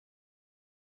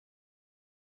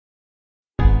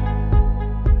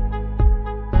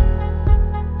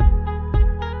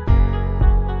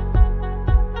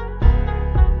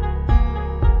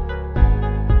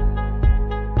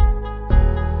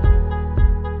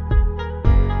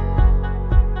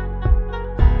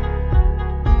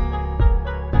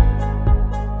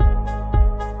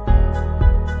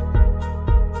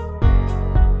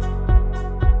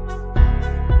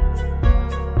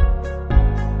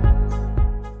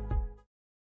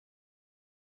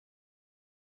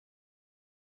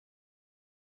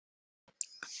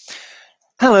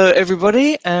Hello,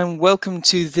 everybody, and welcome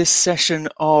to this session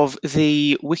of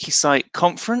the WikiCite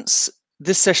conference.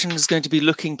 This session is going to be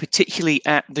looking particularly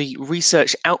at the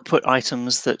research output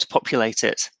items that populate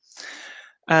it.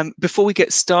 Before we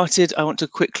get started, I want to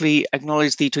quickly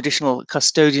acknowledge the traditional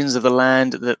custodians of the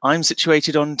land that I'm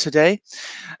situated on today.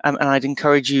 And I'd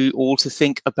encourage you all to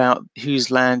think about whose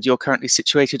land you're currently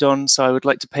situated on. So I would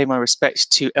like to pay my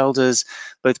respect to elders,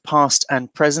 both past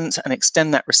and present, and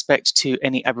extend that respect to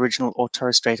any Aboriginal or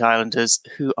Torres Strait Islanders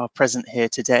who are present here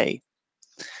today.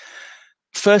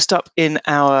 First up in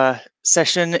our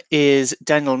session is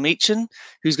Daniel Mietchen,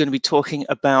 who's going to be talking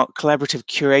about collaborative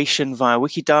curation via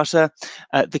Wikidata,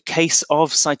 the case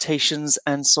of citations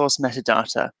and source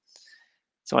metadata.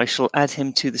 So I shall add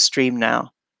him to the stream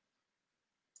now.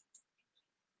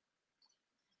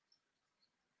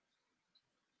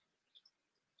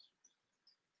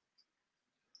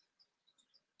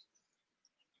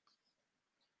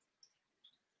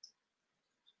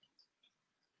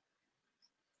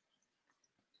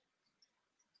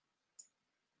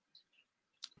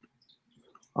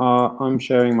 I'm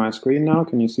sharing my screen now.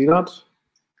 Can you see that?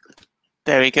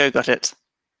 There we go, got it.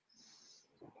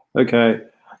 Okay.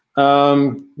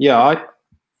 Yeah, I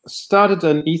started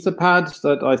an Etherpad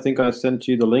that I think I sent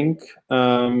you the link.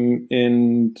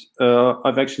 And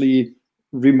I've actually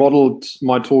remodeled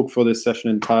my talk for this session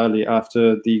entirely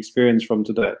after the experience from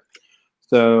today.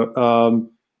 So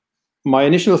my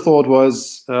initial thought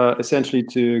was essentially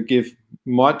to give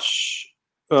much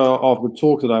of the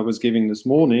talk that I was giving this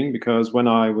morning, because when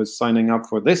I was signing up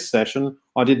for this session,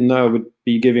 I didn't know I would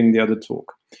be giving the other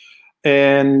talk.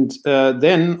 And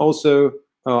then also,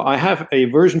 I have a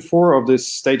version 4 of this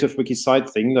State of WikiCite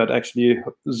thing that actually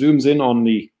zooms in on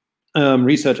the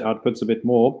research outputs a bit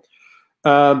more.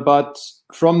 But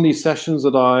from the sessions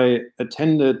that I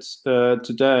attended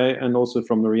today, and also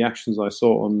from the reactions I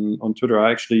saw on Twitter,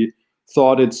 I actually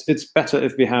thought it's better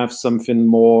if we have something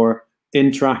more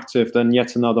interactive than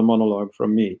yet another monologue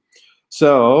from me.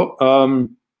 So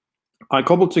I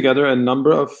cobbled together a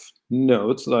number of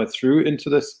notes that I threw into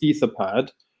this Etherpad,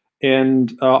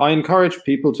 and I encourage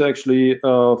people to actually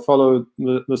follow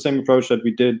the same approach that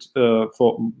we did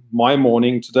for my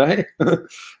morning today,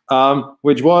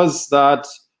 which was that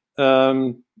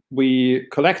we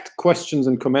collect questions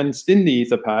and comments in the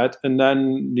Etherpad, and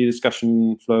then the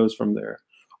discussion flows from there.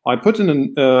 I put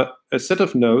in a set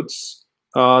of notes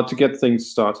to get things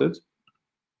started.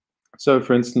 So,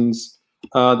 for instance,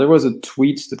 there was a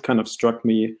tweet that kind of struck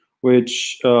me,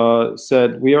 which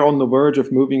said, "We are on the verge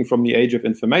of moving from the age of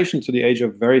information to the age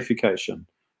of verification."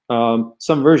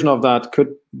 Some version of that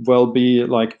could well be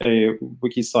like a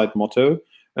WikiCite motto.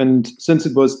 And since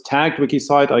it was tagged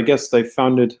WikiCite, I guess they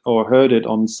found it or heard it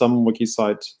on some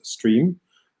WikiCite stream.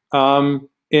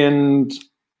 And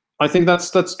I think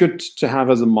that's good to have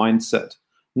as a mindset.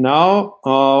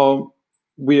 Now,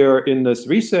 we are in this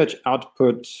research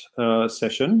output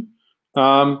session,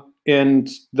 and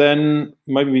then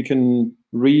maybe we can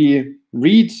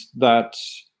reread that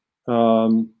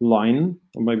line,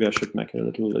 or maybe I should make it a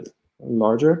little bit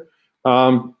larger.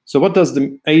 So what does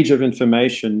the age of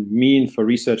information mean for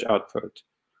research output?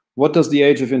 What does the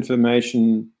age of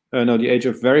information, the age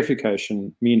of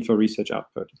verification mean for research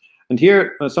output? And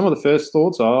here, some of the first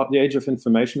thoughts are the age of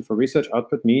information for research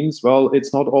output means, well,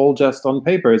 it's not all just on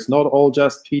paper. It's not all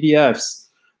just PDFs.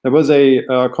 There was a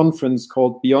conference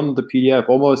called Beyond the PDF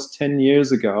almost 10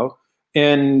 years ago.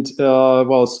 And,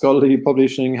 well, scholarly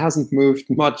publishing hasn't moved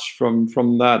much from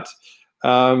that.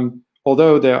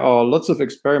 Although there are lots of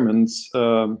experiments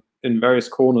in various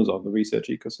corners of the research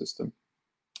ecosystem.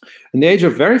 In the age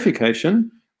of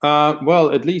verification,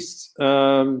 well, at least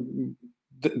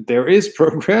there is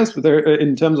progress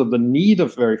in terms of the need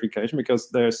of verification, because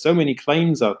there are so many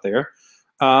claims out there,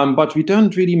 but we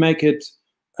don't really make it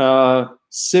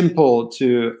simple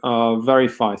to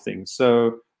verify things.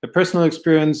 So a personal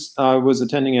experience, I was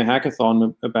attending a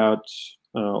hackathon about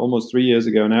almost 3 years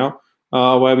ago now,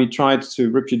 where we tried to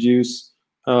reproduce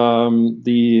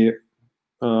the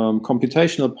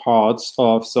computational parts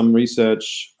of some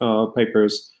research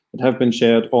papers that have been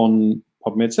shared on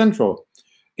PubMed Central.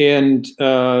 And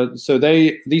so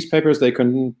these papers, they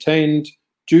contained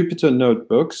Jupyter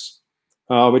notebooks,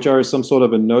 which are some sort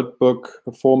of a notebook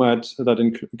format that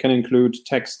can include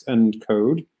text and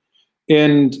code.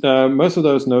 And most of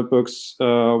those notebooks,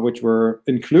 which were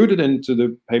included into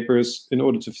the papers in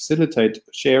order to facilitate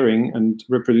sharing and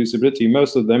reproducibility,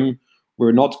 most of them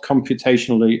were not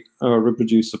computationally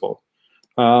reproducible,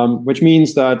 which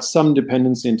means that some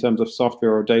dependency in terms of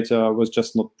software or data was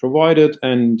just not provided.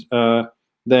 And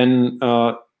then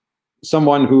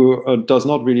someone who does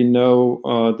not really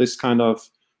know this kind of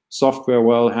software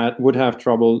would have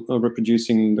trouble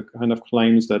reproducing the kind of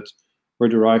claims that were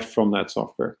derived from that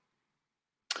software.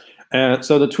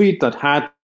 So the tweet that had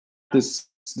this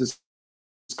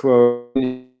quote,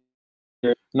 and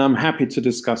I'm happy to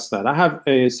discuss that. I have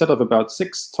a set of about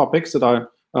 6 topics that I'm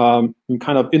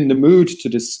kind of in the mood to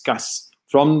discuss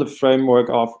from the framework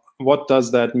of what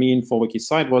does that mean for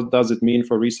WikiCite, what does it mean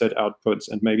for research outputs,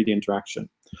 and maybe the interaction.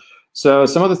 So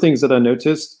some of the things that I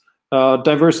noticed,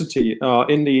 diversity.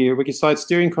 In the WikiCite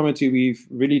steering committee, we've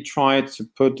really tried to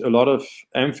put a lot of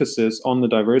emphasis on the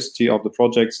diversity of the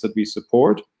projects that we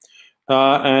support. We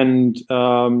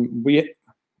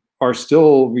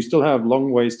still have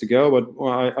long ways to go, but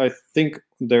I think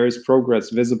there is progress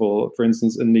visible, for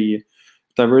instance, in the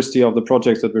diversity of the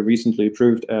projects that were recently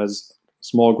approved as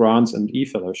small grants and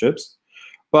e-fellowships.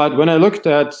 But when I looked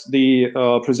at the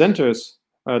presenters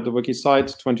at the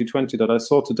WikiCite 2020 that I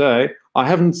saw today, I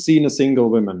haven't seen a single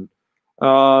woman.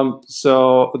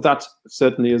 So that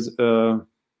certainly is an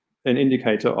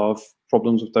indicator of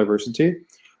problems with diversity.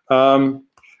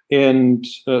 And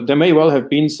there may well have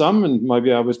been some, and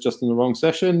maybe I was just in the wrong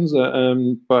sessions,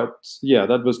 but yeah,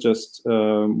 that was just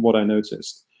what I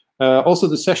noticed. Also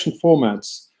the session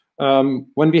formats.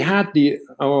 When we had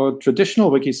our traditional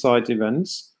WikiCite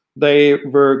events, they had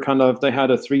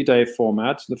a 3-day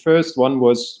format. The first one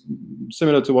was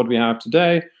similar to what we have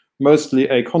today, mostly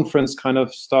a conference kind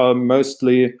of style,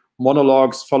 mostly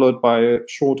monologues followed by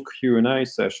short Q&A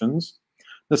sessions.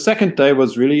 The second day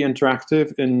was really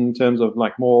interactive in terms of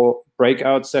like more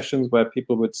breakout sessions where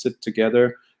people would sit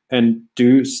together and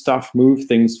do stuff, move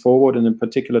things forward in a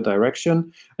particular direction.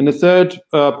 And the third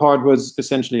part was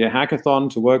essentially a hackathon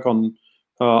to work on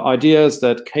ideas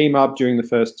that came up during the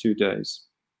first 2 days.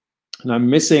 And I'm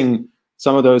missing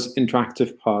some of those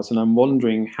interactive parts, and I'm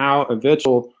wondering how a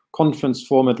virtual conference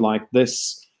format like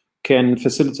this can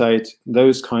facilitate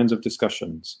those kinds of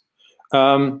discussions.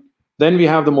 Then we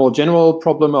have the more general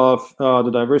problem of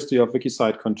the diversity of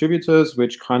WikiCite contributors,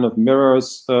 which kind of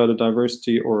mirrors the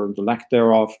diversity or the lack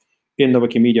thereof in the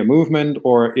Wikimedia movement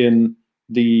or in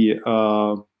the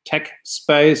tech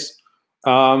space.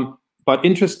 But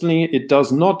interestingly, it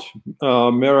does not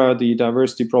mirror the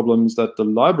diversity problems that the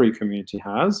library community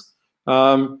has.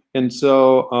 And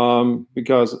so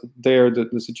because there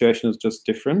the situation is just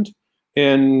different.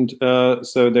 And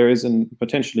so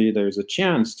potentially there is a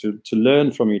chance to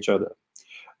learn from each other.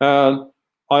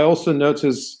 I also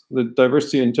notice the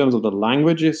diversity in terms of the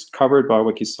languages covered by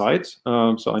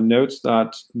WikiCite. So I note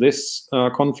that this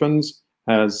conference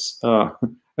has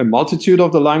a multitude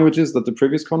of the languages that the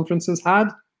previous conferences had.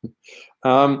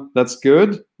 That's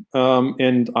good.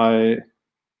 And I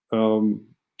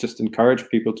just encourage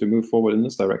people to move forward in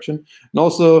this direction. And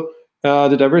also,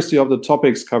 the diversity of the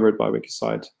topics covered by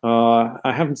WikiCite.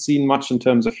 I haven't seen much in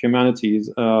terms of humanities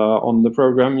on the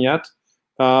program yet.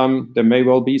 There may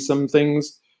well be some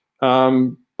things,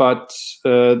 but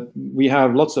we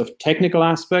have lots of technical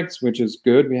aspects, which is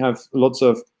good. We have lots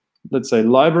of, let's say,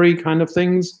 library kind of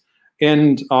things.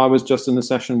 And I was just in a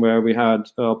session where we had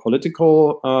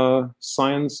political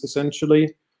science,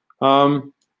 essentially.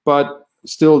 But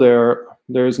still there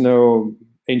is no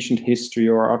ancient history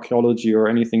or archaeology or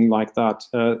anything like that.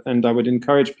 And I would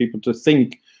encourage people to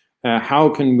think, how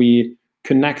can we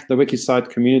connect the WikiCite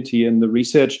community and the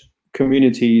research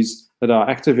communities that are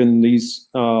active in these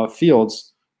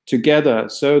fields together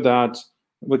so that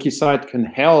WikiCite can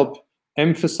help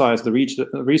emphasize the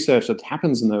research that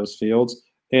happens in those fields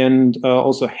and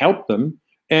also help them,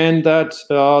 and that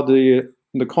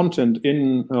the content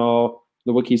in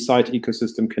the WikiCite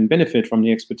ecosystem can benefit from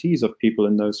the expertise of people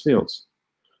in those fields.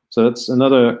 So that's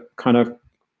another kind of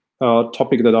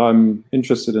topic that I'm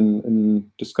interested in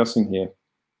discussing here.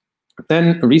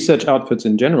 Then research outputs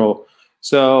in general.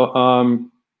 So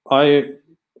I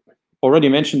already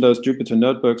mentioned those Jupyter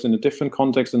notebooks in a different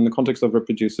context, in the context of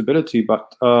reproducibility,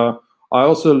 but I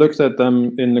also looked at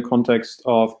them in the context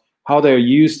of how they're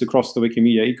used across the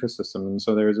Wikimedia ecosystem. And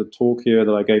so there is a talk here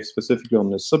that I gave specifically on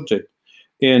this subject.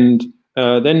 And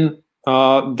then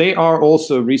they are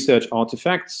also research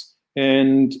artifacts,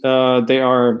 and they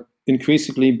are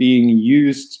increasingly being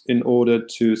used in order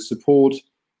to support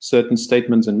certain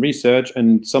statements in research,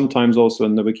 and sometimes also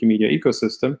in the Wikimedia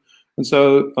ecosystem. And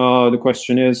so the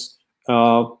question is,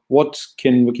 what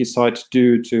can WikiCite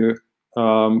do to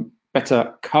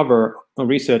better cover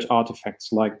research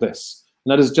artifacts like this?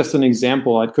 And that is just an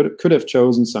example. I could have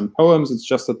chosen some poems. It's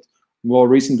just that more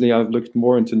recently I've looked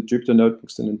more into Jupyter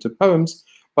notebooks than into poems.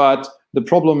 But the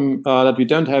problem that we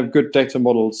don't have good data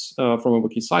models from a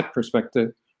WikiCite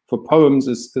perspective for poems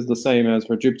is the same as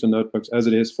for Jupyter notebooks, as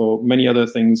it is for many other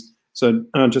things. So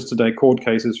just today, court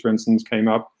cases, for instance, came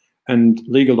up. and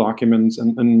legal documents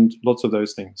and lots of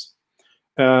those things.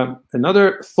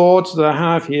 Another thought that I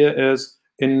have here is,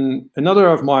 in another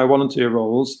of my volunteer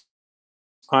roles,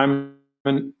 I'm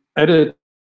an editor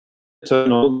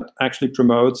that actually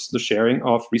promotes the sharing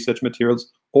of research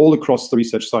materials all across the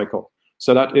research cycle.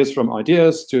 So that is from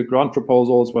ideas to grant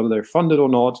proposals, whether they're funded or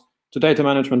not, to data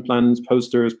management plans,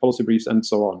 posters, policy briefs, and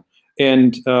so on.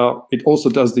 And it also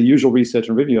does the usual research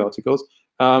and review articles.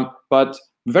 But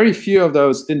very few of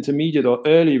those intermediate or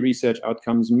early research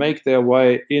outcomes make their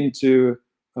way into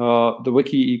the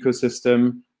wiki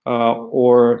ecosystem,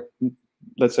 or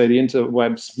let's say the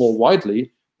interwebs more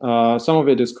widely. Some of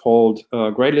it is called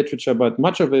gray literature, but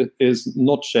much of it is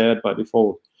not shared by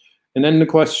default. And then the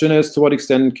question is, to what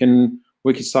extent can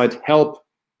WikiCite help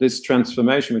this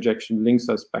transformation, which actually links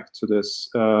us back to this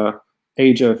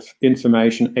age of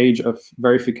information, age of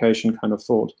verification kind of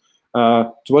thought.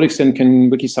 To what extent can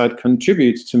WikiCite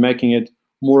contribute to making it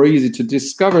more easy to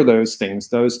discover those things,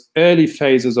 those early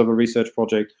phases of a research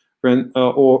project,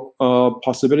 or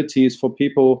possibilities for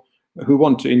people who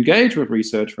want to engage with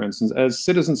research, for instance, as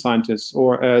citizen scientists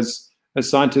or as a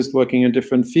scientist working in a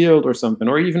different field or something,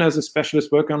 or even as a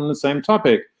specialist working on the same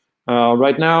topic.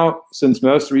 Right now, since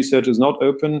most research is not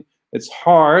open, it's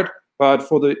hard, but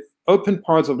for the open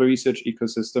parts of the research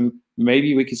ecosystem,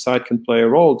 maybe WikiCite can play a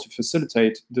role to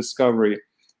facilitate discovery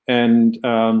and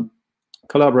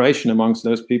collaboration amongst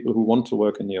those people who want to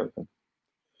work in the open.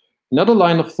 Another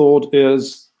line of thought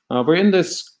is, we're in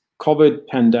this COVID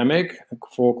pandemic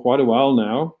for quite a while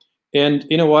now. And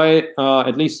in a way,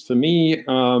 at least for me,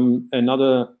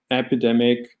 another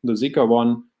epidemic, the Zika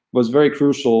one, was very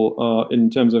crucial in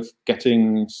terms of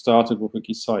getting started with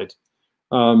WikiCite.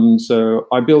 So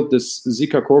I built this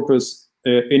Zika corpus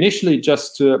initially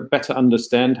just to better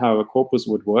understand how a corpus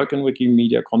would work in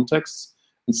Wikimedia contexts.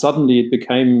 And suddenly it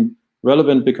became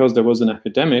relevant because there was an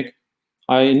epidemic.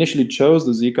 I initially chose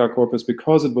the Zika corpus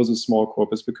because it was a small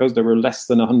corpus, because there were less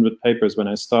than 100 papers when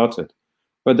I started.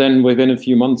 But then within a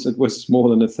few months, it was more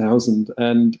than 1,000.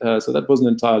 And so that wasn't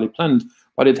entirely planned.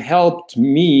 But it helped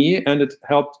me, and it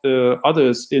helped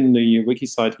others in the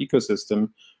WikiCite ecosystem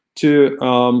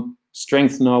to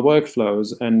strengthen our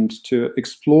workflows and to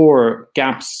explore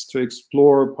gaps, to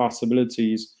explore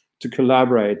possibilities, to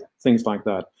collaborate, things like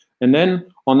that. And then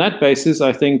on that basis,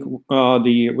 I think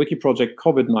the Wiki project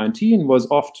COVID-19 was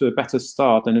off to a better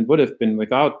start than it would have been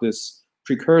without this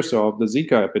precursor of the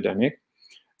Zika epidemic.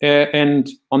 And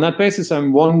on that basis,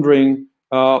 I'm wondering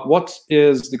what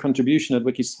is the contribution that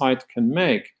WikiCite can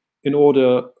make in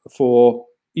order for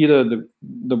either the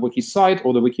WikiCite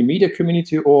or the Wikimedia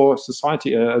community or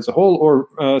society as a whole,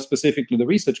 or specifically the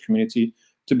research community,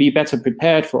 to be better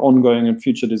prepared for ongoing and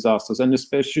future disasters, and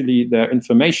especially their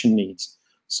information needs.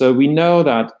 So we know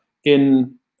that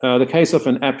in the case of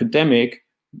an epidemic,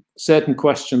 certain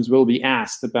questions will be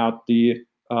asked about the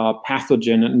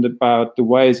pathogen and about the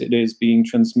ways it is being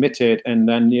transmitted, and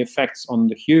then the effects on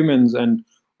the humans and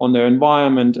on their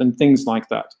environment and things like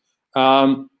that.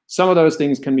 Some of those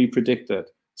things can be predicted.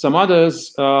 Some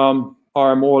others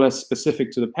are more or less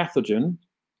specific to the pathogen.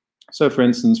 So for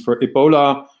instance, for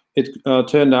Ebola, it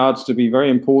turned out to be very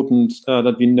important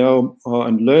that we know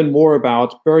and learn more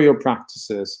about burial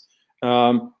practices.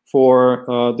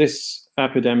 For this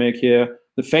epidemic here,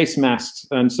 the face masks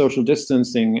and social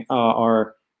distancing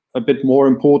are a bit more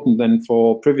important than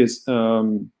for previous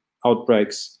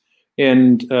outbreaks.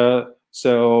 And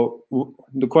so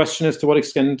the question is, to what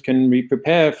extent can we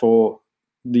prepare for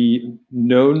the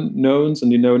known knowns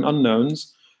and the known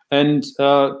unknowns? And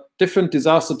different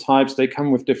disaster types, they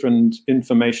come with different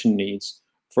information needs.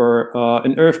 For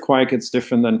an earthquake, it's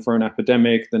different than for an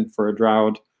epidemic, than for a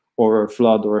drought or a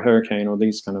flood or a hurricane or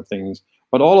these kind of things.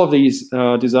 But all of these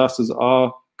disasters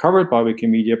are covered by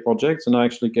Wikimedia projects, and I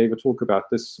actually gave a talk about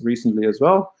this recently as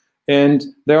well. And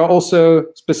there are also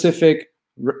specific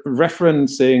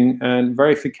referencing and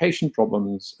verification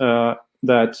problems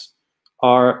that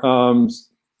are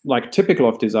like typical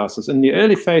of disasters. In the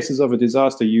early phases of a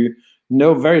disaster, you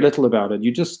know very little about it.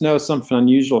 You just know something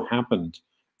unusual happened,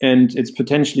 and it's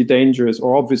potentially dangerous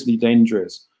or obviously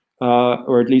dangerous,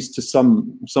 or at least to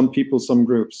some people, some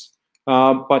groups.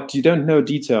 But you don't know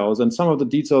details, and some of the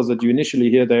details that you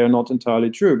initially hear, they are not entirely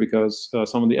true because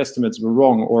some of the estimates were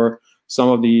wrong, or some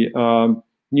of the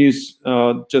news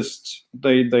just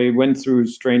they went through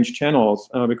strange channels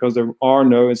because there are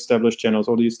no established channels,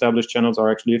 or the established channels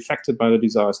are actually affected by the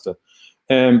disaster.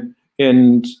 And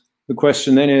the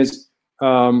question then is,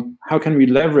 how can we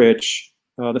leverage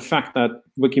the fact that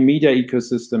Wikimedia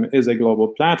ecosystem is a global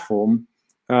platform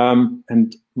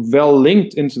and well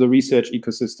linked into the research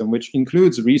ecosystem, which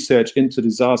includes research into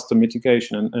disaster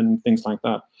mitigation and things like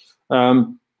that.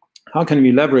 How can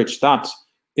we leverage that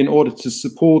in order to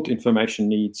support information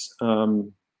needs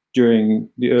during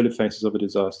the early phases of a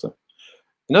disaster?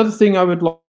 Another thing I would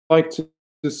like to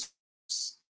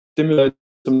stimulate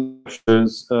some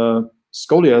is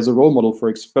Scholia as a role model for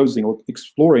exposing or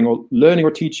exploring or learning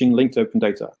or teaching linked open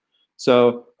data.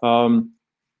 So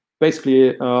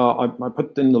basically, I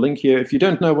put in the link here. If you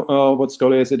don't know what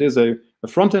Scholia is, it is a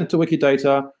front end to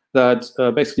Wikidata that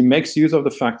basically makes use of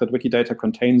the fact that Wikidata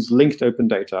contains linked open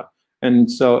data.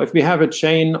 And so if we have a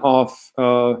chain of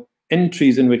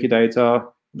entries in Wikidata,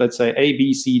 let's say A,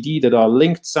 B, C, D, that are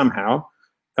linked somehow,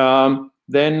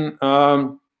 then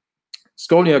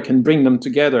Scholia can bring them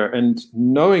together. And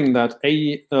knowing that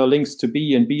A links to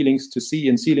B and B links to C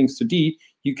and C links to D,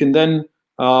 you can then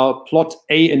plot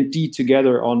A and D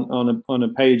together on a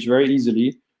page very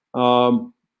easily.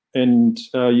 And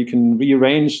you can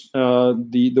rearrange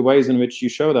the ways in which you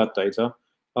show that data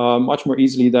much more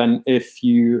easily than if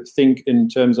you think in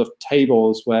terms of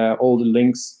tables where all the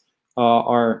links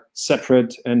are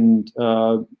separate and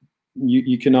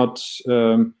you cannot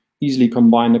easily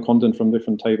combine the content from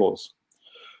different tables.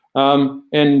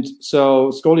 And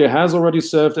so Scholia has already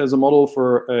served as a model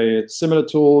for a similar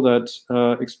tool that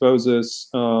exposes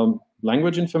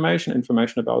language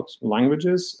information about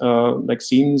languages, like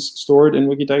scenes stored in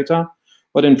Wikidata.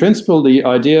 But in principle, the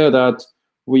idea that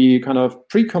we kind of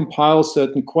pre-compile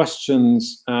certain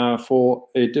questions for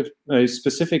a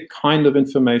specific kind of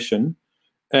information,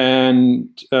 and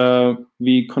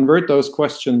we convert those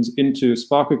questions into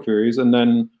Sparkle queries, and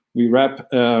then we wrap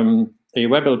a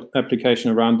web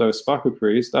application around those Sparkle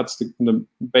queries. That's the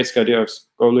basic idea of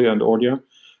Scholia and Audio.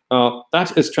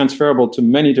 That is transferable to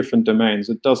many different domains.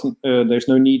 It doesn't. There's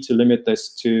no need to limit this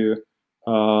to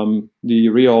the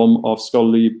realm of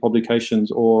scholarly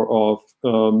publications or of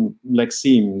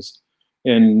lexemes.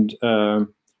 And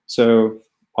so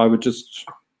I would just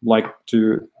like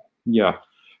to,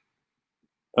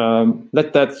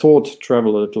 let that thought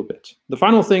travel a little bit. The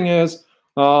final thing is,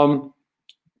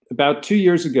 about 2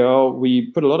 years ago, we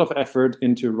put a lot of effort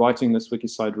into writing this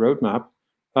WikiCite roadmap.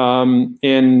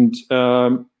 And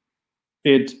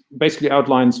it basically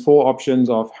outlines 4 options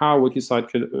of how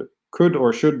WikiCite could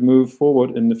or should move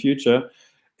forward in the future.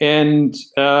 And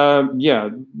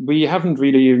we haven't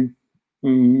really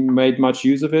made much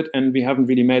use of it, and we haven't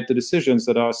really made the decisions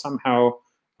that are somehow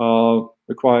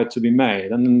required to be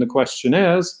made. And then the question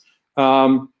is,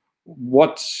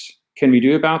 what can we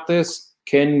do about this?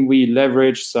 Can we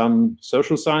leverage some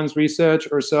social science research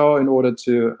or so in order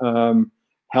to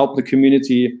help the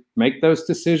community make those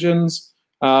decisions?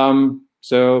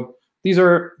 So these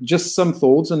are just some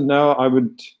thoughts, and now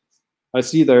I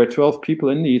see there are 12 people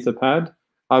in the Etherpad.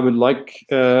 I would like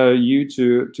you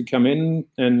to come in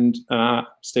and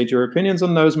state your opinions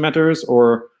on those matters,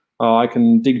 or I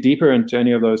can dig deeper into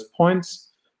any of those points.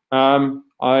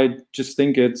 I just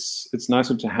think it's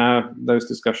nicer to have those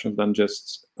discussions than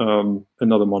just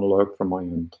another monologue from my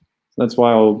end. That's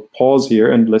why I'll pause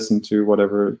here and listen to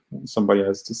whatever somebody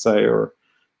has to say, or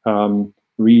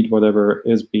read whatever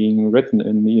is being written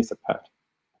in the Etherpad.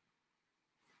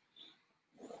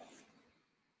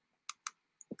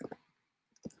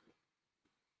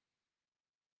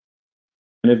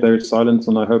 And if there's silence,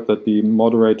 then I hope that the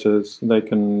moderators, they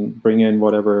can bring in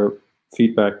whatever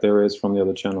feedback there is from the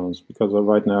other channels, because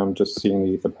right now I'm just seeing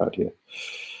the Etherpad here.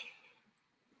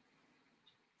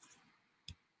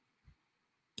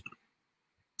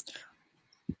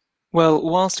 Well,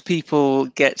 whilst people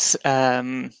get a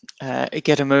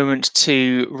moment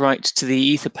to write to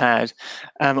the Etherpad,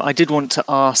 I did want to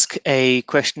ask a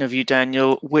question of you,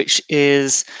 Daniel, which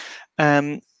is,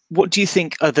 what do you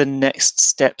think are the next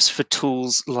steps for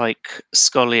tools like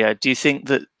Scholia? Do you think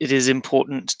that it is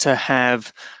important to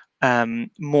have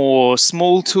more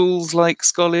small tools like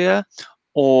Scholia,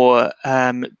 or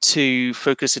to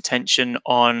focus attention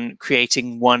on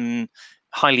creating one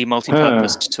highly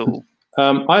multi-purposed tool?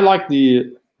 I like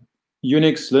the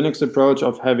Unix, Linux approach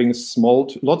of having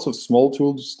lots of small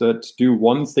tools that do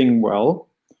one thing well.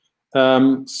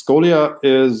 Scholia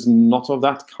is not of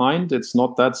that kind. It's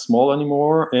not that small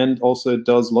anymore, and also it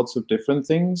does lots of different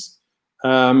things.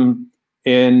 So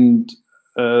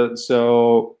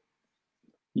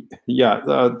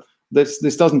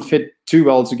this doesn't fit too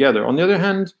well together. On the other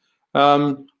hand,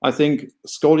 I think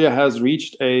Scholia has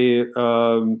reached a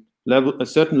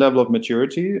certain level of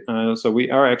maturity. So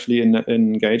we are actually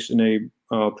engaged in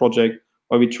a project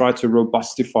where we try to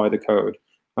robustify the code.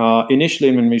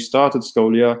 Initially, when we started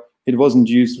Scholia, it wasn't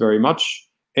used very much,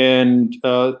 and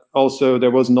also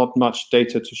there was not much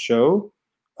data to show.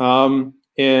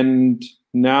 And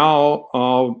now,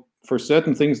 for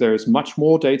certain things, there is much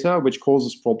more data, which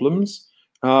causes problems.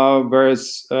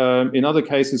 Whereas in other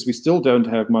cases, we still don't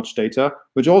have much data,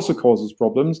 which also causes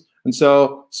problems. And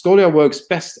so Scholia works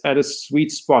best at a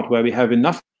sweet spot where we have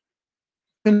enough,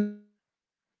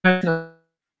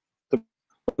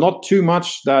 not too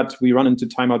much that we run into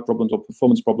timeout problems or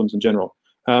performance problems in general.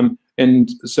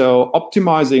 And so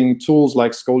optimizing tools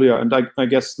like Scholia, and I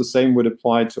guess the same would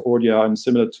apply to Ordia and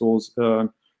similar tools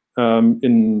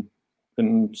in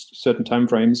certain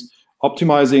timeframes,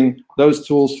 optimizing those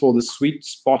tools for the sweet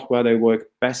spot where they work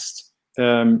best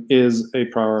is a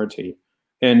priority.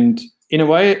 And in a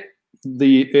way,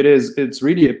 it's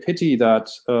really a pity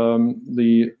that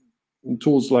the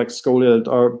tools like Scholia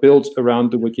are built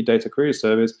around the Wikidata query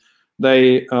service.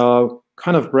 They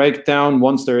kind of break down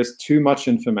once there is too much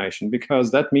information,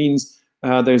 because that means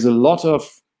there's a lot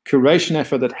of curation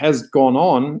effort that has gone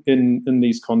on in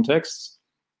these contexts,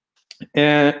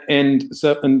 and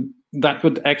that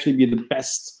would actually be the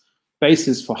best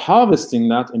basis for harvesting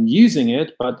that and using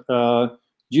it. But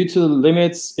due to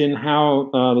limits in how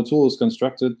the tool is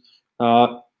constructed,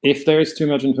 if there is too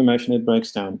much information, it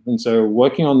breaks down. And so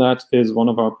working on that is one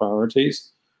of our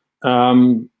priorities.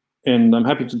 And I'm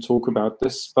happy to talk about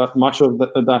this, but much of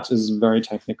that is very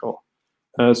technical.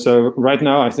 So right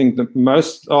now, I think that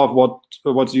most of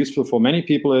what's useful for many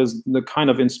people is the kind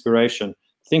of inspiration.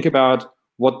 Think about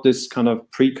what this kind of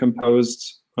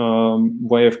pre-composed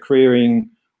way of querying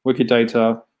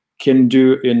Wikidata can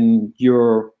do in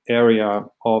your area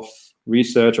of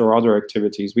research or other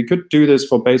activities. We could do this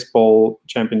for baseball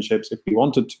championships if we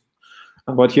wanted to,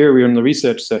 but here we're in the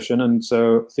research session, and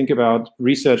so think about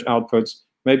research outputs,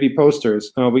 maybe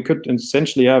posters. We could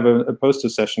essentially have a poster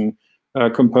session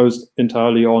composed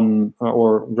entirely on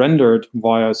or rendered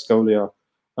via Scholia.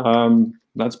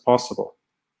 That's possible.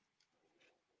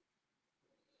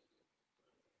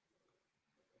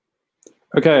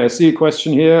 Okay, I see a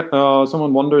question here.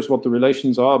 Someone wonders what the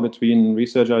relations are between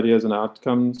research ideas and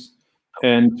outcomes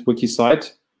and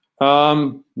WikiCite.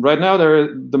 Right now,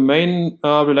 the main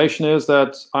relation is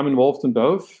that I'm involved in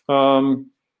both,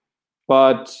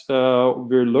 but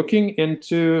we're looking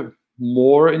into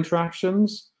more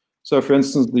interactions. So, for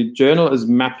instance, the journal is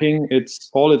mapping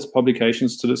all its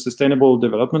publications to the Sustainable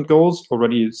Development Goals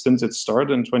already since its start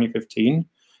in 2015,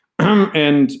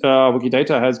 and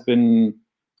Wikidata has been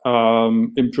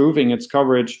improving its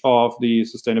coverage of the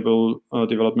Sustainable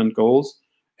Development Goals.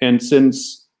 And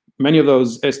since many of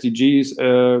those SDGs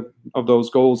of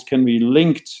those goals can be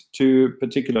linked to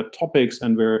particular topics,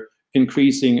 and we're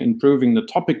improving the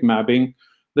topic mapping,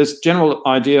 this general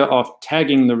idea of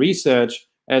tagging the research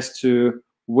as to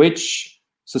which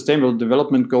Sustainable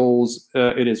Development Goals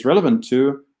it is relevant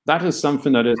to, that is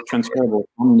something that is transferable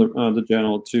from the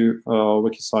journal to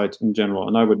WikiCite in general,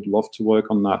 and I would love to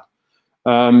work on that.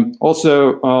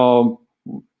 Also,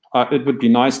 it would be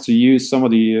nice to use some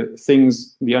of the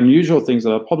unusual things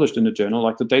that are published in the journal,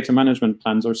 like the data management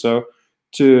plans or so,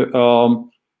 to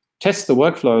test the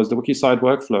workflows, the WikiCite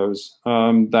workflows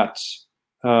that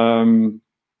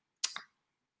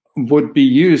would be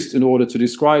used in order to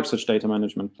describe such data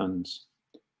management plans.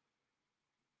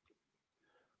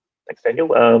 Thanks, Daniel.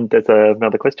 There's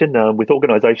another question. With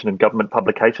organisation and government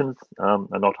publications are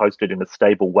not hosted in a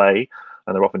stable way,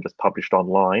 and they're often just published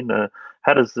online,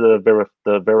 how does the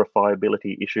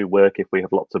verifiability issue work if we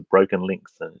have lots of broken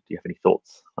links? Do you have any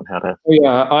thoughts on how to?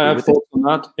 Yeah, I have thoughts on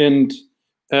that, and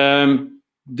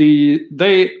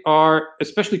they are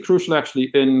especially crucial actually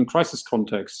in crisis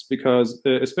contexts, because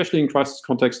especially in crisis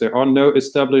contexts there are no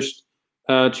established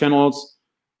channels.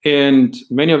 And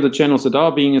many of the channels that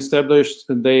are being established,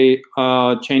 they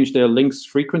change their links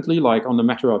frequently, like on a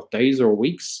matter of days or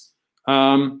weeks.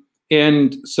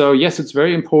 And so, yes, it's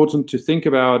very important to think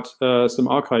about some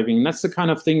archiving. And that's the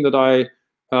kind of thing that I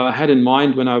had in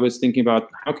mind when I was thinking about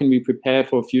how can we prepare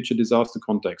for future disaster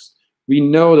context. We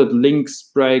know that links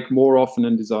break more often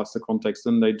in disaster context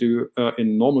than they do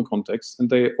in normal context, and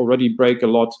they already break a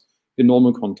lot in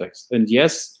normal context. And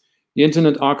yes, the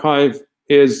Internet Archive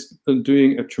is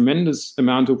doing a tremendous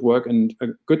amount of work, and a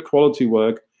good quality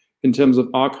work, in terms of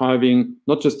archiving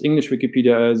not just English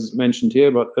Wikipedia as mentioned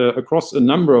here, but across a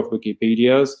number of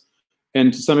Wikipedias,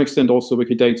 and to some extent also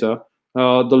Wikidata,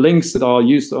 the links that are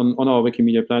used on our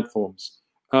Wikimedia platforms.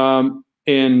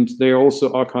 And they're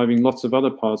also archiving lots of other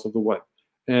parts of the web.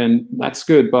 And that's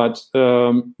good, but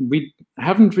we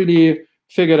haven't really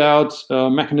figured out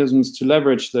mechanisms to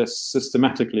leverage this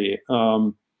systematically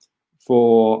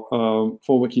for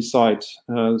WikiCite.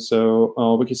 So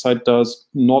WikiCite does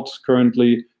not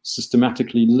currently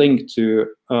systematically link to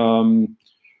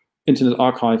Internet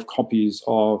Archive copies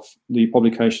of the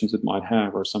publications it might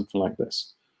have, or something like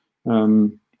this.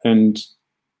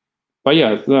 But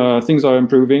yeah, things are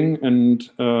improving, and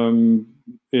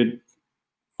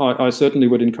I certainly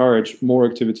would encourage more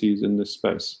activities in this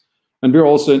space. And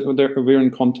we're in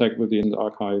contact with the Internet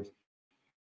Archive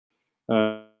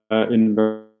in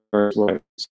various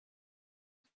ways.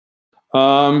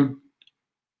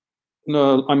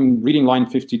 No, I'm reading line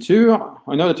 52.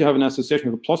 I know that you have an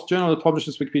association with a PLOS journal that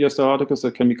publishes Wikipedia-style articles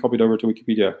that can be copied over to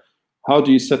Wikipedia. How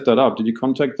do you set that up? Did you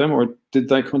contact them, or did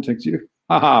they contact you?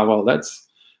 Haha, well,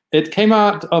 it came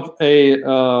out of a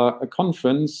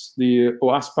conference, the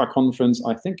OASPA conference,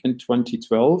 I think in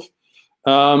 2012.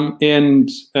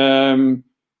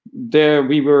 There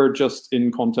we were just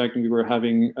in contact, and we were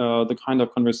having the kind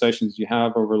of conversations you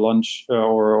have over lunch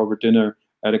or over dinner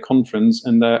at a conference,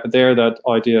 and there that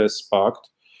idea is sparked.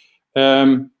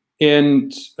 So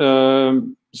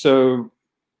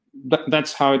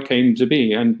that's how it came to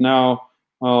be. And now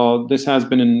this has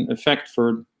been in effect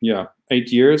for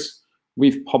 8 years.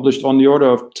 We've published on the order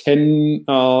of 10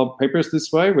 papers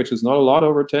this way, which is not a lot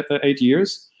over 8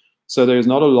 years. So there's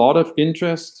not a lot of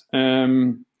interest.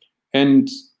 And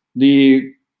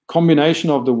the combination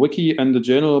of the wiki and the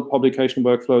journal publication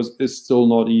workflows is still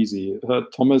not easy.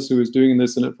 Thomas, who is doing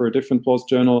this for a different PLOS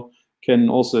journal, can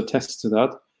also attest to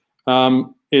that.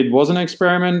 It was an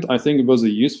experiment. I think it was a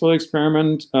useful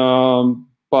experiment,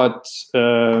 but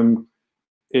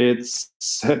it's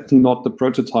certainly not the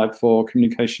prototype for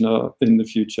communication in the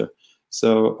future.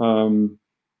 So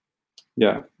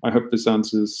yeah, I hope this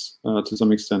answers to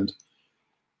some extent.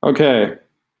 Okay.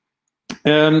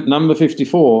 Number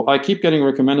 54, I keep getting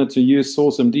recommended to use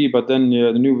SourceMD, but then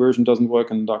the new version doesn't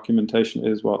work and documentation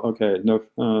is, well, okay, no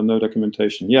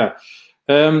documentation. Yeah,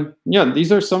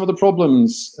 these are some of the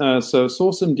problems. So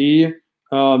SourceMD,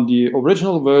 the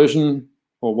original version,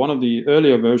 or one of the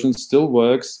earlier versions, still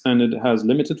works, and it has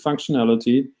limited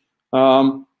functionality,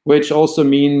 which also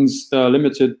means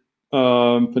limited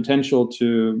potential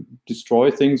to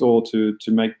destroy things or to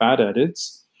make bad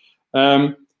edits.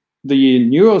 The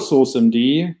newer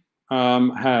SourceMD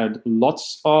had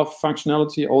lots of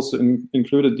functionality, also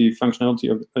included the functionality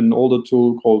of an older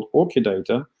tool called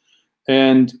Wikidata.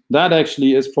 And that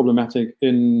actually is problematic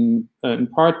in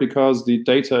part because the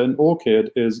data in ORCID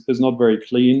is not very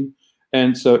clean.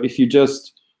 And so if you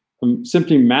just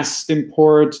simply mass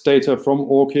import data from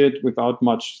ORCID without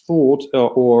much thought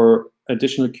or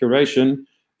additional curation,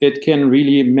 it can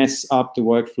really mess up the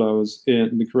workflows,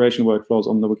 the curation workflows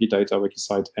on the Wikidata,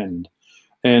 WikiCite end.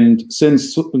 And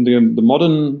since the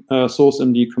modern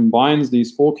SourceMD combines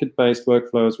these ORCID-based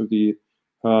workflows with the,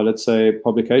 let's say,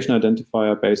 publication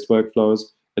identifier-based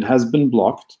workflows, it has been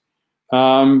blocked.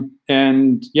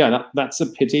 And yeah, that's a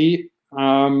pity,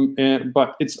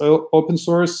 but it's open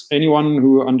source. Anyone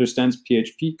who understands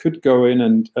PHP could go in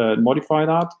and modify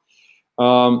that.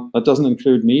 That doesn't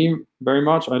include me very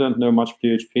much. I don't know much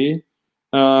PHP,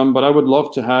 but I would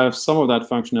love to have some of that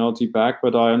functionality back.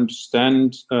 But I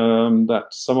understand that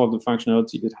some of the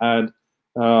functionality it had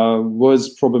was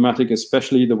problematic,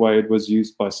 especially the way it was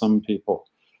used by some people.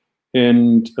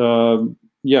 And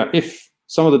yeah, if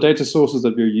some of the data sources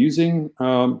that we're using,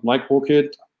 like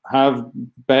ORCID, have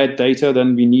bad data,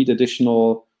 then we need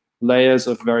additional layers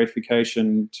of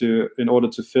verification in order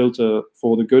to filter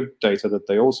for the good data that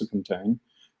they also contain.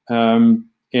 The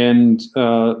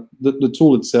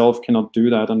tool itself cannot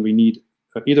do that, and we need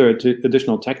either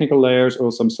additional technical layers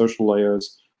or some social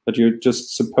layers that you're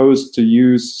just supposed to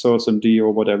use SourceMD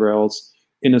or whatever else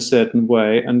in a certain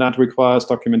way, and that requires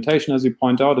documentation, as you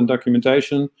point out, and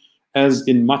documentation, as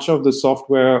in much of the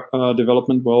software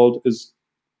development world, is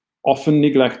often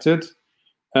neglected.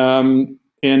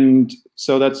 And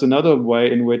so that's another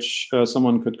way in which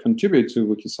someone could contribute to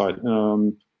WikiCite.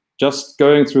 Just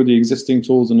going through the existing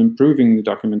tools and improving the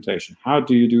documentation. How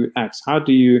do you do X? How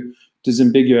do you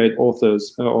disambiguate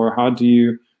authors? Or how do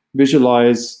you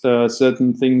visualize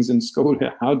certain things in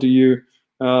Scholar? How do you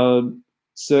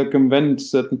circumvent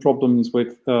certain problems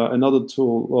with another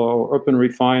tool or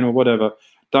OpenRefine or whatever?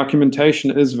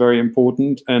 Documentation is very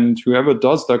important, and whoever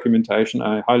does documentation,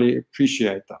 I highly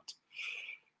appreciate that.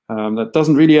 That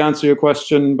doesn't really answer your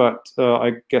question, but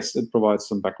I guess it provides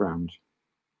some background.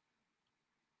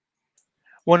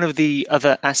 One of the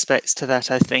other aspects to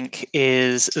that, I think,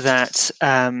 is that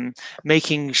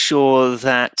making sure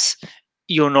that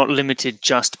you're not limited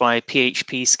just by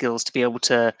PHP skills to be able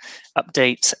to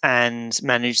update and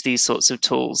manage these sorts of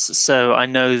tools. So I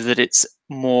know that it's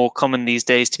more common these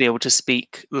days to be able to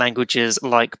speak languages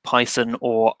like Python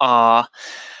or R.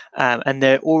 And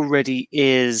there already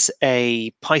is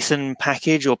a Python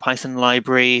package or Python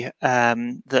library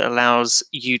that allows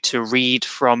you to read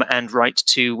from and write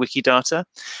to Wikidata.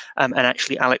 And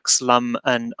actually, Alex Lum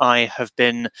and I have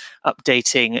been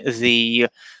updating the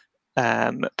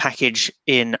package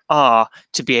in R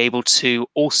to be able to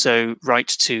also write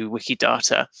to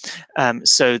Wikidata.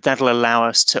 So that'll allow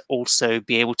us to also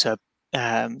be able to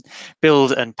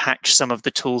build and patch some of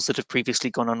the tools that have previously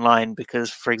gone online, because,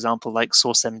 for example, like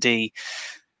SourceMD,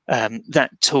 that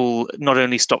tool not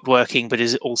only stopped working, but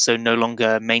is also no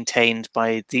longer maintained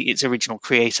by its original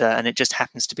creator. And it just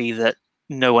happens to be that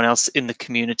no one else in the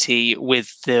community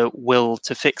with the will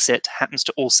to fix it happens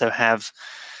to also have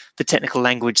the technical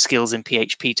language skills in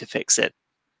PHP to fix it.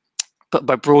 But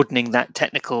by broadening that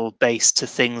technical base to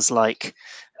things like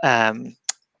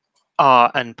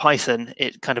R and Python,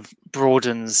 it kind of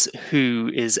broadens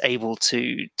who is able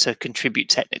to contribute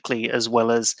technically as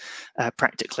well as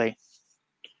practically.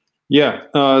 Yeah,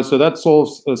 so that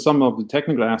solves some of the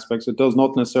technical aspects. It does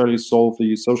not necessarily solve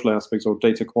the social aspects or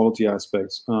data quality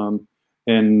aspects.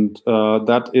 And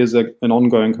that is an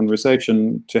ongoing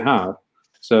conversation to have.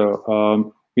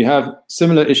 So we have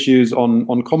similar issues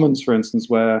on Commons, for instance,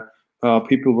 where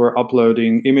people were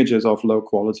uploading images of low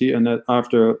quality, and that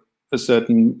after a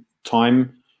certain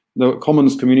time, the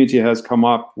Commons community has come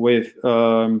up with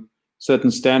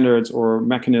certain standards or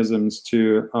mechanisms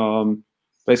to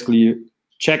basically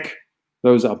check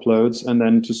those uploads and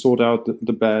then to sort out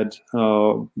the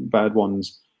bad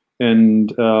ones.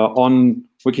 And on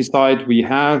WikiCite, we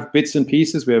have bits and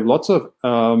pieces. We have lots of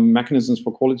mechanisms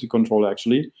for quality control,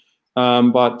 actually.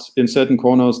 But in certain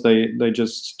corners, they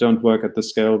just don't work at the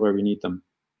scale where we need them.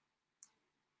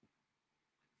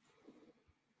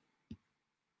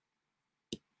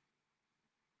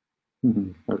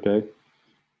 Okay.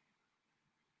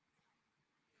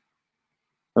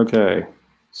 Okay.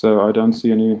 So I don't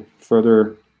see any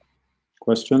further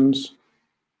questions.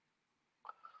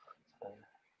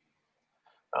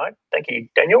 All right, thank you,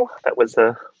 Daniel. That was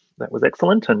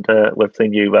excellent, and we've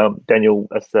seen you, Daniel.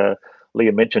 As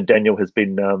Leah mentioned, Daniel has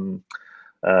been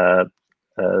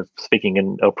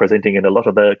speaking or presenting in a lot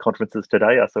of the conferences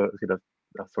today. I saw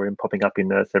him popping up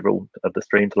in several of the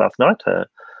streams last night,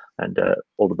 and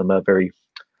all of them are very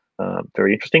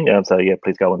interesting. So yeah,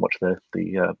 please go and watch the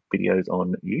videos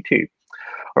on YouTube.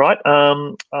 All right,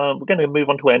 we're going to move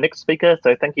on to our next speaker.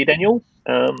 So thank you, Daniel.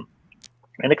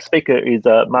 Our next speaker is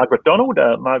Margaret Donald.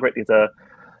 Margaret is a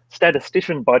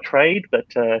statistician by trade, but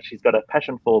she's got a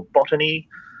passion for botany,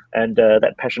 and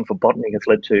that passion for botany has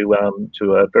led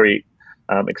to a very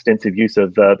extensive use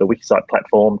of the WikiCite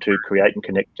platform to create and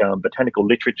connect botanical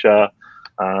literature,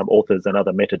 authors, and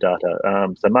other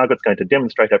metadata. So Margaret's going to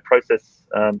demonstrate her process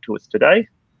to us today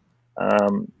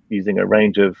using a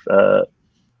range of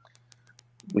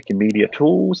Wikimedia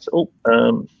tools. Oh,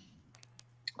 hang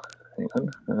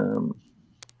on.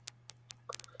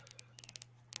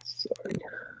 Sorry.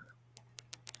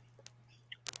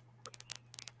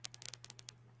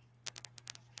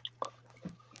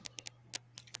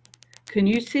 Can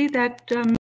you see that?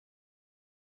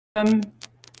 Oh,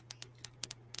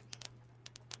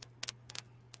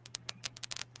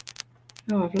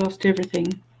 I've lost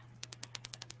everything.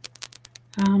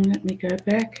 Let me go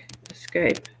back.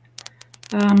 Escape.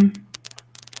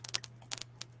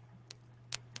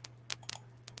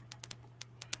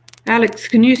 Alex,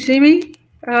 can you see me?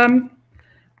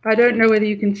 I don't know whether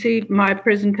you can see my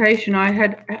presentation. I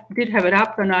did have it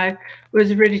up and I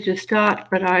was ready to start,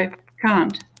 but I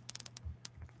can't.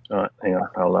 All right, hang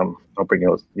on. I'll bring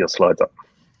your slides up.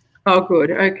 Oh,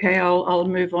 good. Okay, I'll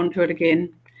move on to it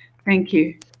again. Thank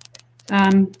you.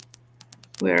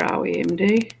 Where are we,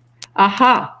 MD?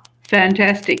 Aha,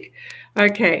 fantastic.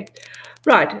 Okay,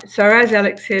 right. So as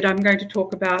Alex said, I'm going to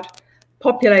talk about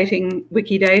populating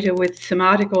Wikidata with some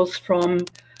articles from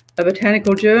a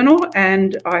botanical journal,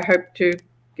 and I hope to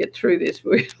get through this.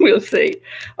 We'll see.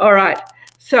 All right.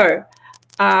 So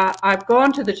I've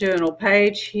gone to the journal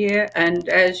page here, and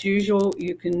as usual,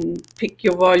 you can pick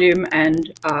your volume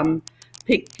and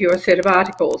pick your set of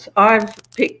articles. I've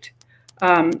picked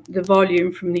the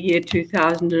volume from the year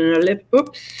 2011.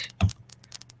 Oops.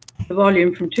 The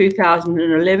volume from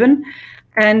 2011.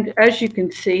 And as you can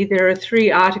see, there are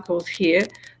 3 articles here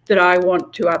that I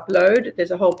want to upload.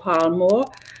 There's a whole pile more.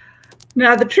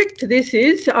 Now, the trick to this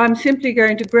is I'm simply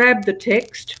going to grab the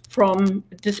text from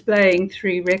displaying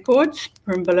 3 records,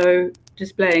 from below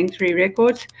displaying 3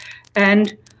 records,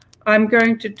 and I'm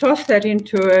going to toss that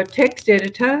into a text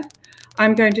editor.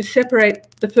 I'm going to separate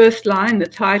the first line, the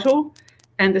title,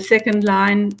 and the second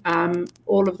line,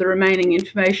 all of the remaining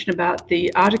information about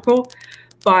the article.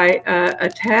 by a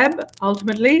tab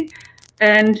ultimately,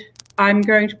 and I'm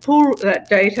going to pull that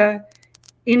data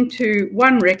into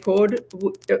one record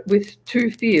with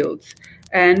 2 fields,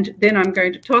 and then I'm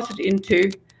going to toss it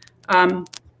into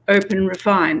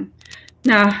OpenRefine.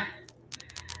 Now,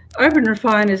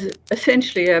 OpenRefine is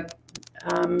essentially a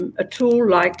tool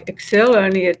like Excel,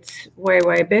 only it's way,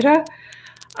 way better.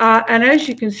 And as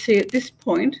you can see at this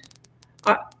point,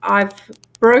 I've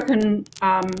broken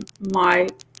my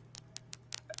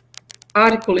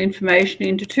article information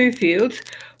into 2 fields,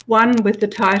 one with the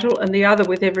title and the other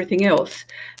with everything else.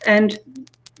 And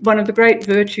one of the great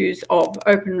virtues of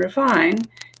OpenRefine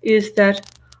is that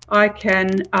I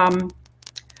can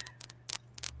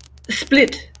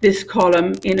split this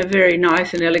column in a very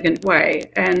nice and elegant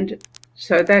way. And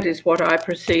so that is what I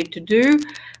proceed to do.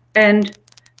 And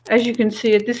as you can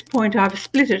see at this point, I've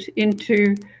split it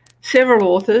into several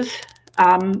authors,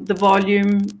 the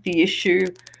volume, the issue,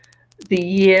 the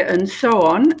year, and so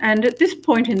on. And at this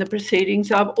point in the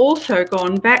proceedings, I've also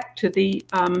gone back to the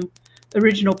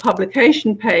original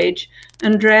publication page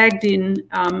and dragged in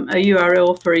a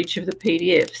URL for each of the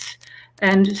PDFs.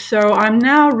 And so I'm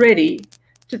now ready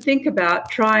to think about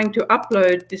trying to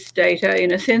upload this data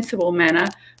in a sensible manner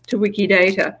to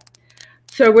Wikidata.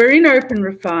 So we're in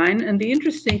OpenRefine, and the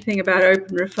interesting thing about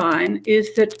OpenRefine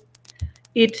is that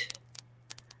it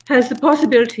has the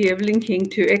possibility of linking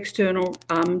to external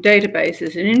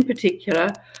databases, and in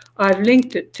particular, I've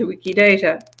linked it to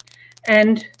Wikidata.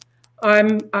 And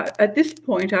at this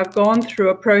point, I've gone through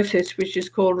a process which is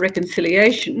called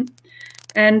reconciliation,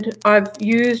 and I've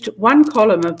used one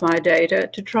column of my data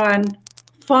to try and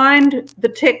find the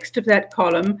text of that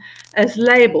column as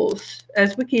labels,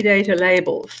 as Wikidata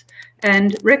labels,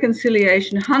 and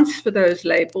reconciliation hunts for those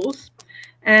labels.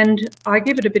 And I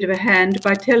give it a bit of a hand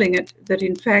by telling it that,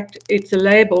 in fact, it's a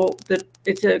label, that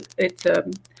it's a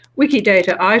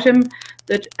Wikidata item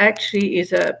that actually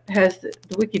has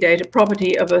the Wikidata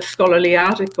property of a scholarly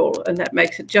article, and that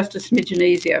makes it just a smidgen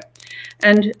easier.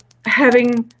 And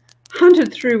having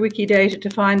hunted through Wikidata to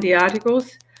find the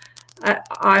articles,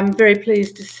 I'm very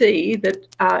pleased to see that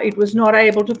it was not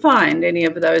able to find any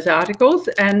of those articles,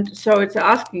 and so it's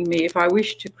asking me if I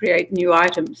wish to create new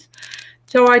items.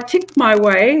 So I tick my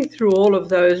way through all of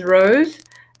those rows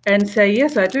and say,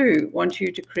 yes, I do want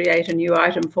you to create a new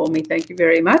item for me. Thank you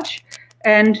very much.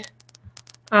 And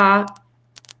at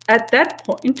that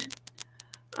point,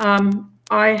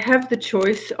 I have the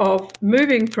choice of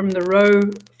moving from the row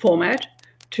format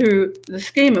to the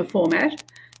schema format.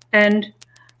 And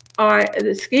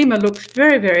the schema looks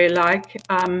very, very like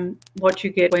what you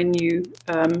get when you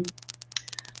are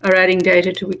adding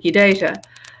data to Wikidata.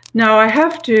 Now, I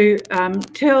have to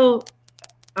tell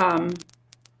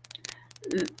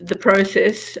the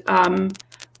process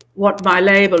what my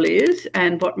label is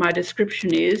and what my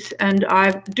description is, and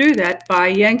I do that by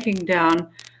yanking down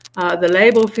the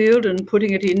label field and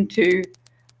putting it into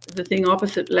the thing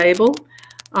opposite label.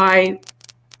 I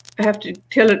have to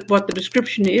tell it what the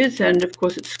description is, and of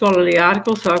course it's scholarly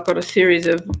article, so I've got a series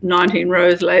of 19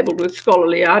 rows labeled with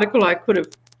scholarly article. I could have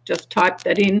just typed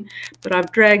that in, but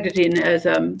I've dragged it in as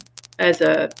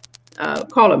a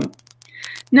column.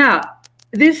 Now,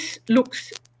 this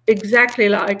looks exactly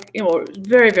like, or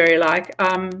very, very like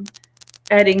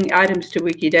adding items to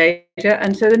Wikidata.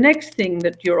 And so the next thing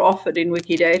that you're offered in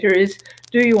Wikidata is,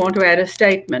 do you want to add a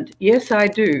statement? Yes, I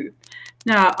do.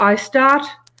 Now,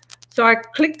 so I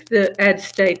click the add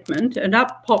statement, and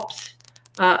up pops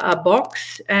a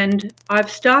box, and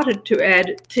I've started to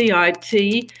add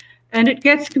TIT, and it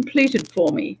gets completed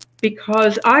for me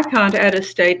because I can't add a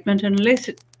statement unless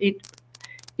it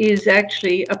is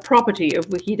actually a property of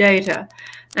Wikidata.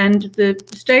 And the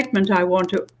statement I want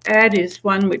to add is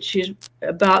one which is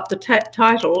about the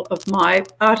title of my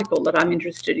article that I'm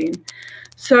interested in.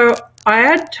 So I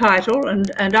add title,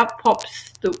 and up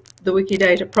pops the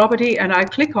Wikidata property, and I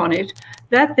click on it.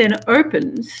 That then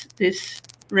opens this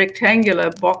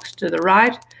rectangular box to the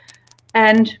right,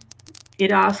 and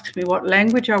it asks me what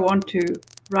language I want to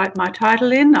write my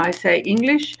title in. I say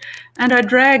English, and I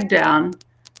drag down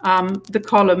the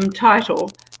column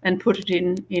title and put it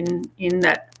in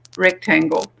that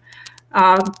rectangle.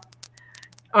 I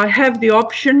have the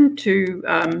option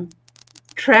to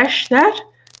trash that.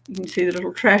 You can see the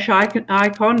little trash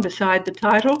icon beside the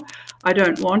title. I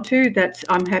don't want to.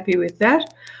 I'm happy with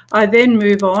that. I then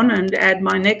move on and add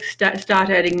my start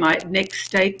adding my next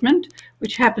statement,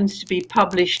 which happens to be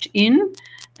published in.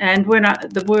 And when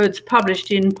the words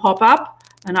published in pop up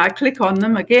and I click on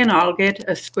them, again, I'll get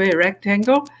a square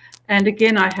rectangle. And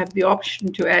again, I have the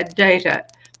option to add data.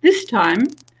 This time,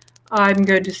 I'm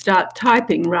going to start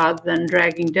typing rather than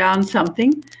dragging down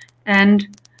something.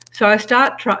 And so I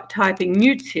start typing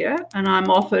Newtsia, and I'm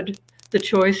offered the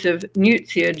choice of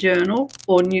Newtsia journal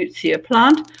or Newtsia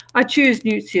plant. I choose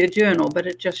Newtsia journal, but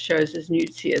it just shows as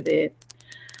Newtsia there.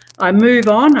 I move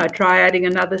on, I try adding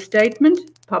another statement,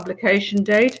 publication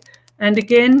date, and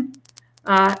again,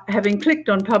 having clicked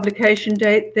on publication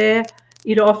date there,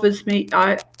 it offers me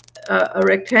a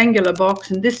rectangular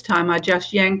box, and this time I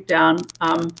just yank down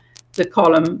the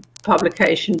column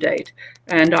publication date,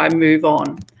 and I move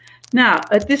on. Now,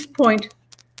 at this point,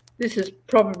 this is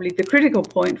probably the critical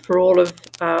point for all of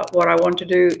what I want to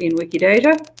do in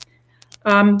Wikidata.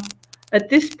 At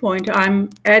this point, I'm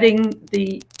adding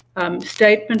the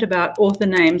statement about author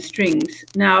name strings.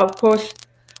 Now, of course,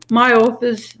 my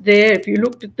authors there, if you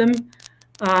looked at them,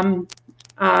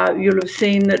 you'll have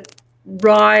seen that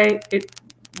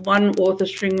one author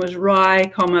string was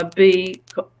Rai, B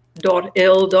dot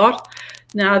L dot.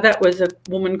 Now, that was a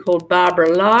woman called Barbara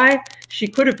Lai. She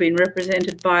could have been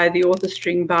represented by the author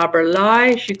string Barbara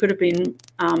Lai. She could have been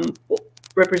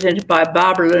represented by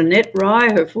Barbara Lynette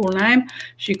Rai, her full name.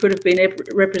 She could have been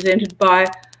represented by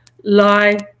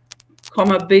Lai,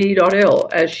 B.L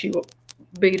as she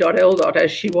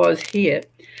as she was here.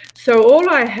 So all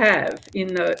I have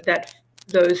in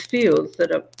those fields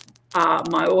that are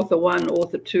my author 1,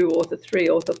 author 2, author 3,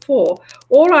 author 4,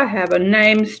 all I have are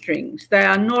name strings. They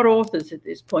are not authors at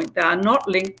this point. They are not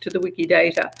linked to the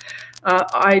Wikidata.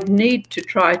 I need to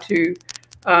try to,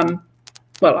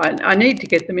 I need to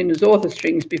get them in as author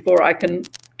strings before I can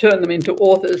turn them into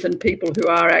authors and people who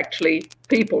are actually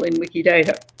people in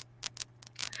Wikidata.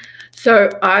 So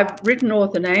I've written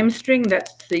author name string.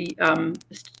 That's the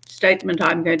statement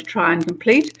I'm going to try and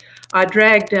complete. I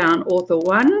drag down author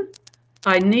 1.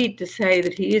 I need to say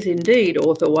that he is indeed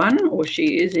author 1 or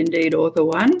she is indeed author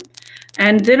 1.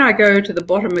 And then I go to the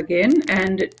bottom again,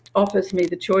 and it offers me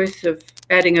the choice of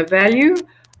adding a value.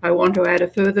 I want to add a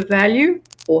further value,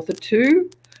 author 2.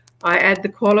 I add the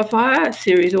qualifier,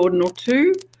 series ordinal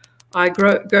 2. I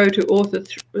go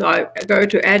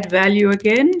to add value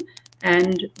again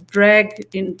and drag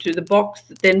into the box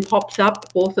that then pops up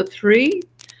author 3.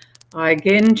 I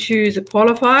again choose a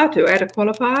qualifier to add a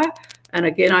qualifier. And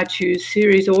again, I choose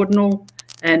series ordinal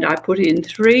and I put in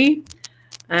 3.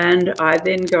 And I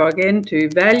then go again to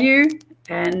value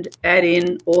and add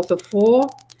in author 4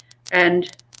 and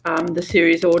the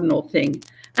series ordinal thing.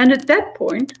 And at that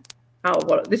point,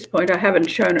 at this point, I haven't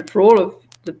shown it for all of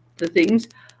the things.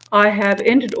 I have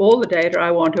entered all the data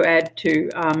I want to add to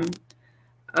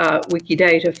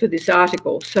Wikidata for this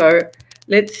article. So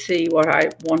let's see what I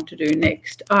want to do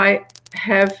next. I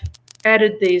have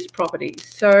added these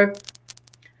properties. So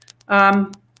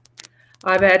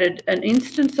I've added an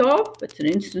instance of, it's an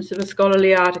instance of a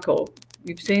scholarly article.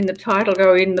 You've seen the title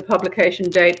go in, the publication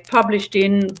date, published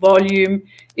in, volume,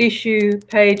 issue,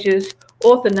 pages,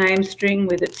 author name string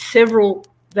with its several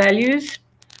values.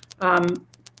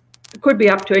 It could be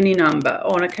up to any number.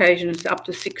 On occasion, it's up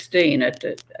to 16.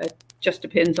 It just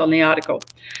depends on the article.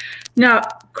 Now,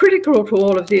 critical to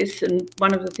all of this, and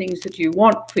one of the things that you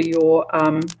want for your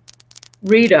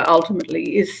reader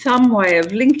ultimately, is some way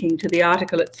of linking to the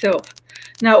article itself.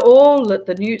 Now, all that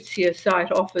the Newtsia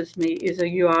site offers me is a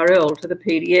URL to the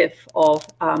PDF of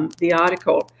the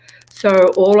article. So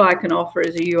all I can offer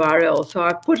is a URL. So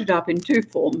I've put it up in two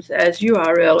forms, as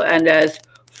URL and as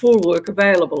full work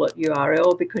available at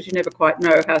URL, because you never quite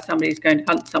know how somebody's going to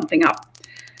hunt something up.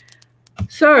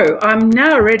 So I'm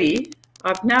now ready.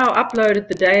 I've now uploaded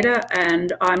the data,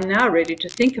 and I'm now ready to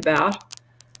think about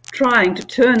trying to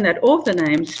turn that author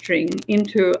name string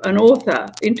into an author,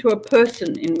 into a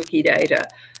person in Wikidata,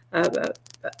 a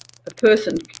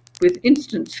person with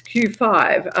instance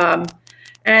Q5.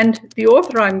 And the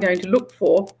author I'm going to look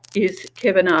for is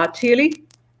Kevin R. Tierley.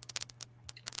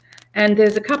 And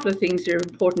there's a couple of things that are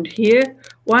important here.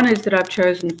 One is that I've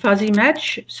chosen fuzzy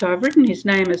match. So I've written his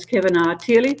name as Kevin R.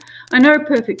 Tierley. I know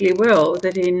perfectly well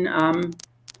that in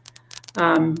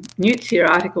Newtsia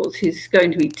articles, he's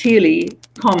going to be Tierley,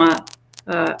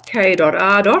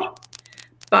 K.R.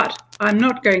 But I'm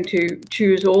not going to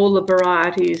choose all the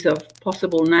varieties of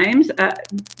possible names.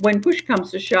 When push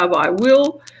comes to shove, I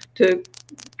will, to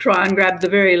try and grab the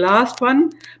very last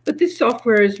one. But this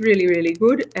software is really, really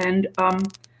good, and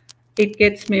it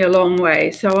gets me a long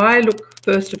way. So I look,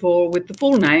 first of all, with the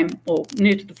full name, or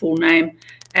near to the full name,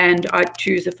 and I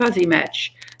choose a fuzzy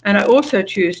match. And I also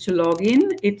choose to log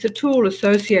in. It's a tool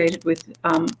associated with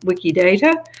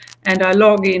Wikidata, and I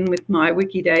log in with my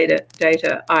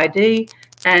Wikidata ID,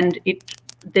 and it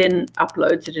then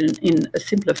uploads it in a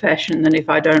simpler fashion than if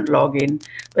I don't log in,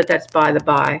 but that's by the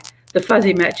by. The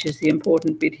fuzzy match is the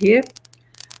important bit here.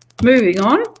 Moving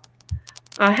on,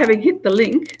 having hit the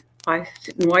link, I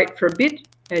sit and wait for a bit,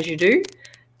 as you do,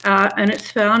 and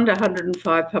it's found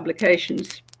 105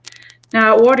 publications.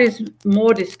 Now, what is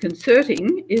more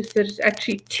disconcerting is that it's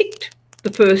actually ticked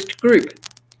the first group.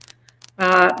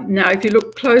 Now, if you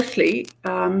look closely,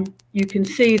 you can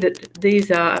see that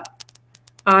these are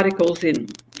articles in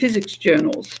physics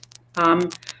journals.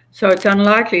 So it's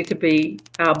unlikely to be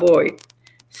our boy.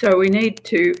 So we need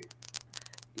to,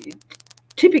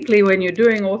 typically when you're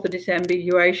doing author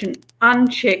disambiguation,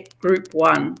 uncheck group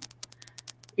 1.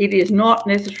 It is not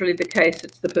necessarily the case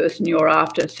it's the person you're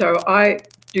after. So I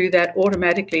do that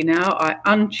automatically now. I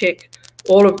uncheck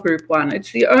all of group 1.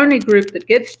 It's the only group that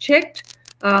gets checked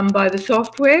by the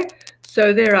software.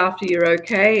 So thereafter you're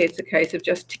okay. It's a case of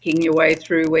just ticking your way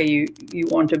through where you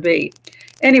want to be.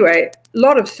 Anyway, a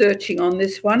lot of searching on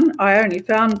this one. I only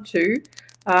found 2,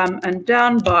 and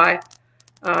down by,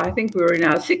 I think we were in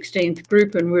our 16th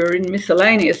group and we were in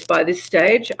miscellaneous by this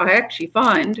stage, I actually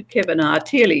find Kevin R.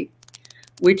 Tierley,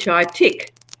 which I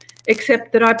tick,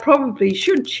 except that I probably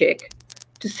should check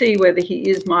to see whether he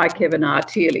is my Kevin R.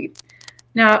 Tierley.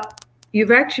 Now,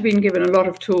 you've actually been given a lot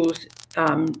of tools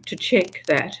to check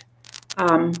that.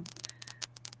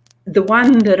 The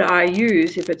one that I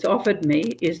use, if it's offered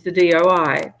me, is the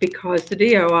DOI, because the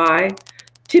DOI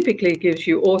typically gives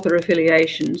you author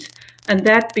affiliations, and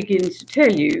that begins to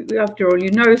tell you, after all, you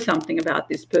know something about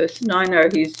this person. I know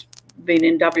he's been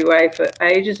in WA for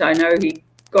ages. I know he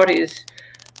got his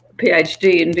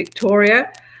PhD in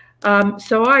Victoria.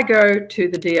 So I go to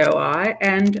the DOI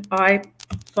and I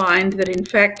find that, in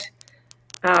fact,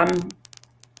 I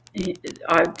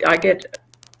get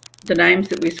the names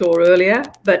that we saw earlier,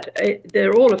 but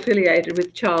they're all affiliated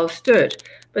with Charles Sturt.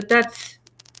 But that's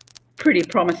pretty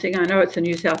promising. I know it's a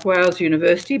New South Wales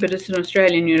university, but it's an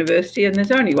Australian university, and there's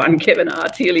only one Kevin R.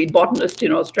 Tierley botanist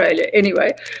in Australia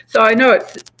anyway. So I know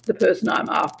it's the person I'm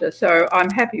after. So I'm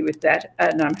happy with that,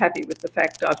 and I'm happy with the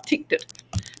fact I've ticked it.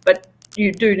 But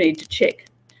you do need to check.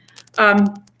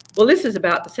 Well, this is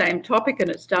about the same topic, and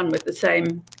it's done with the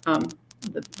same,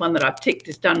 the one that I've ticked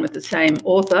is done with the same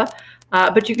author.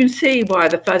 But you can see why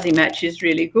the fuzzy match is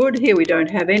really good. Here we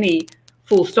don't have any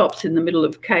full stops in the middle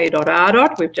of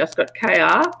K.R. We've just got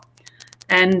KR,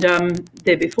 and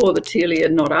they're before the Tierley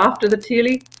and not after the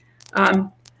Tierley.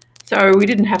 So we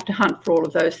didn't have to hunt for all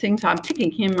of those things. I'm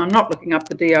ticking him, I'm not looking up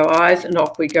the DOIs, and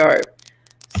off we go.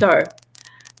 So,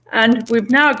 and we've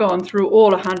now gone through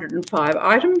all 105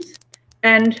 items,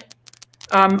 and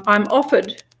I'm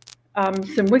offered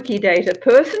some Wikidata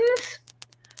persons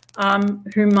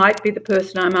who might be the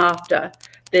person I'm after.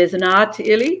 There's an R.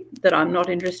 Tierley that I'm not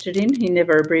interested in. He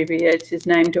never abbreviates his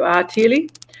name to R. Tierley.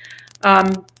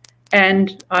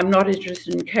 And I'm not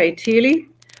interested in K. Tierley.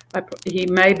 He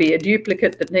may be a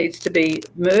duplicate that needs to be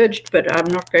merged, but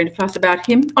I'm not going to fuss about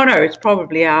him. Oh no, it's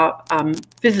probably our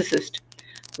physicist,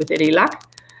 with any luck.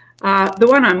 The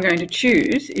one I'm going to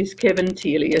choose is Kevin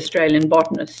Tierley, Australian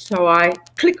botanist. So I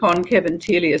click on Kevin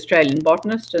Tierley, Australian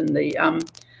botanist, and the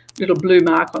little blue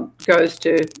mark goes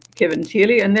to Kevin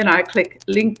Tierley, and then I click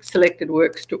link selected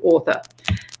works to author.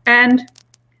 And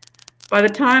by the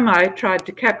time I tried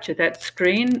to capture that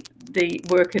screen, the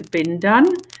work had been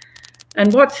done.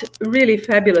 And what's really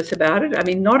fabulous about it, I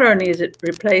mean, not only is it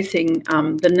replacing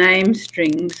the name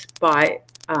strings by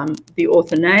the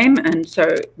author name, and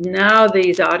so now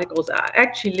these articles are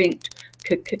actually linked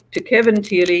to Kevin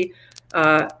Tierley,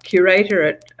 curator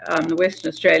at the Western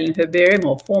Australian Herbarium,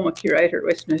 or former curator at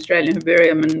Western Australian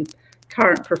Herbarium and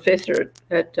current professor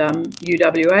at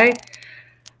UWA.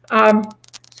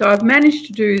 So I've managed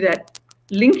to do that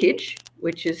linkage,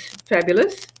 which is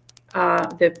fabulous.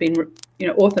 They've been, you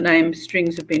know, author name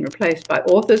strings have been replaced by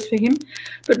authors for him.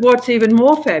 But what's even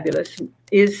more fabulous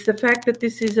is the fact that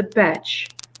this is a batch,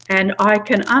 and I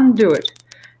can undo it.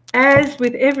 As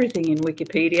with everything in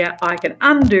Wikipedia, I can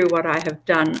undo what I have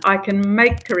done. I can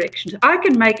make corrections. I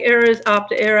can make errors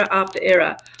after error after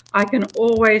error. I can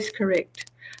always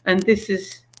correct. And this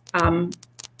is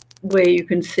where you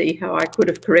can see how I could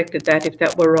have corrected that if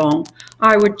that were wrong.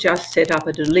 I would just set up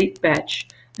a delete batch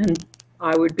and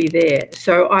I would be there.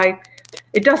 So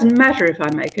it doesn't matter if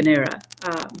I make an error,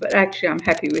 but actually I'm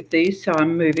happy with these, so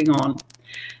I'm moving on.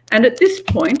 And at this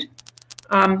point,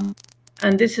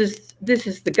 and this is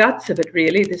the guts of it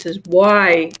really, this is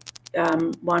why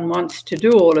one wants to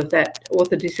do all of that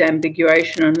author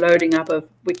disambiguation and loading up of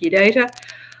Wikidata.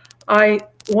 I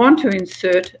want to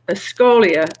insert a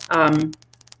Scholia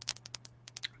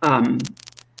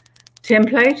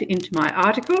template into my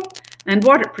article, and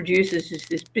what it produces is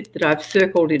this bit that I've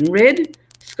circled in red.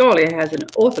 Scholia has an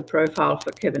author profile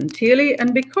for Kevin Tierley,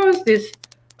 and because this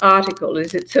article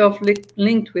is itself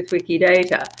linked with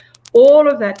Wikidata, all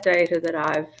of that data that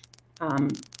I've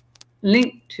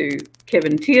link to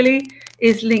Kevin Tierley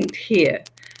is linked here.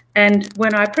 And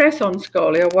when I press on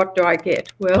Scholia, what do I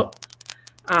get? Well,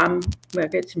 I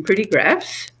get some pretty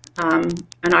graphs, and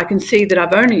I can see that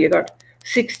I've only got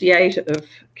 68 of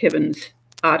Kevin's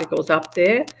articles up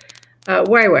there,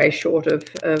 way short of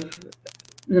the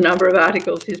number of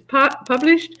articles he's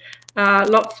published.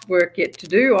 Lots of work yet to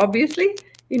do, obviously,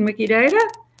 in Wikidata.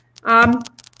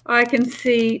 I can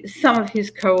see some of his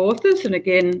co-authors, and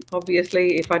again,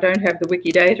 obviously, if I don't have the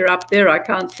Wikidata up there, I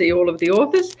can't see all of the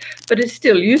authors, but it's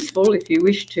still useful if you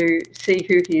wish to see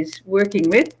who he's working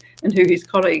with and who his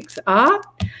colleagues are.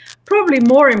 Probably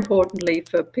more importantly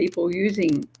for people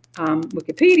using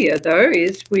Wikipedia, though,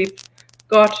 is we've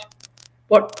got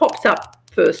what pops up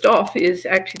first off is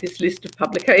actually this list of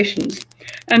publications.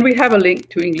 And we have a link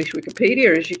to English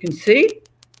Wikipedia, as you can see.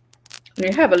 We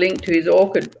have a link to his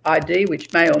ORCID ID,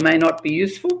 which may or may not be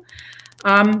useful.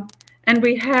 And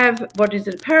we have what is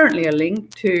apparently a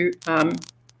link to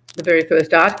the very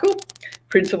first article,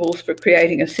 Principles for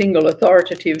Creating a Single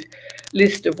Authoritative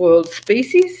List of World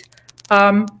Species.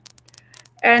 But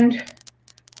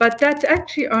that's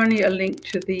actually only a link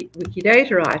to the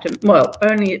Wikidata item. Well,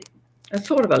 only a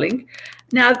sort of a link.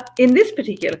 Now, in this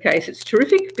particular case, it's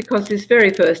terrific because this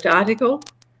very first article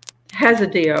has a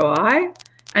DOI.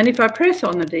 And if I press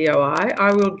on the DOI,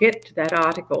 I will get to that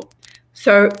article.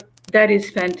 So that is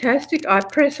fantastic. I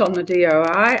press on the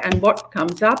DOI and what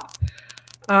comes up?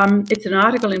 It's an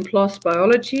article in PLOS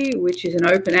Biology, which is an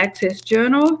open access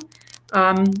journal.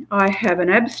 I have an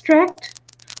abstract.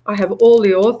 I have all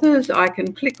the authors. I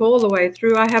can click all the way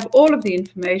through. I have all of the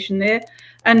information there.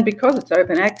 And because it's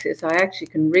open access, I actually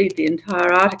can read the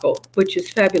entire article, which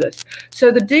is fabulous. So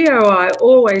the DOI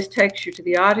always takes you to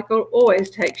the article,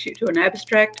 always takes you to an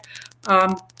abstract.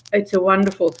 It's a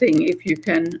wonderful thing if you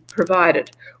can provide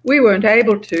it. We weren't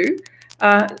able to.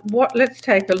 Let's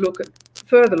take a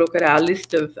further look at our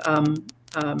list of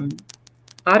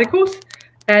articles.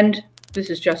 And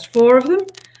this is just 4 of them.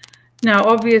 Now,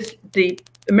 obviously, the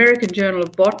American Journal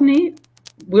of Botany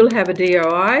will have a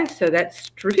DOI, so that's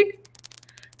terrific.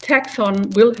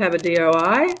 Taxon will have a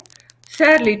DOI.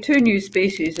 Sadly, 2 new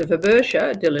species of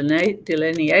Herbertia,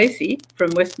 Dilleniaceae,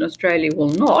 from Western Australia will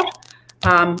not.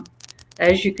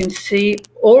 As you can see,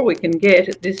 all we can get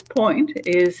at this point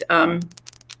is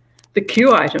the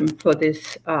Q item for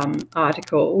this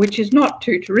article, which is not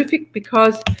too terrific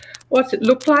because what's it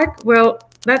look like? Well,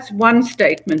 that's one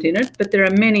statement in it, but there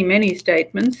are many, many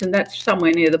statements, and that's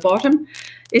somewhere near the bottom.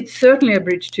 It's certainly a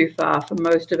bridge too far for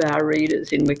most of our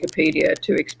readers in Wikipedia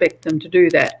to expect them to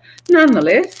do that.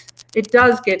 Nonetheless, it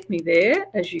does get me there.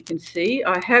 As you can see,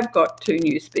 I have got 2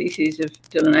 new species of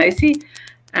Dilleniaceae,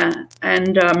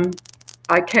 and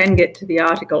I can get to the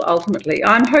article ultimately.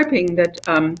 I'm hoping that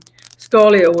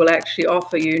Scholia will actually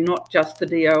offer you not just the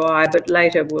DOI, but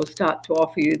later we'll start to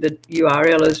offer you the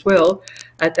URL as well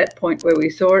at that point where we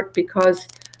saw it, because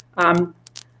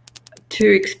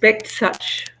to expect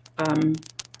such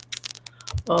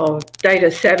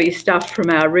data savvy stuff from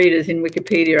our readers in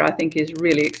Wikipedia, I think is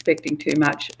really expecting too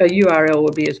much. A URL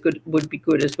would be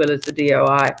good as well as the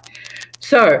DOI.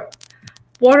 So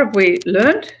what have we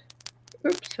learnt?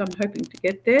 Oops, I'm hoping to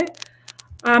get there.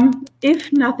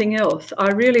 If nothing else, I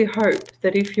really hope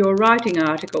that if you're writing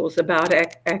articles about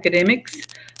academics,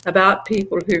 about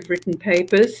people who've written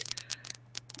papers,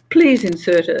 please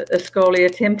insert a Scholia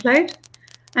template.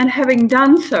 And having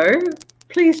done so,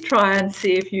 please try and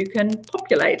see if you can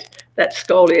populate that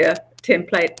Scholia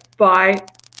template by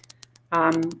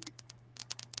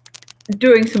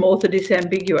doing some author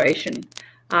disambiguation.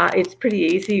 It's pretty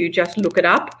easy. You just look it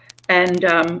up and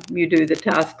you do the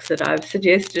tasks that I've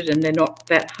suggested, and they're not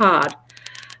that hard.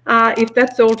 If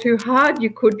that's all too hard, you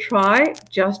could try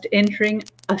just entering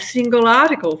a single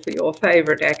article for your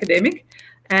favourite academic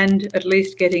and at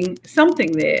least getting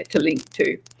something there to link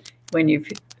to when you've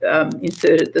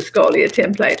inserted the Scholia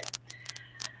template.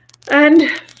 And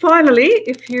finally,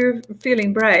 if you're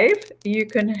feeling brave, you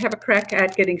can have a crack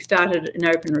at getting started in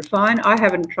OpenRefine. I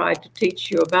haven't tried to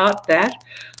teach you about that.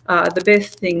 The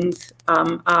best things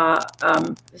are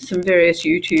some various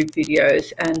YouTube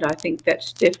videos, and I think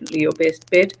that's definitely your best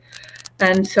bet.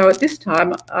 And so at this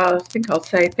time, I think I'll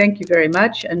say thank you very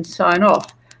much and sign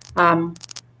off.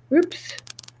 Oops.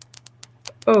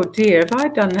 Oh dear, have I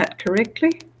done that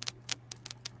correctly?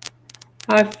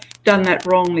 I've done that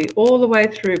wrongly all the way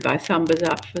through for some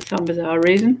bizarre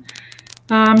reason.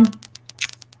 Damn.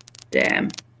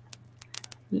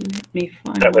 Let me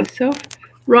find myself.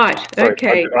 Right. Sorry,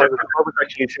 okay. I was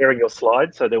actually sharing your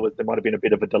slides, so there might have been a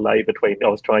bit of a delay between. I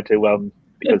was trying to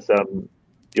because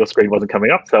your screen wasn't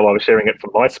coming up, so I was sharing it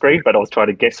from my screen, but I was trying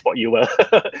to guess what you were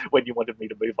when you wanted me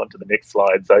to move on to the next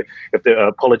slide. So if there are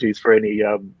apologies for any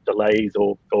delays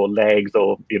or lags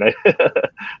or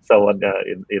so on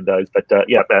in those, but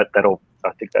yeah, I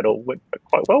think that all went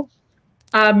quite well.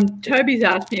 Toby's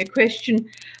asked me a question.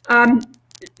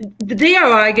 The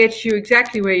DOI gets you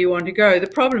exactly where you want to go. The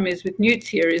problem is with Newts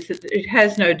here is that it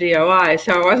has no DOI,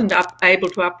 so I wasn't able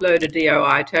to upload a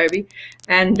DOI, Toby.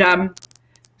 And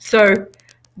so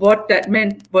what that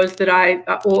meant was that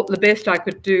the best I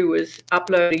could do was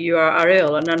upload a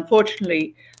URL, and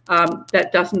unfortunately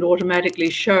that doesn't automatically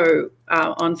show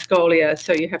on Scholia,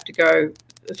 so you have to go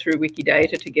through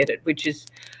Wikidata to get it, which is,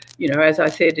 as I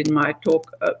said in my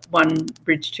talk, one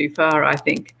bridge too far, I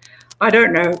think. I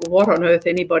don't know what on earth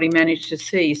anybody managed to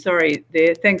see. Sorry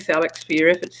there. Thanks, Alex, for your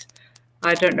efforts.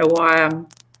 I don't know why I'm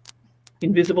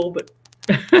invisible, but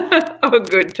oh,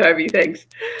 good, Toby, thanks.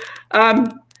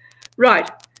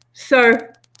 Right, so,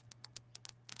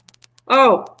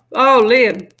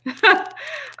 Liam.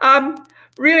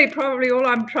 Really, probably all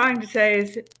I'm trying to say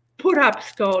is put up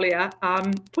Scholia,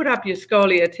 put up your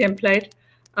Scholia template.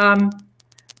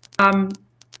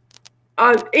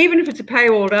 Even if it's a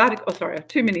paywalled article, sorry,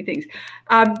 too many things.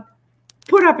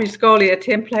 Put up your Scholia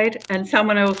template, and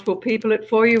someone else will populate it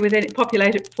for you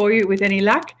with any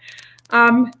luck.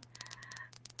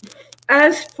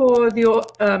 As for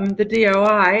the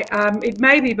DOI, it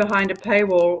may be behind a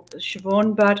paywall,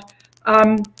 Siobhan, but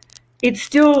it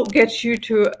still gets you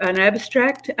to an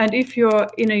abstract, and if you're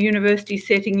in a university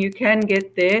setting, you can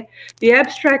get there. The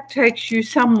abstract takes you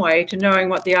some way to knowing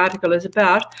what the article is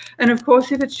about, and of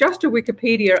course, if it's just a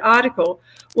Wikipedia article,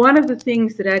 one of the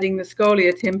things that adding the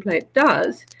Scholia template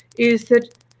does is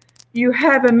that you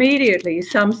have immediately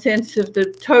some sense of the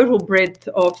total breadth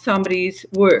of somebody's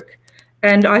work.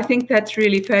 And I think that's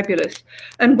really fabulous.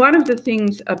 And one of the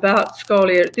things about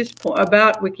Scholia at this point,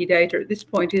 about Wikidata at this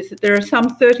point, is that there are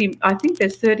some 30, I think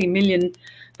there's 30 million,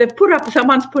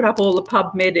 someone's put up all the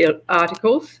PubMed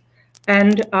articles.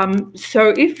 And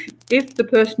so if the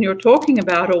person you're talking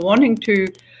about or wanting to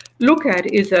look at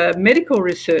is a medical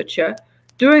researcher,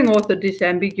 doing author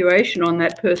disambiguation on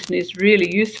that person is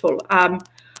really useful.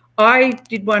 I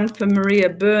did one for Maria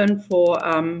Byrne for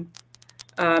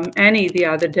Annie the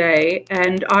other day,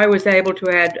 and I was able to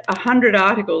add 100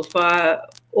 articles via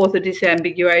author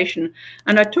disambiguation,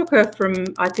 and I took her from,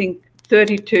 I think,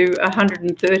 30 to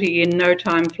 130 in no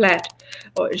time flat.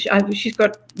 She's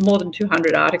got more than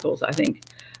 200 articles, I think,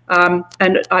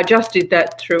 and I just did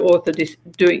that through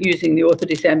using the author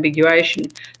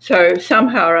disambiguation. So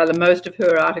somehow or other, most of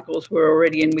her articles were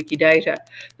already in Wikidata.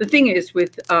 The thing is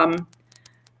with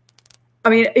I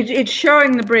mean, it's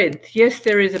showing the breadth. Yes,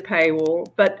 there is a paywall,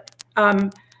 but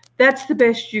that's the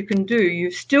best you can do.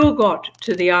 You've still got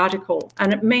to the article,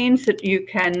 and it means that you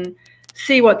can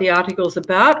see what the article's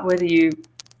about, whether you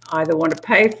either want to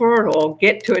pay for it or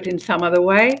get to it in some other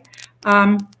way.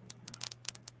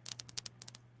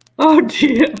 Oh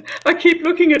dear, I keep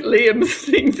looking at Liam's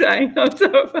thing saying,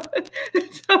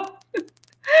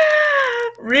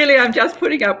 really, I'm just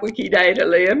putting up Wikidata,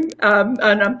 Liam,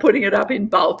 and I'm putting it up in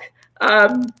bulk.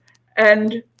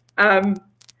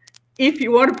 If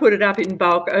you want to put it up in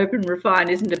bulk, OpenRefine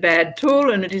isn't a bad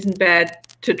tool, and it isn't bad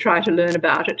to try to learn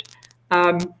about it.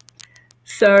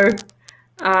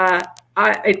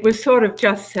 It was sort of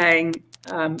just saying,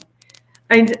 and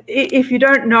if you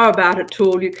don't know about a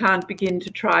tool, you can't begin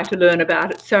to try to learn about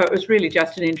it. So it was really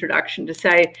just an introduction to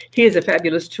say, here's a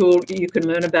fabulous tool, you can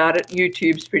learn about it,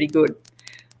 YouTube's pretty good.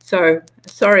 So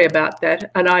sorry about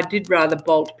that, and I did rather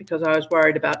bolt because I was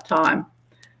worried about time.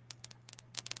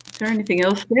 Is there anything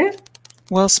else there?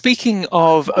 Well, speaking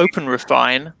of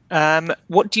OpenRefine,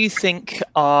 what do you think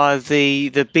are the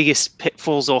biggest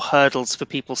pitfalls or hurdles for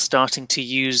people starting to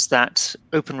use that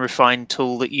OpenRefine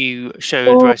tool that you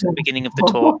showed right at the beginning of the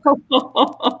talk?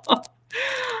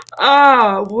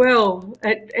 Well,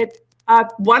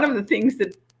 one of the things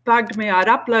that bugged me, I'd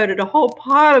uploaded a whole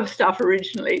pile of stuff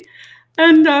originally,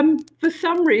 and for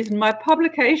some reason my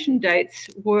publication dates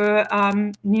were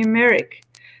numeric,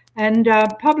 and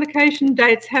publication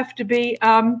dates have to be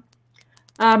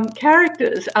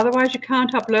characters, otherwise you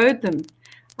can't upload them.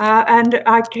 And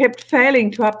I kept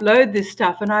failing to upload this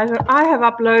stuff, and I have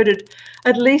uploaded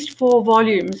at least 4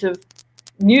 volumes of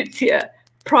Newtsia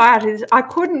prior to this. I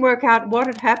couldn't work out what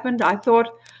had happened. I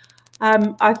thought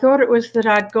it was that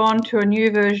I'd gone to a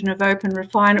new version of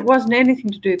OpenRefine. It wasn't anything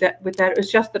to do with that. It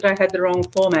was just that I had the wrong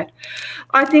format.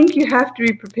 I think you have to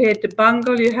be prepared to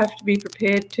bungle. You have to be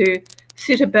prepared to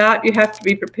sit about. You have to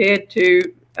be prepared to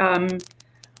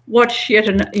watch yet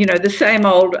the same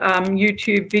old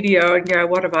YouTube video and go,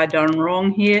 what have I done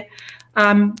wrong here?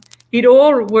 It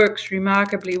all works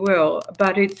remarkably well,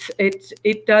 but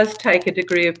it does take a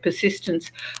degree of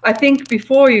persistence. I think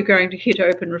before you're going to hit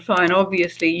Open Refine,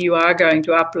 obviously you are going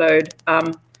to upload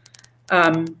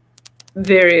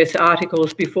various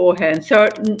articles beforehand, so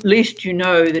at least you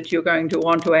know that you're going to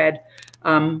want to add,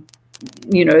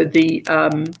 you know, the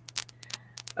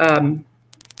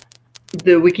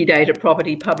Wikidata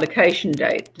property publication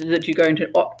date, that you're going to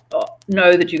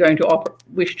know that you're going to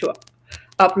wish to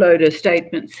upload a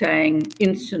statement saying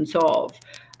instance of.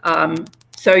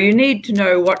 So you need to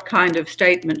know what kind of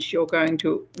statements you're going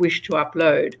to wish to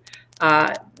upload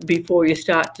before you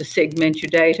start to segment your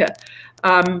data.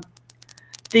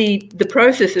 The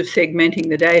process of segmenting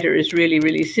the data is really,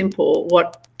 really simple.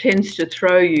 What tends to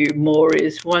throw you more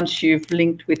is once you've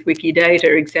linked with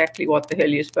Wikidata exactly what the hell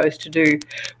you're supposed to do,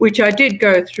 which I did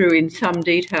go through in some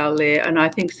detail there, and I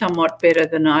think somewhat better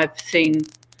than I've seen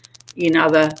in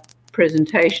other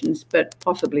presentations, but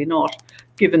possibly not,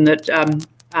 given that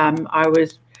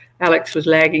Alex was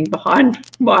lagging behind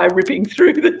by ripping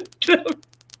through the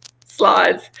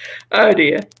slides. Oh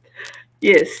dear.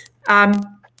 Yes.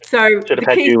 So should have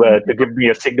had you to give me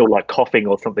a signal like coughing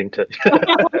or something to.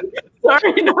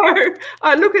 Sorry, no.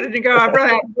 I look at it and go, I've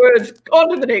run out of words. On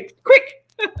to the next, quick.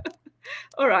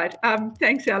 All right.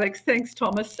 Thanks, Alex. Thanks,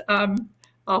 Thomas.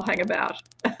 I'll hang about.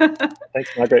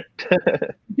 Thanks, Margaret.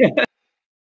 Yeah.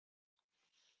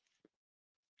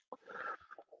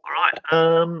 All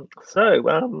right. So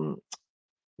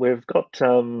we've got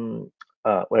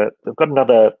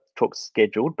another talk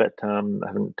scheduled, but I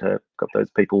haven't got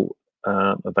those people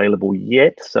available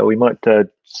yet. So we might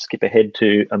skip ahead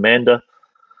to Amanda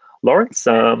Lawrence.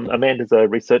 Amanda's a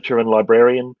researcher and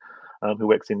librarian who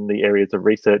works in the areas of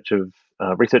research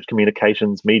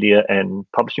communications, media and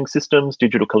publishing systems,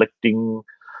 digital collecting,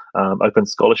 open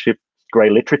scholarship,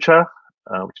 grey literature,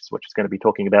 which is what she's going to be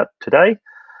talking about today,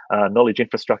 knowledge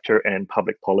infrastructure and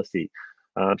public policy.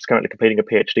 She's currently completing a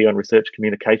PhD on research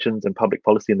communications and public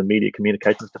policy in the media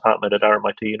communications department at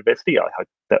RMIT University. I hope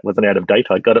that wasn't out of date.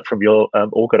 I got it from your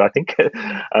ORCID, I think.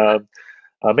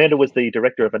 Amanda was the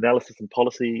Director of Analysis and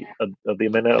Policy of the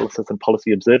Analysis and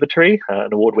Policy Observatory,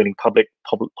 an award-winning public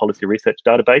policy research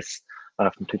database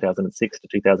from 2006 to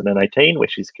 2018, where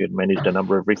she's managed a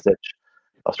number of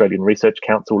Australian Research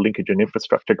Council linkage and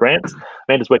infrastructure grants.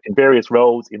 Amanda's worked in various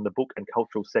roles in the book and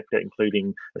cultural sector,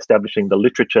 including establishing the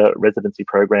Literature Residency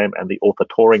Program and the Author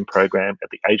Touring Program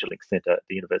at the AsiaLink Centre at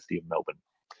the University of Melbourne.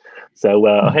 So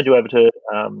I'll hand you over to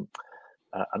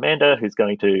Amanda, who's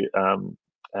going to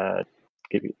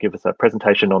give us a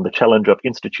presentation on the challenge of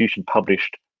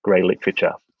institution-published grey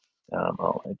literature.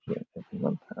 I'll add you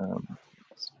everyone.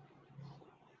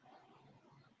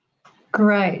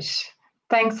 Great.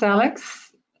 Thanks, Alex.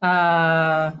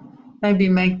 Maybe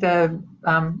make the,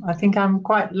 I think I'm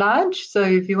quite large, so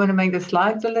if you want to make the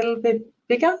slides a little bit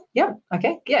bigger. Yeah,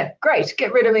 okay, yeah, great.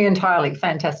 Get rid of me entirely,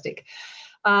 fantastic.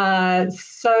 Yes,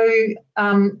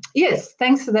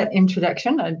 thanks for that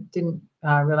introduction. I didn't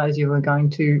realise you were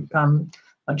going to,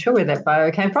 not sure where that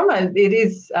bio came from. It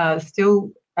is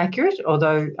still accurate,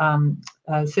 although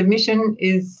submission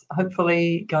is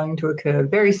hopefully going to occur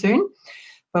very soon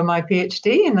for my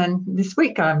PhD, and then this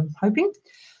week I'm hoping.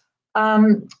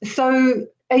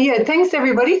 Yeah, thanks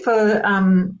everybody for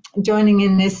joining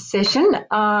in this session.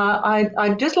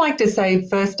 I'd just like to say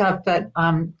first up that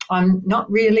I'm not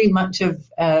really much of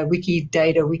a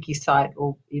Wikidata, WikiCite,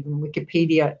 or even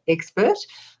Wikipedia expert.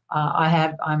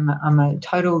 I'm a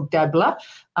total dabbler,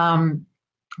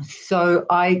 so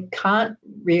I can't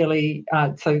really.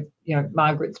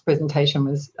 Margaret's presentation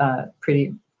was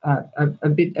pretty a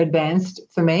bit advanced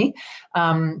for me.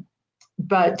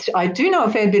 But I do know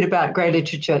a fair bit about grey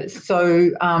literature,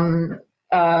 so I'm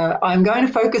going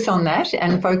to focus on that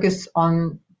and focus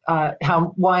on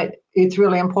why it's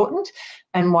really important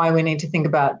and why we need to think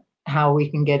about how we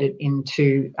can get it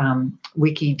into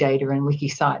Wikidata and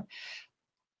WikiCite.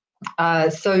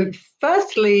 So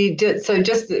firstly,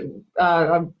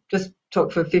 I'll just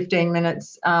talk for 15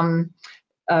 minutes, a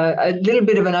little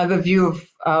bit of an overview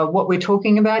of what we're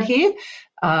talking about here.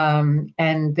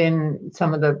 And then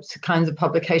some of the kinds of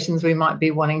publications we might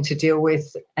be wanting to deal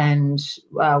with, and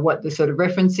what the sort of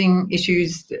referencing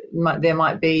issues there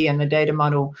might be, and the data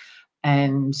model,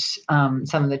 and some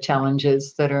of the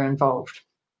challenges that are involved.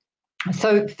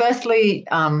 So firstly,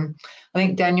 I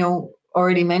think Daniel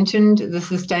already mentioned the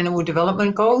Sustainable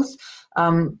Development Goals.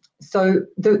 So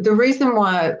the reason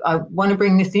why I want to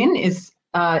bring this in is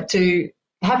to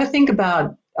have a think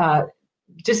about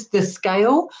just the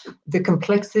scale, the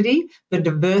complexity, the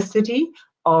diversity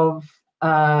of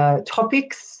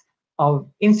topics, of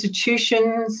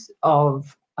institutions,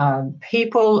 of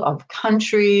people, of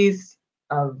countries,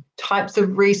 of types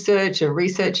of research or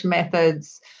research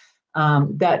methods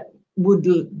that would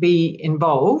be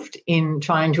involved in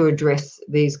trying to address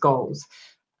these goals.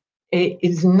 It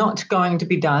is not going to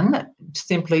be done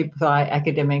simply by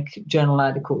academic journal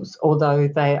articles, although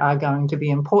they are going to be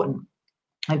important.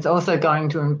 It's also going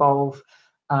to involve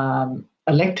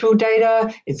electoral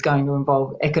data, it's going to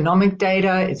involve economic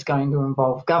data, it's going to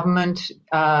involve government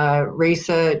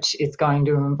research, it's going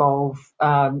to involve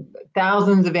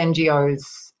thousands of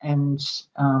NGOs and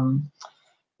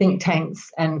think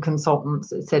tanks and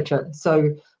consultants, etc.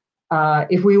 So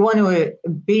if we want to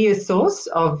be a source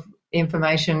of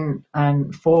information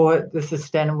and for the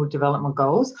Sustainable Development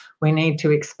Goals, we need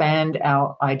to expand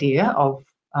our idea of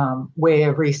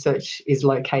where research is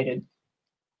located.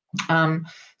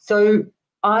 So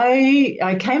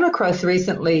I came across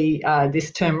recently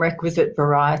this term requisite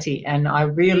variety, and I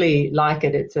really like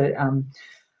it. It's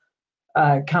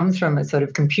comes from a sort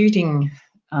of computing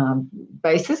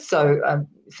basis, so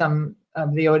some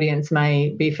of the audience may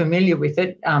be familiar with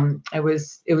it. It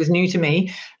was new to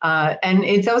me, and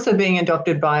it's also being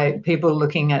adopted by people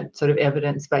looking at sort of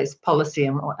evidence-based policy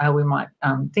and how we might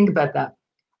think about that.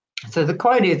 So the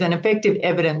quote is, an effective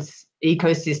evidence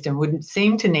ecosystem would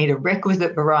seem to need a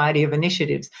requisite variety of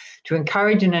initiatives to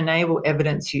encourage and enable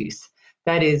evidence use.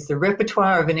 That is, the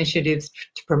repertoire of initiatives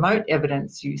to promote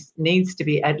evidence use needs to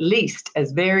be at least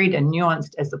as varied and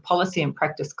nuanced as the policy and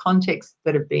practice contexts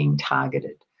that are being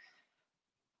targeted.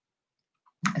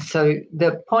 So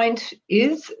the point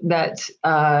is that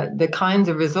the kinds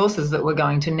of resources that we're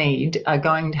going to need are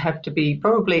going to have to be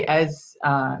probably as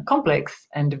complex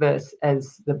and diverse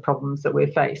as the problems that we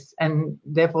face, and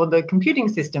therefore the computing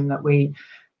system that we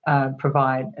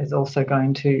provide is also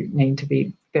going to need to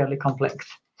be fairly complex.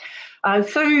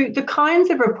 So the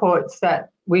kinds of reports that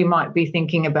we might be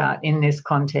thinking about in this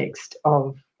context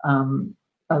of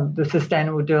the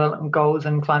Sustainable Development Goals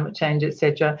and climate change,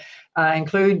 etc.,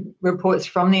 include reports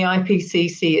from the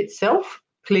IPCC itself,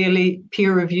 clearly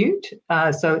peer-reviewed.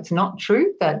 So it's not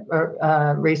true that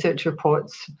research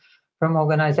reports from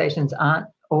organisations aren't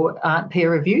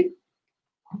peer-reviewed.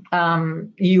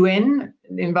 UN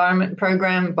Environment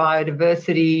Programme,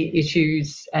 biodiversity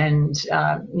issues, and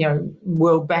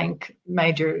World Bank,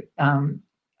 major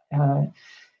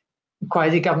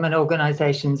quasi-government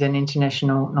organisations and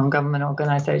international non-government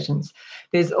organisations.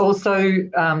 There's also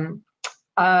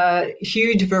a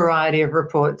huge variety of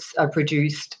reports are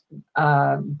produced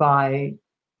by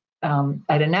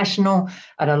at a national,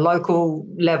 at a local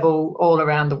level, all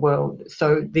around the world.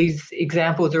 So these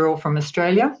examples are all from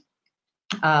Australia,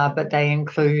 but they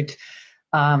include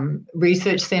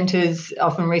research centres,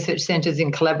 often research centres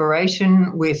in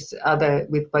collaboration with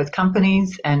both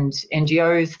companies and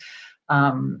NGOs,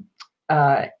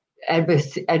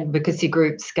 advocacy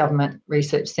groups, government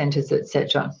research centres,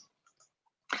 etc.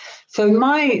 So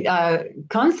my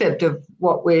concept of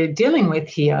what we're dealing with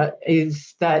here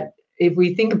is that if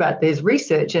we think about there's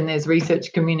research and there's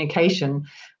research communication,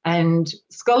 and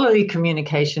scholarly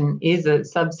communication is a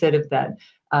subset of that,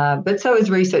 but so is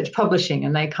research publishing,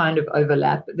 and they kind of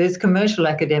overlap. There's commercial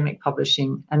academic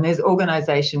publishing and there's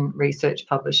organisation research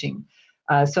publishing.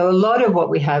 So a lot of what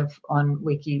we have on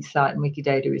WikiCite and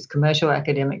Wikidata is commercial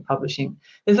academic publishing.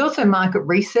 There's also market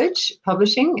research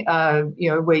publishing,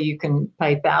 where you can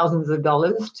pay thousands of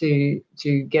dollars to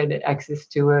get access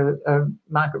to a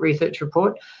market research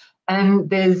report. And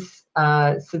there's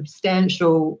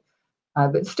substantial,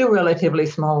 but still relatively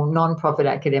small, non-profit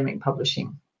academic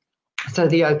publishing. So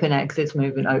the open access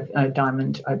movement,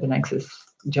 Diamond open access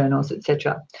journals,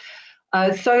 etc.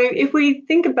 So if we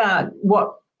think about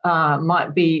what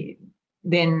might be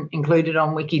then included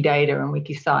on Wikidata and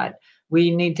WikiCite,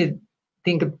 we need to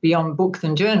think of beyond books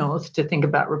and journals to think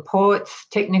about reports,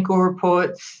 technical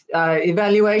reports,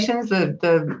 evaluations.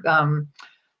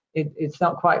 It's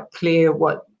not quite clear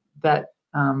what that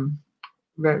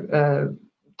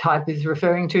type is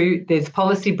referring to. There's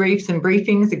policy briefs and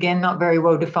briefings, again, not very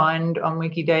well defined on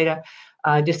Wikidata.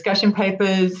 Discussion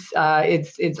papers,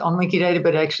 it's on Wikidata,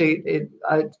 but actually,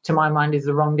 to my mind, is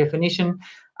the wrong definition.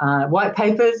 White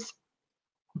papers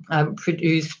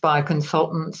produced by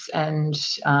consultants and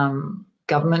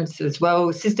governments as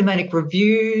well. Systematic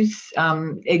reviews,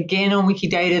 again on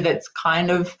Wikidata, that's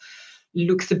kind of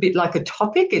looks a bit like a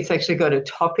topic. It's actually got a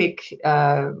topic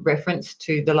reference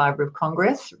to the Library of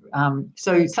Congress.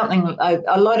 So something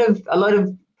a lot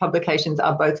of publications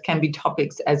can be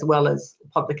topics as well as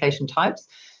publication types.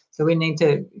 So we need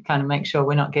to kind of make sure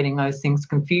we're not getting those things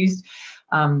confused.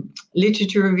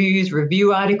 Literature reviews,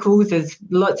 review articles, there's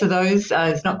lots of those.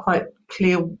 It's not quite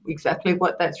clear exactly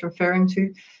what that's referring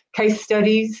to. case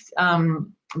studies,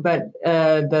 but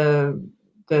the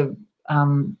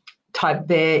type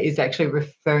there is actually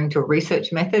referring to a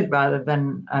research method rather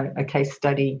than a case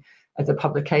study as a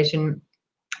publication.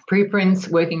 Preprints,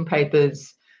 working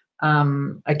papers,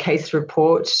 a case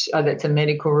report, that's a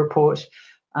medical report,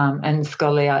 and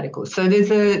scholarly articles. So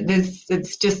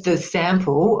it's just a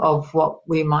sample of what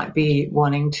we might be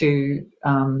wanting to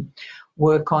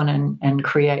work on and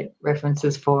create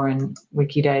references for in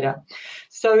Wikidata.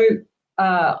 So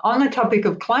on the topic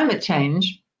of climate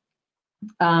change,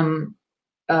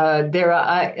 there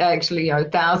are actually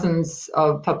thousands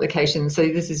of publications. So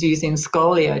this is using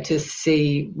Scholia to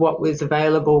see what was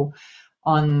available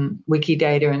on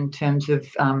Wikidata in terms of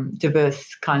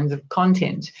diverse kinds of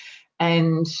content.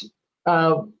 And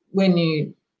when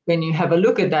you have a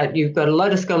look at that, you've got a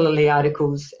lot of scholarly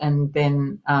articles and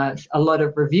then a lot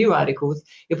of review articles.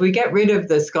 If we get rid of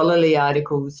the scholarly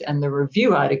articles and the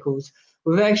review articles,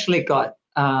 we've actually got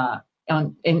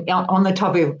on the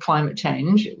topic of climate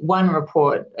change, one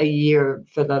report a year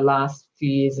for the last few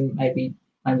years, and maybe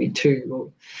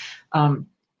two.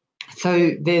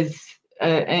 So there's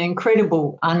an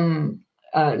incredible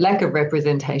lack of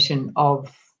representation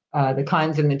of the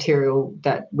kinds of material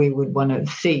that we would want to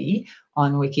see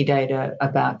on Wikidata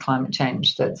about climate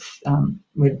change that's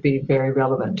would be very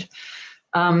relevant.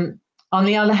 On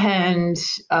the other hand,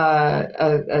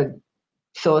 a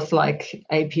source like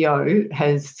APO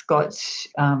has got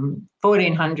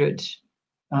 1,400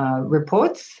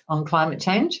 reports on climate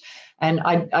change, and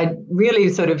I really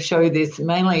sort of show this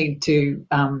mainly to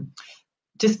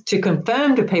just to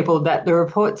confirm to people that the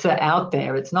reports are out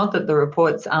there. It's not that the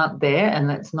reports aren't there, and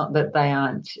it's not that they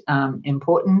aren't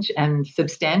important and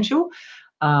substantial.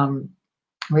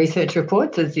 Research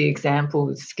reports, as the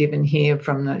examples given here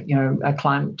from the a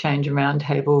climate change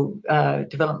roundtable,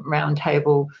 development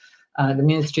roundtable, the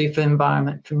Ministry for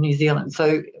Environment from New Zealand.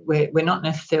 So we're not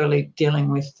necessarily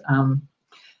dealing with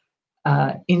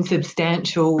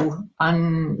insubstantial,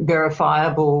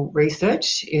 unverifiable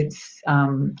research. It's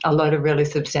a lot of really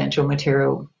substantial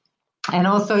material. And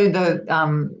also the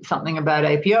something about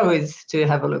APO is to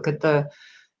have a look at the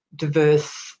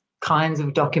diverse kinds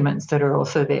of documents that are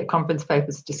also there: conference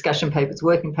papers, discussion papers,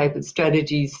 working papers,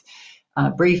 strategies,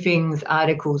 briefings,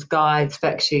 articles, guides,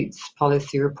 fact sheets,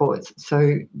 policy reports.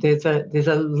 So there's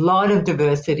a lot of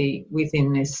diversity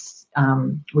within this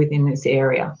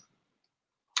area.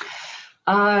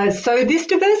 So this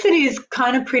diversity is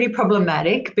kind of pretty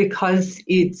problematic because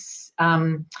it's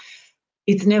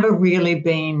never really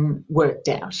been worked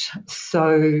out.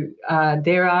 So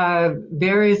there are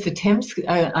various attempts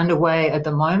underway at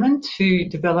the moment to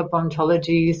develop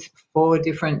ontologies for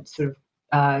different sort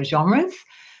of genres.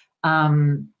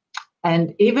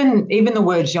 And even the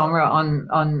word genre on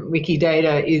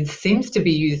Wikidata seems to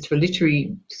be used for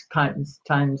literary kinds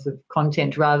of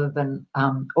content rather than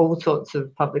all sorts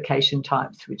of publication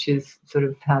types, which is sort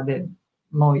of how they're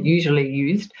more usually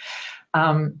used.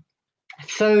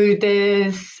 So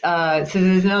there's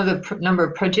another number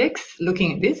of projects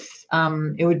looking at this.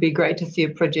 It would be great to see a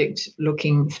project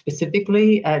looking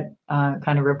specifically at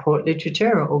kind of report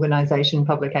literature or organisation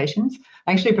publications.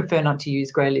 I actually prefer not to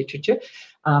use grey literature,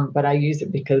 but I use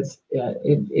it because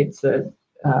it's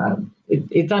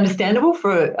understandable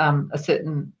for a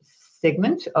certain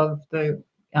segment of the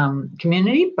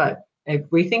community. But if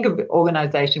we think of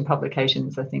organisation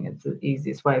publications, I think it's the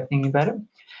easiest way of thinking about it.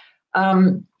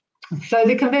 So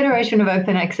the Confederation of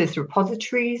Open Access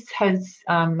Repositories has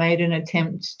made an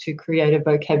attempt to create a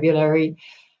vocabulary,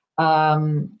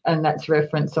 and that's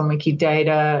referenced on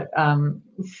Wikidata.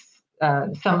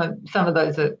 Some of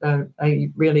those are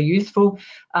really useful.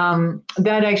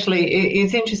 That actually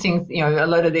is interesting. A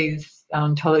lot of these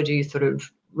ontologies sort of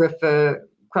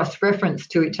cross-reference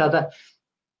to each other.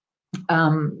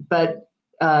 But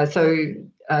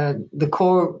the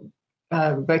core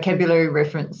vocabulary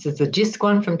reference is a JISC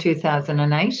one from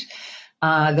 2008.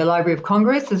 The Library of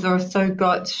Congress has also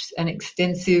got an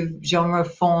extensive genre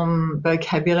form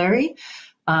vocabulary.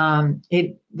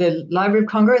 The Library of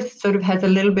Congress sort of has a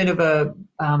little bit of a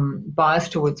bias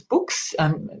towards books.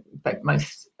 In fact,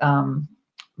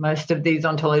 most of these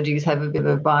ontologies have a bit of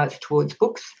a bias towards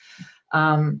books.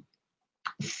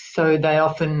 So they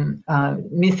often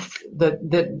miss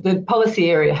the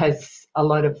policy area has a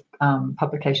lot of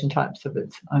publication types of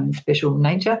its own special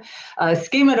nature.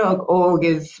 Schema.org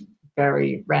is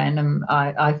very random,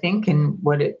 I think, in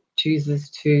what it chooses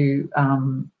to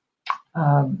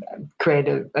create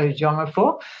a genre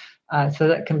for. So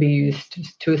that can be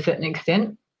used to a certain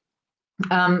extent.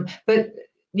 But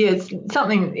yeah, it's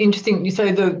something interesting. So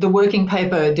the working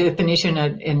paper definition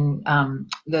in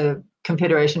the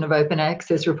Confederation of Open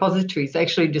Access Repositories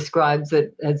actually describes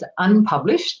it as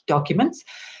unpublished documents.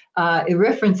 It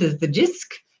references the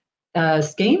JISC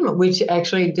scheme, which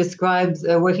actually describes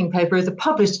a working paper as a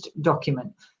published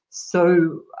document.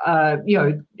 So, you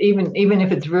know, even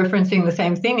if it's referencing the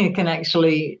same thing, it can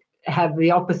actually have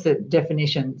the opposite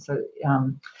definition. So,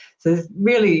 so there's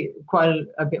really quite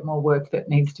a bit more work that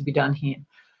needs to be done here.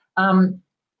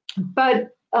 But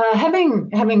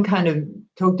having kind of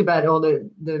talked about all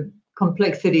the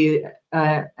complexity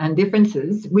and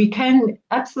differences, we can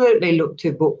absolutely look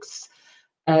to books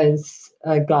as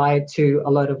a guide to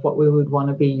a lot of what we would want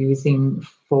to be using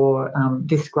for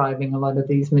describing a lot of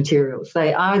these materials.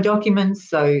 They are documents,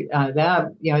 so they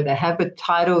are, you know, they have a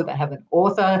title, they have an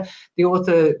author. The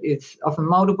author is often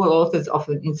multiple authors,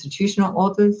 often institutional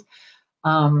authors.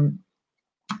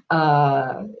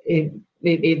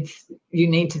 It's you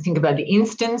need to think about the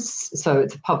instance, so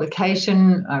it's a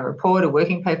publication, a report, a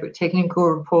working paper, a technical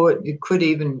report. It could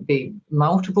even be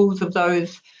multiples of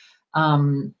those.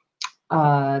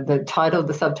 The title,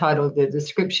 the subtitle, the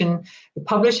description. The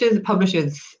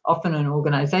publisher's often an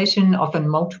organisation, often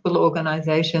multiple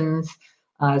organisations.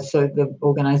 So the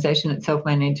organisation itself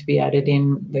may need to be added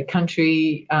in, the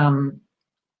country,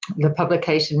 the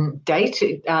publication date.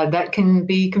 That can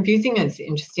be confusing. It's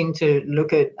interesting to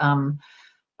look at the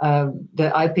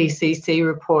IPCC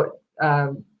report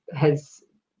has,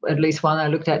 at least one I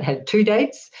looked at, had 2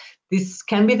 dates. This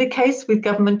can be the case with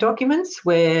government documents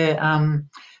where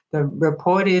the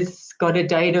report is got a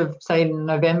date of, say,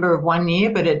 November of one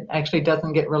year, but it actually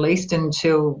doesn't get released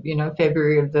until, you know,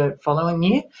 February of the following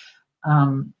year.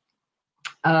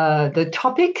 The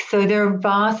topic, so there are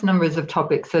vast numbers of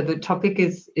topics. So the topic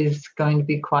is going to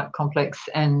be quite complex,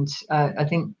 and I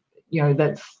think, you know,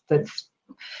 that's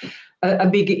a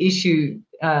big issue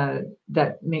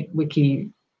that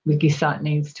WikiCite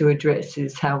needs to address,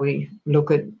 is how we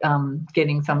look at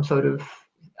getting some sort of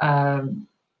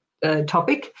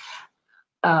topic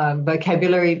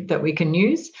vocabulary that we can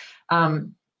use.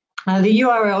 The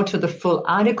URL to the full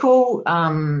article.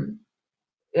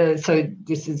 So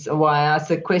this is why I asked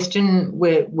the question,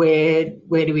 where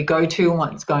do we go to and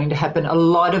what's going to happen? A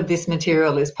lot of this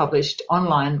material is published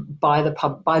online by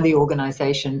the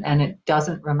organisation, and it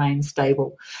doesn't remain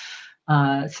stable.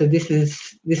 So this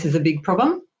is a big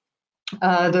problem.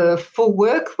 The full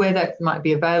work, where that might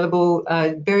be available,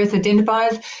 various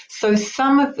identifiers. So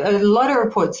a lot of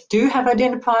reports do have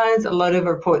identifiers, a lot of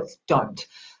reports don't.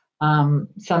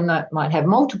 Some that might have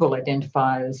multiple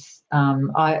identifiers.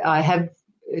 I have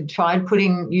tried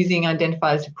using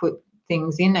identifiers to put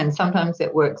things in, and sometimes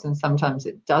it works and sometimes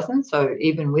it doesn't. So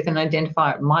even with an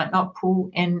identifier, it might not pull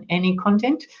in any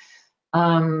content.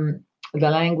 The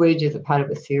language is a part of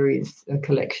a series, a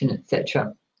collection,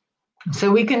 etc.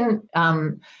 So we can,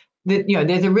 you know,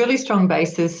 there's a really strong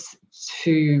basis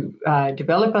to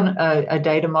develop a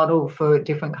data model for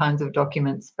different kinds of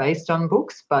documents based on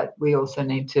books, but we also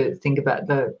need to think about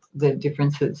the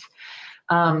differences.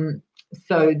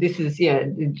 So this is, yeah,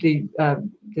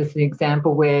 just an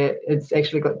example where it's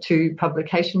actually got 2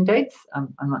 publication dates.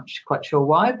 I'm not quite sure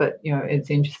why, but, you know, it's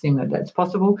interesting that that's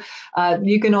possible.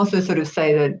 You can also sort of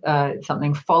say that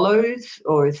something follows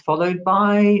or is followed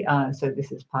by. So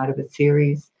this is part of a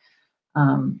series.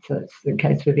 So that's the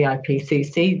case with the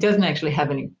IPCC. It doesn't actually have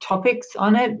any topics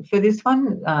on it for this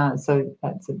one, so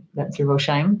that's a real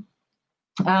shame.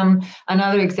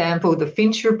 Another example, the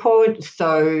Finch report.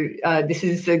 So this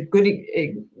is a good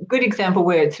example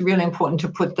where it's really important to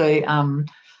put the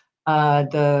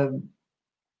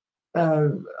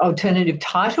alternative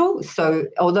title. So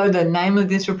although the name of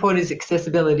this report is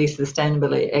Accessibility,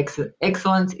 Sustainability,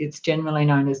 Excellence, it's generally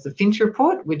known as the Finch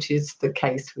report, which is the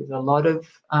case with a lot of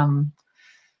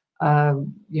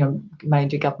you know,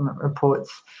 major government reports.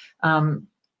 And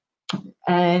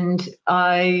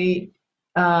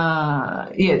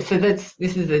yeah, so this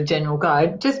is a general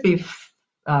guide. Just be,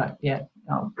 yeah.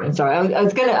 Oh, sorry, I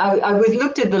was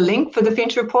looked at the link for the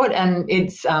Finch report, and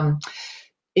it's not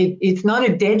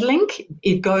a dead link.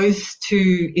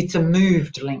 It's a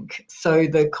moved link. So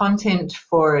the content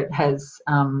for it has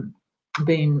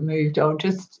been moved. I'll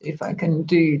just, if I can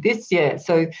do this, yeah.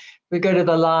 So we go to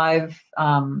the live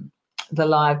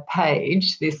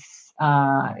page.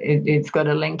 It's got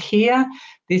a link here.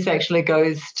 This actually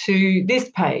goes to this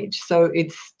page. So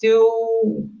it's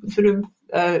still sort of,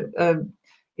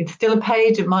 it's still a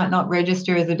page. It might not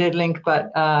register as a dead link,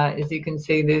 but as you can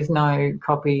see, there's no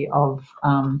copy of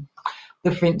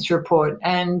the Finch report.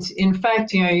 And in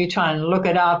fact, you know, you try and look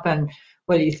it up and,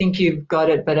 well, you think you've got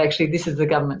it, but actually this is the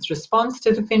government's response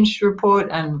to the Finch report.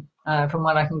 And from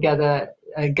what I can gather,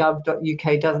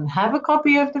 gov.uk doesn't have a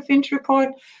copy of the Finch report.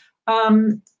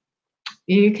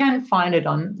 You can find it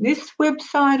on this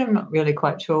website. I'm not really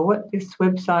quite sure what this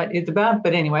website is about,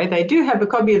 but anyway, they do have a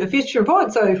copy of the Finch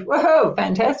report, so whoa,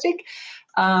 fantastic.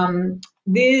 So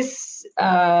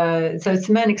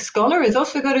Semantic Scholar has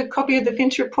also got a copy of the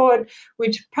Finch report,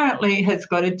 which apparently has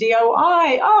got a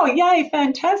DOI. Oh, yay,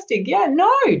 fantastic. Yeah, no,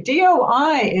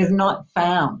 DOI is not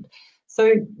found.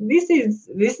 So this is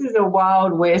a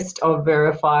wild west of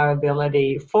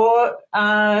verifiability for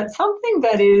something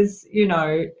that is, you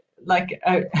know, like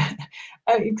a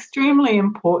extremely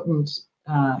important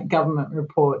government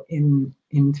report in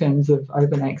terms of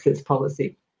open access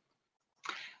policy.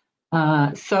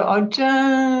 So I'll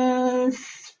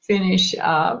just finish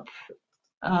up.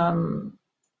 And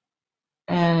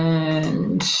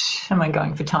am I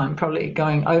going for time? Probably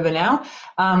going over now.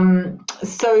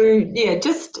 So yeah,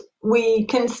 just we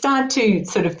can start to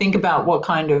sort of think about what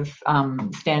kind of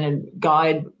standard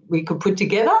guide we could put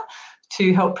together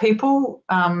to help people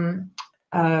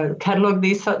catalogue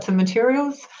these sorts of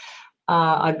materials.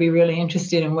 I'd be really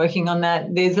interested in working on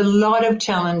that. There's a lot of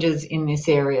challenges in this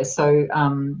area. So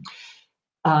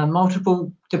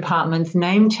multiple departments'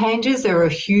 name changes are a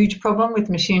huge problem with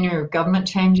machinery of government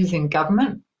changes in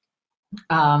government.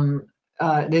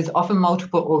 There's often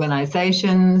multiple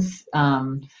organisations.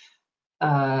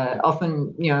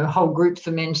 Often, you know, whole groups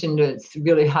are mentioned. It's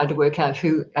really hard to work out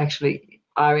who actually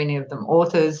are any of them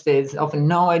authors. There's often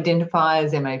no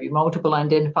identifiers. There may be multiple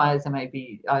identifiers. There may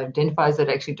be identifiers that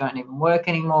actually don't even work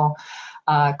anymore.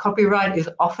 Copyright is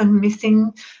often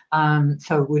missing,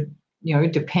 so it would, you know,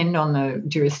 depend on the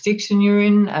jurisdiction you're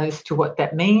in as to what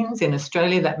that means. In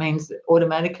Australia, that means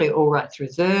automatically all rights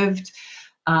reserved.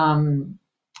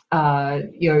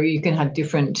 You know, you can have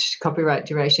different copyright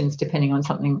durations depending on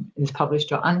something is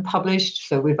published or unpublished.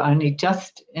 So we've only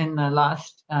just in the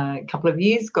last couple of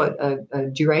years got a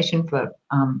duration for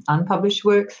unpublished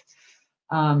works.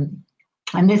 And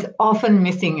there's often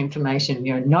missing information,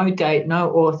 you know, no date,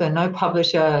 no author, no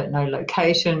publisher, no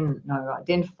location, no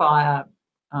identifier,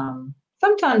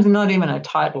 sometimes not even a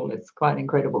title. It's quite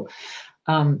incredible.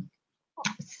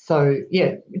 So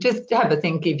yeah, just have a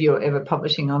think if you're ever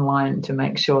publishing online to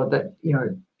make sure that, you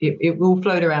know, it will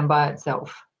float around by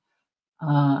itself.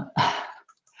 So,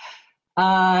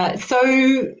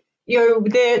 you know,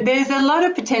 there's a lot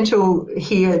of potential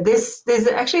here. There's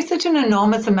actually such an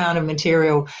enormous amount of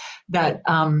material that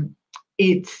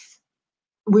we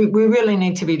really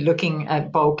need to be looking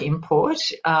at bulk import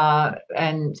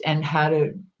and how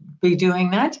to be doing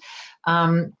that.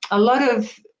 A lot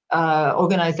of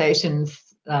organisations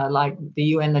like the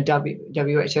UN, the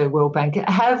WHO, World Bank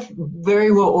have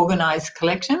very well organised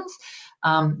collections.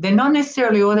 They're not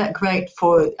necessarily all that great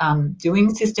for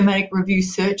doing systematic review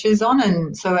searches on,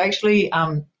 and so actually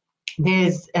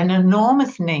there's an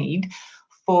enormous need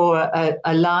for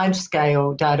a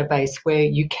large-scale database where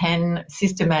you can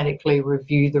systematically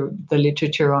review the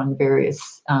literature on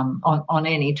various on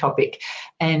any topic,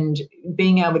 and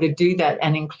being able to do that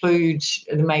and include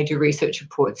the major research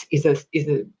reports is a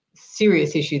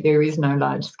serious issue. There is no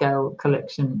large-scale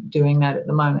collection doing that at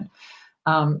the moment.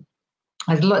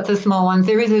 There's lots of small ones.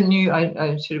 There is a new,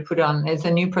 I should have put on, there's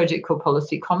a new project called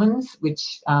Policy Commons,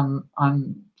 which I'm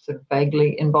sort of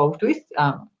vaguely involved with.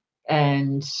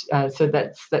 And so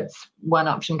that's one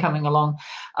option coming along.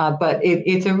 But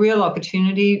it's a real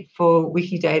opportunity for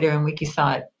Wikidata and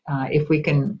WikiCite if we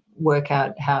can work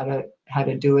out how to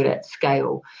do it at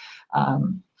scale.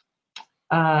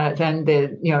 Then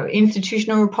the, you know,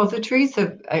 institutional repositories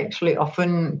have actually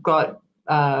often got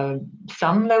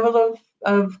some level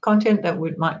of content that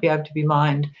might be able to be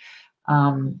mined.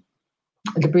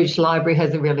 The British Library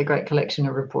has a really great collection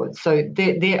of reports. So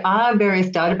there are various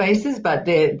databases, but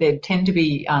they tend to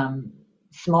be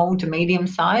small to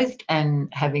medium-sized and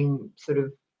having sort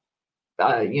of,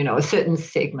 you know, a certain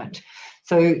segment.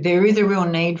 So there is a real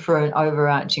need for an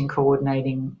overarching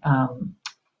coordinating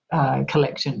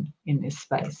collection in this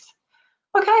space.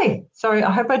 Okay, sorry,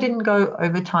 I hope I didn't go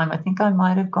over time. I think I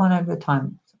might have gone over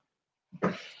time.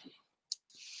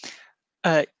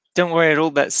 Don't worry at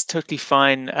all. That's totally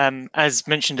fine. As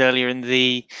mentioned earlier in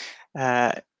the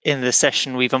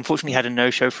session, we've unfortunately had a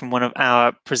no-show from one of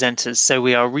our presenters, so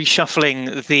we are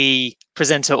reshuffling the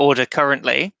presenter order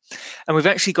currently. And we've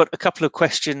actually got a couple of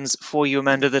questions for you,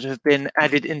 Amanda, that have been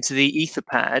added into the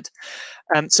Etherpad.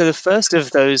 So the first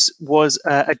of those was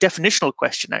a definitional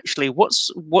question, actually. What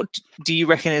do you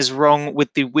reckon is wrong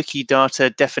with the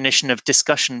Wikidata definition of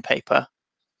discussion paper?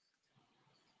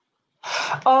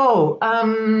 Oh,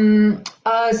 I'd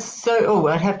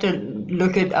have to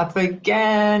look it up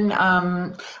again.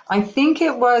 I think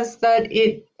it was that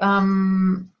it,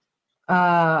 yeah,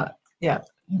 here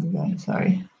we go,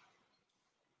 sorry.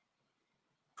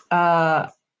 No,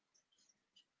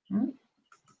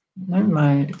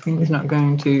 my finger's not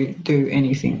going to do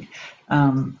anything.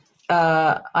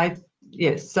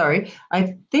 Yes, sorry.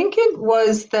 I think it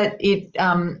was that it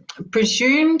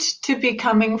presumed to be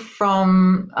coming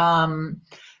from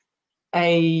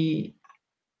a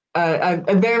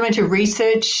very much a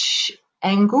research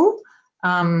angle,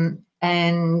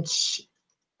 and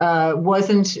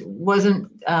wasn't.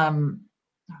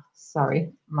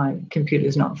 Sorry, my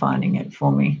computer's not finding it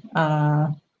for me.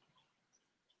 No.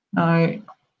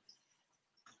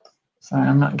 Sorry,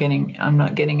 I'm not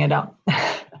getting it up.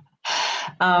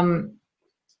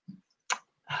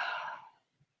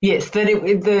 Yes, that it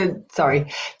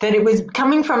was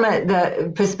coming from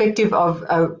the perspective of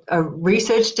a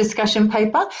research discussion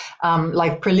paper,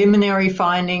 like preliminary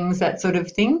findings, that sort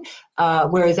of thing,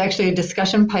 whereas actually a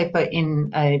discussion paper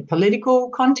in a political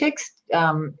context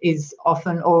is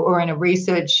often, or in a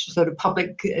research sort of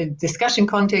public discussion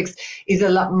context, is a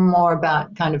lot more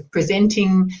about kind of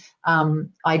presenting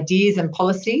ideas and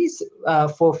policies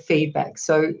for feedback.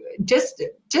 So just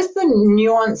the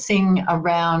nuancing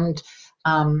around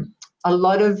a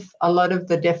lot of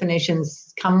the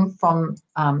definitions come from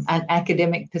an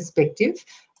academic perspective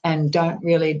and don't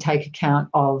really take account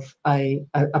of a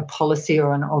policy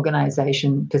or an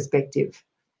organisation perspective.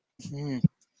 Mm.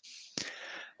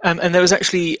 And there was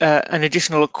actually an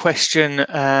additional question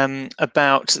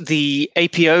about the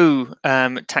APO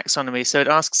taxonomy. So it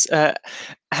asks,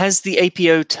 has the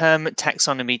APO term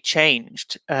taxonomy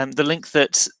changed? The link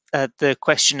that the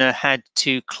questioner had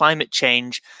to climate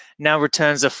change now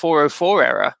returns a 404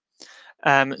 error.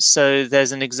 So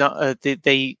there's an example,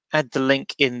 they add the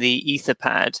link in the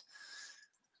Etherpad.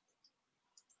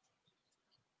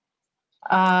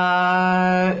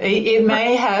 It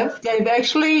may have. They've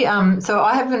actually, so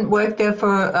I haven't worked there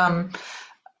for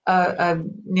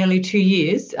nearly 2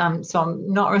 years, so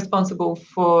I'm not responsible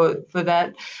for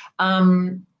that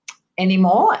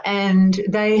anymore. And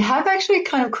they have actually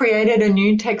kind of created a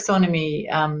new taxonomy,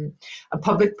 a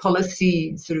public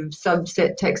policy sort of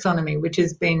subset taxonomy, which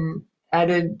has been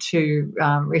added to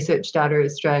Research Data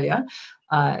Australia,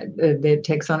 their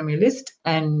taxonomy list.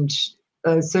 And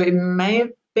so it may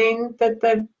have been that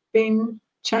they've been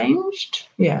changed.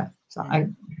 Yeah, so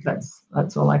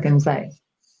that's all I can say.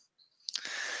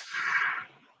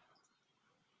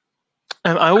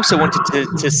 I also wanted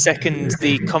to second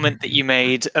the comment that you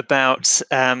made about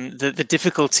the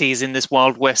difficulties in this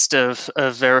wild west of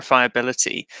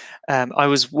verifiability. I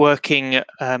was working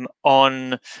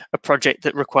on a project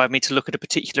that required me to look at a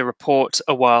particular report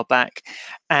a while back,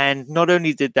 and not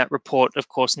only did that report, of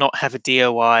course, not have a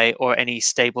DOI or any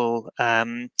stable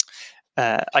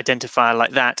identifier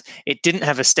like that, it didn't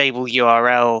have a stable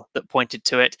URL that pointed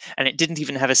to it, and it didn't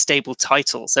even have a stable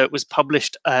title. So it was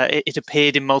published, it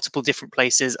appeared in multiple different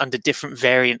places under different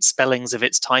variant spellings of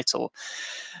its title.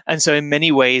 And so in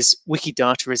many ways,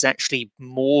 Wikidata is actually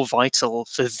more vital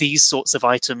for these sorts of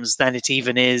items than it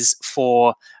even is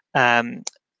for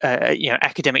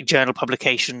academic journal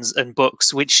publications and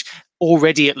books, which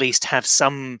already at least have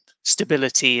some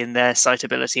stability in their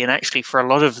citability. And actually for a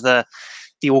lot of the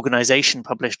organization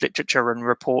published literature and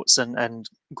reports and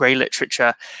grey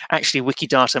literature, actually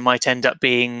Wikidata might end up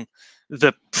being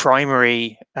the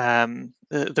primary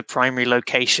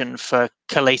location for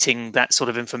collating that sort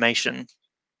of information.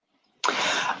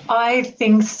 I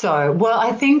think so. Well,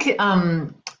 I think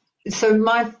so.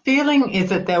 My feeling is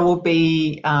that there will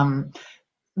be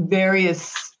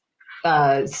various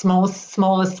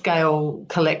smaller scale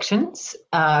collections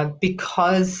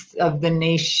because of the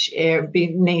niche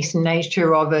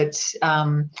nature of it,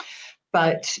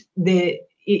 but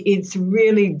it's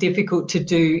really difficult to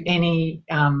do any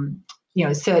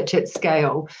search at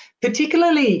scale,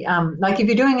 particularly like if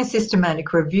you're doing a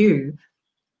systematic review.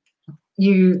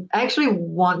 You actually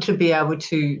want to be able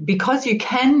to, because you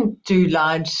can do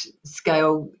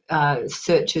large-scale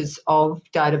searches of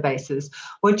databases,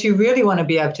 what you really want to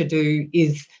be able to do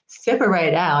is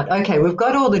separate out, okay, we've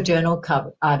got all the journal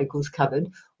articles covered.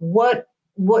 What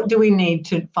do we need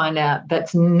to find out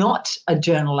that's not a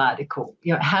journal article?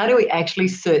 How do we actually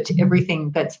search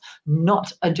everything that's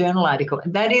not a journal article?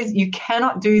 And that is, you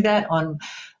cannot do that on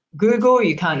Google,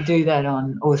 you can't do that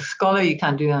on, or Scholar, you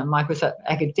can't do that on Microsoft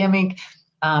Academic.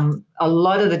 A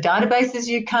lot of the databases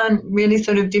you can't really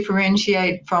sort of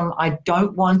differentiate from, I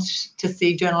don't want to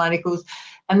see journal articles.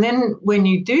 And then when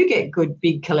you do get good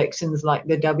big collections like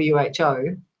the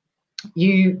WHO,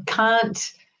 you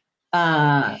can't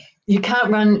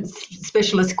run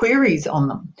specialist queries on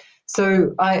them.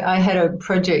 So I had a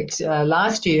project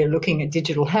last year looking at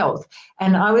digital health,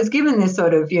 and I was given this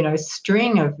sort of,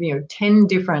 string of, 10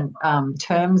 different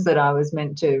terms that I was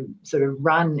meant to sort of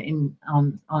run in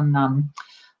on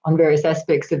various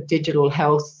aspects of digital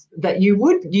health that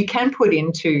you can put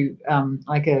into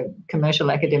like a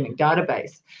commercial academic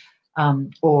database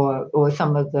or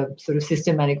some of the sort of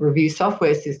systematic review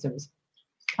software systems.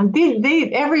 And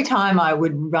every time I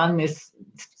would run this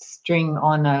string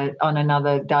on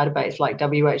another database like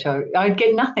WHO, I'd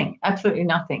get nothing, absolutely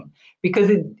nothing, because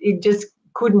it just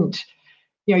couldn't.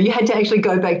 You had to actually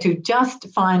go back to just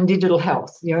find digital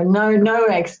health. No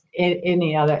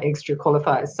any other extra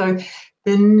qualifiers. So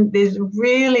then there's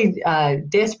really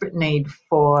desperate need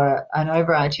for an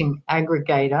overarching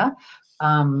aggregator,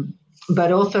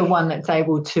 but also one that's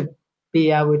able to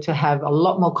have a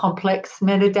lot more complex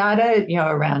metadata,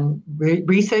 around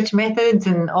research methods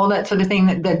and all that sort of thing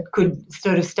that could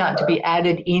sort of start to be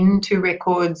added into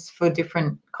records for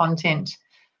different content,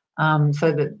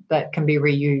 so that can be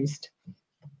reused.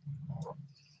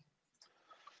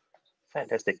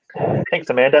 Fantastic. Thanks,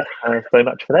 Amanda, so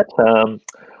much for that.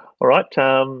 All right,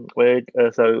 we're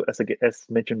so as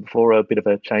mentioned before, a bit of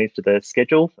a change to the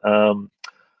schedule.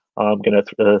 I'm going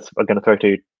to throw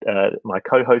to my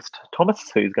co-host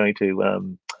Thomas, who's going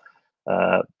to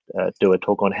do a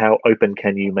talk on how open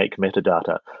can you make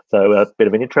metadata. So a bit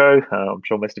of an intro. I'm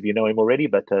sure most of you know him already,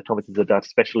 but Thomas is a data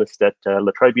specialist at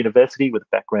La Trobe University with a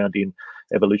background in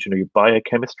evolutionary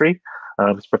biochemistry.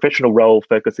 His professional role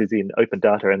focuses in open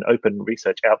data and open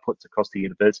research outputs across the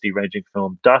university, ranging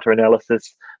from data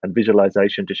analysis and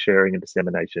visualization to sharing and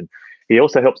dissemination. He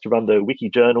also helps to run the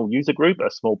WikiJournal user group,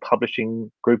 a small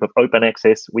publishing group of open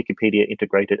access Wikipedia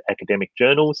integrated academic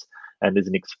journals, and is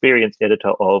an experienced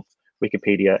editor of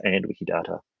Wikipedia and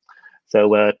Wikidata.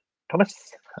 So Thomas,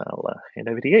 I'll hand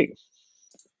over to you.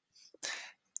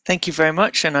 Thank you very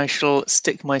much, and I shall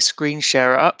stick my screen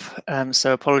share up.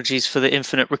 So apologies for the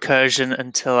infinite recursion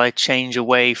until I change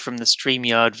away from the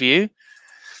StreamYard view.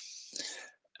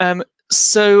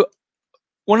 So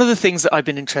one of the things that I've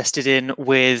been interested in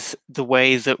with the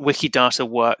way that Wikidata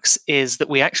works is that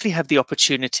we actually have the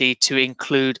opportunity to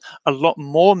include a lot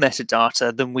more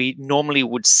metadata than we normally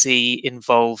would see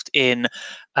involved in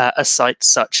a site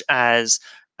such as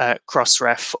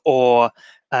Crossref or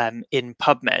in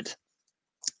PubMed.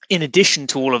 In addition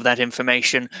to all of that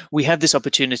information, we have this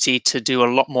opportunity to do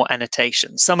a lot more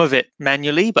annotation, some of it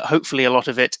manually, but hopefully a lot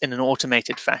of it in an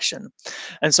automated fashion.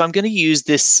 And so I'm going to use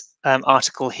this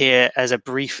article here as a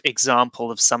brief example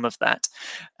of some of that.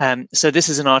 So this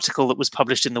is an article that was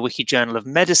published in the Wiki Journal of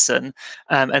Medicine,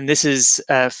 and this is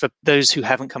for those who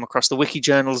haven't come across the Wiki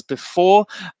Journals before.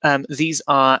 These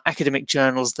are academic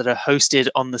journals that are hosted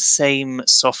on the same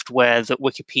software that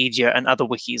Wikipedia and other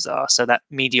wikis are, so that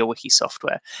MediaWiki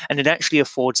software. And it actually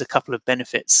affords a couple of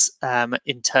benefits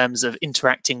in terms of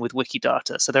interacting with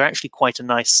Wikidata. So they're actually quite a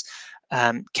nice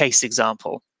case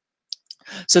example.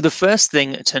 So the first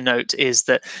thing to note is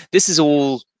that this is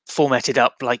all formatted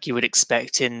up like you would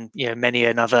expect in many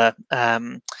another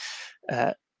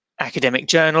academic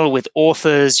journal with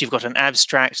authors. You've got an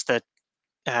abstract, the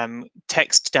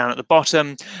text down at the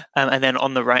bottom, and then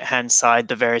on the right hand side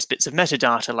the various bits of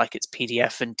metadata like its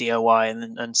PDF and DOI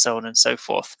and so on and so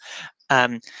forth.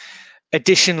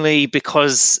 Additionally,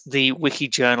 because the wiki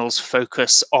journals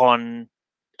focus on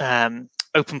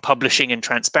open publishing and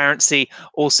transparency,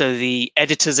 also the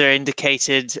editors are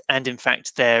indicated, and in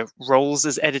fact their roles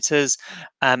as editors,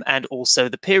 and also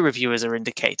the peer reviewers are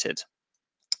indicated.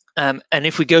 And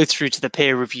if we go through to the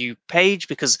peer review page,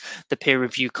 because the peer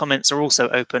review comments are also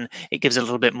open, it gives a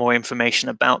little bit more information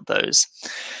about those.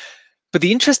 But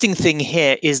the interesting thing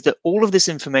here is that all of this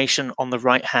information on the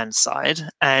right-hand side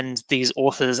and these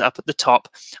authors up at the top,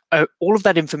 all of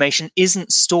that information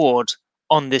isn't stored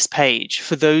on this page.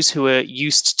 For those who are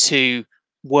used to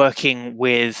working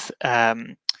with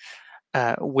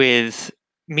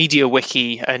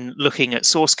MediaWiki and looking at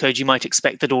source code, you might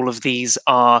expect that all of these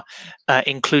are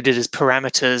included as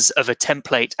parameters of a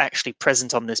template actually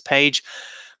present on this page,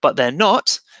 but they're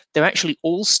not. They're actually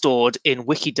all stored in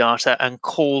Wikidata and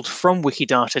called from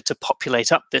Wikidata to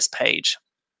populate up this page.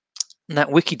 And that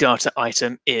Wikidata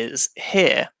item is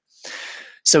here.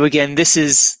 So again, this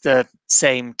is the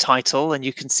same title, and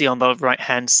you can see on the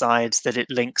right-hand side that it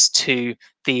links to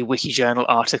the WikiJournal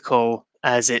article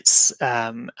as its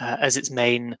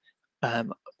main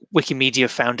Wikimedia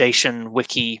Foundation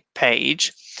wiki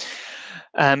page.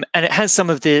 And it has some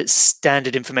of the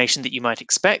standard information that you might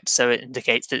expect. So it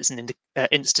indicates that it's an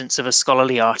instance of a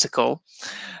scholarly article,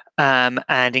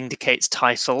 and indicates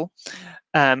title.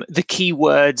 The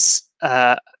keywords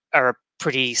are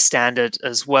pretty standard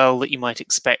as well that you might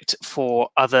expect for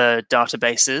other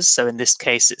databases. So in this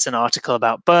case, it's an article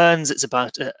about burns. It's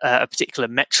about a particular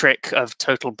metric of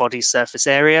total body surface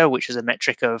area, which is a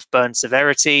metric of burn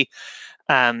severity.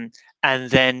 And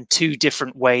then 2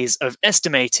 different ways of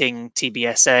estimating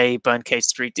TBSA, burn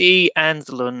case 3D, and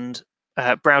the Lund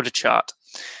Browder chart.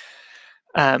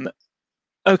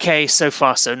 Okay, so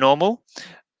far so normal.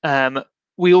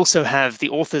 We also have the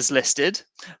authors listed,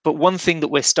 but one thing that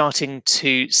we're starting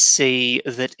to see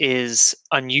that is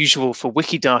unusual for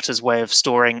Wikidata's way of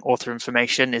storing author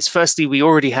information is, firstly, we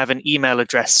already have an email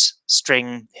address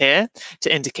string here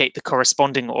to indicate the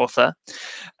corresponding author.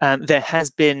 There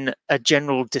has been a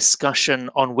general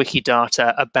discussion on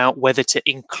Wikidata about whether to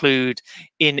include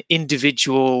in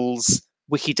individuals'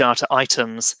 Wikidata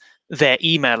items their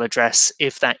email address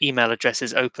if that email address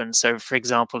is open. So for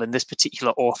example, in this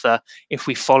particular author, if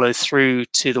we follow through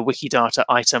to the Wikidata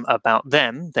item about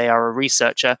them, they are a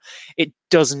researcher, it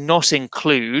does not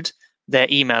include their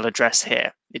email address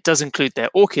here. It does include their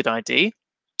ORCID ID.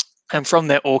 And from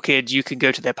their ORCID, you can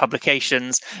go to their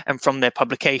publications, and from their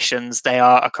publications, they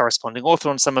are a corresponding author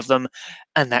on some of them,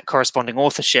 and that corresponding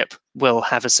authorship will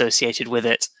have associated with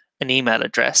it an email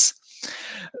address.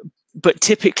 But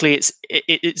typically,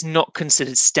 it's not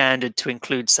considered standard to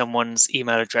include someone's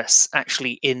email address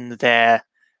actually in their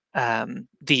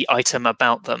the item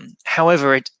about them.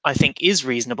 However, it, I think, is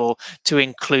reasonable to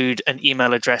include an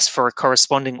email address for a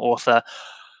corresponding author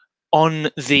on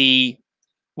the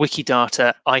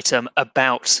Wikidata item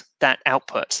about that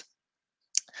output.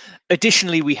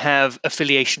 Additionally, we have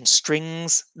affiliation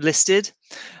strings listed.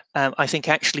 I think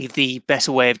actually the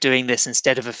better way of doing this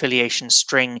instead of affiliation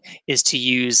string is to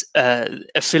use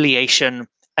affiliation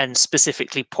and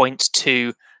specifically point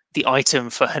to the item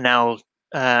for Hanil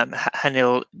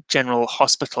General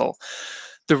Hospital.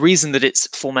 The reason that it's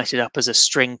formatted up as a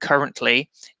string currently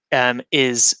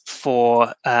is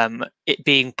for it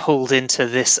being pulled into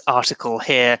this article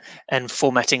here and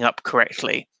formatting up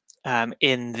correctly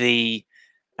in the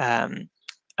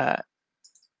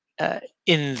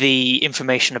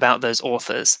information about those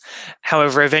authors.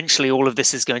 However, eventually all of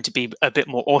this is going to be a bit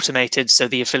more automated, so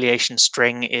the affiliation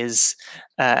string is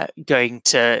going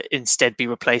to instead be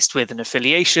replaced with an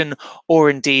affiliation, or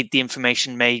indeed the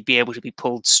information may be able to be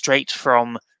pulled straight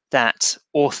from that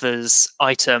author's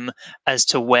item as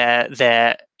to where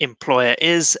their employer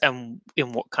is and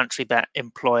in what country that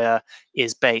employer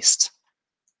is based.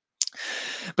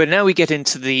 But now we get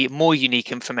into the more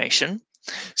unique information.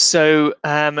 So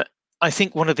I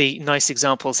think one of the nice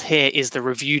examples here is the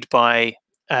reviewed by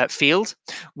field,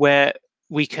 where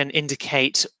we can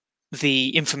indicate the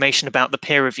information about the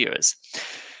peer reviewers.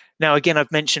 Now, again,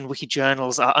 I've mentioned wiki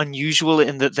journals are unusual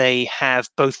in that they have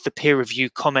both the peer review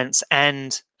comments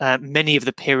and many of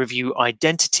the peer review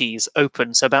identities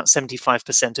open. So about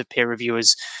 75% of peer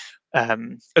reviewers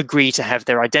agree to have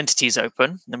their identities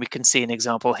open. And we can see an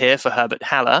example here for Herbert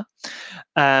Haller.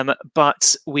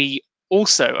 But we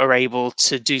also are able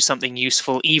to do something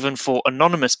useful even for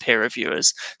anonymous peer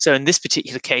reviewers. So in this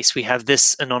particular case, we have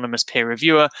this anonymous peer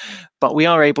reviewer, but we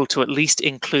are able to at least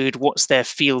include what's their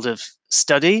field of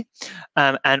study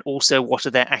and also what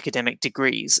are their academic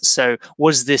degrees. So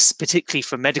was this, particularly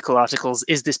for medical articles,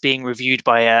 is this being reviewed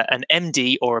by an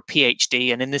MD or a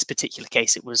PhD? And in this particular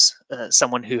case, it was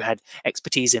someone who had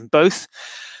expertise in both.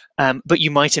 But you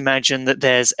might imagine that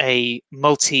there's an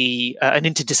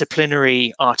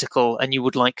interdisciplinary article, and you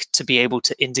would like to be able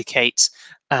to indicate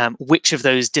which of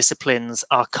those disciplines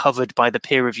are covered by the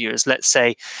peer reviewers. Let's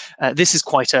say this is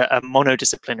quite a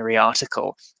monodisciplinary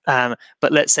article,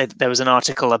 but let's say that there was an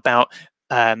article about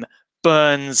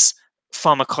burns,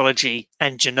 pharmacology,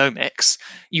 and genomics.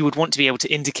 You would want to be able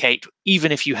to indicate,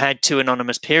 even if you had 2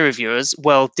 anonymous peer reviewers,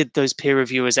 well, did those peer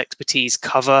reviewers' expertise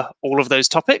cover all of those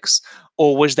topics?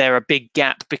 Or was there a big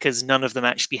gap because none of them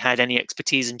actually had any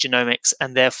expertise in genomics,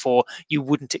 and therefore you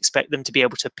wouldn't expect them to be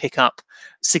able to pick up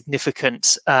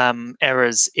significant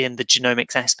errors in the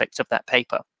genomics aspect of that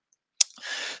paper?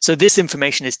 So this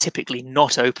information is typically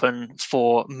not open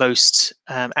for most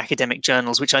academic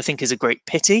journals, which I think is a great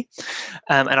pity.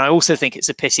 And I also think it's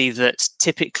a pity that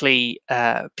typically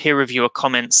peer reviewer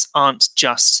comments aren't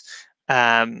just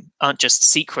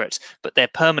secret, but they're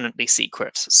permanently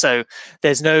secret. So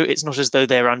it's not as though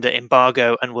they're under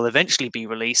embargo and will eventually be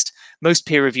released. Most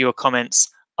peer reviewer comments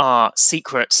are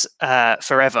secret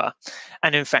forever.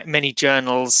 And in fact, many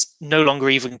journals no longer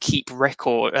even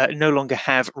no longer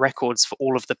have records for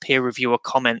all of the peer reviewer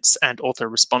comments and author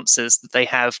responses that they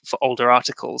have for older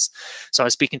articles. So I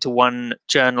was speaking to one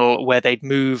journal where they'd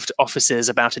moved offices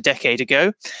about a decade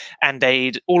ago, and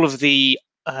all of the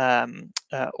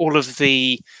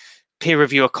peer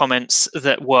reviewer comments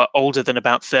that were older than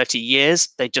about 30 years.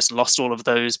 They just lost all of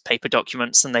those paper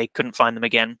documents and they couldn't find them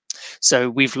again. So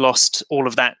we've lost all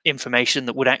of that information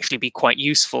that would actually be quite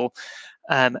useful.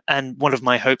 And one of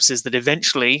my hopes is that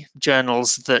eventually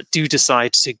journals that do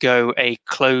decide to go a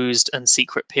closed and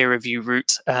secret peer review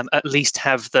route at least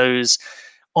have those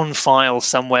on file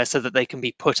somewhere so that they can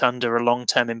be put under a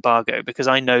long-term embargo, because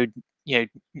I know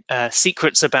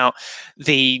secrets about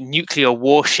the nuclear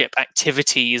warship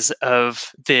activities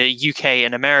of the UK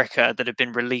and America that have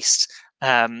been released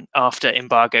after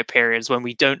embargo periods, when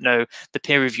we don't know the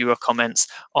peer reviewer comments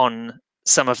on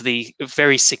some of the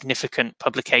very significant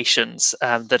publications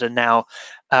that are now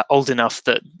old enough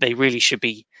that they really should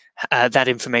be, that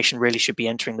information really should be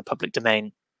entering the public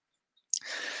domain.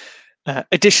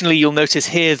 Additionally, you'll notice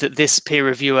here that this peer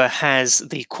reviewer has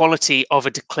the quality of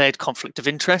a declared conflict of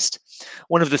interest.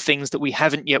 One of the things that we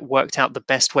haven't yet worked out the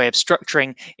best way of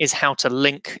structuring is how to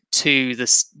link to the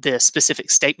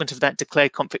specific statement of that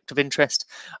declared conflict of interest.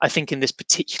 I think in this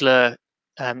particular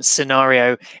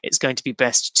scenario, it's going to be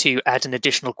best to add an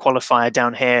additional qualifier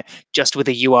down here just with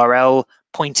a URL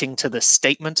pointing to the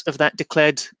statement of that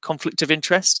declared conflict of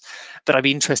interest. But I'd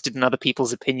be interested in other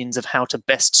people's opinions of how to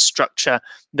best structure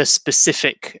the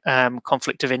specific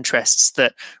conflict of interests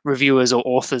that reviewers or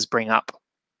authors bring up.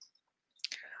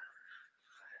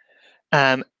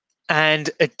 And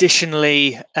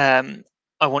additionally, I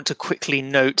want to quickly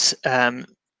note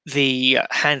the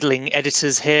handling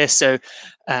editors here. So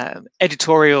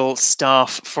editorial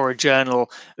staff for a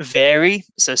journal vary.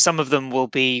 So some of them will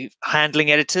be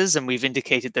handling editors, and we've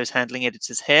indicated those handling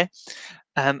editors here.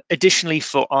 Additionally,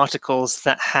 for articles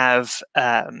that have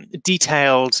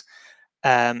detailed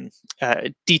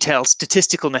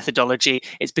statistical methodology,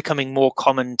 it's becoming more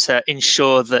common to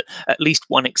ensure that at least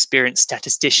one experienced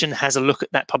statistician has a look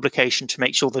at that publication to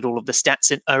make sure that all of the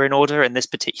stats are in order. In this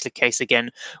particular case, again,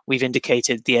 we've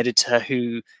indicated the editor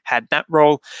who had that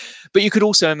role. But you could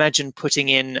also imagine putting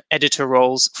in editor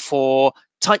roles for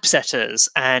typesetters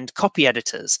and copy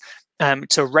editors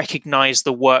to recognize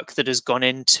the work that has gone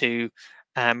into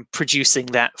producing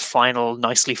that final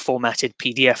nicely formatted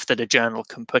PDF that a journal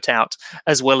can put out,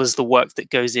 as well as the work that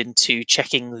goes into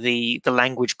checking the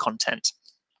language content.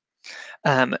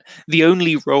 The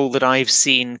only role that I've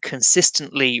seen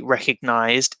consistently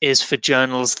recognized is for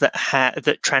journals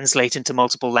that translate into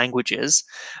multiple languages,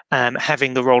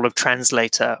 having the role of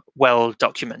translator well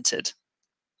documented.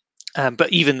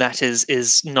 But even that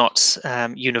is not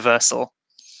universal.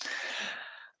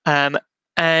 And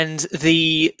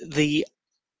the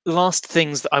last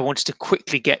things that I wanted to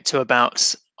quickly get to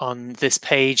about on this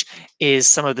page is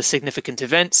some of the significant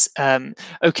events.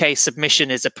 OK, submission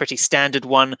is a pretty standard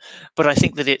one, but I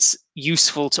think that it's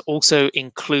useful to also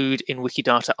include in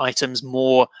Wikidata items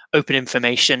more open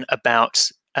information about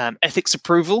ethics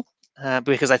approval,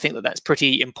 because I think that that's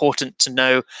pretty important to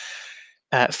know.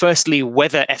 Firstly,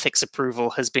 whether ethics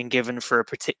approval has been given for a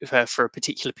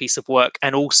particular piece of work,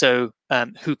 and also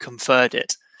who conferred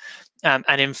it.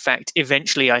 And in fact,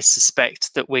 eventually, I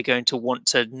suspect that we're going to want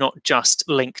to not just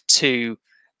link to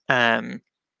the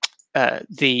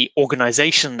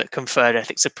organization that conferred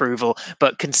ethics approval,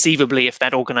 but conceivably, if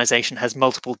that organization has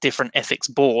multiple different ethics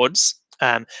boards,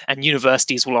 and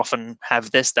universities will often have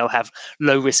this, they'll have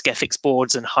low-risk ethics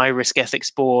boards and high-risk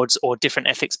ethics boards, or different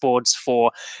ethics boards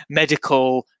for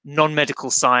medical,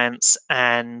 non-medical science,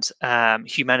 and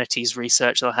humanities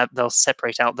research. They'll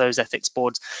separate out those ethics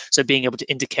boards. So being able to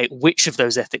indicate which of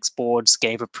those ethics boards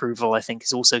gave approval, I think,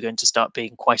 is also going to start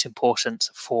being quite important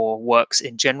for works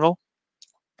in general.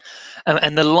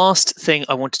 And the last thing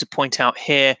I wanted to point out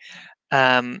here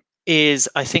is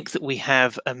I think that we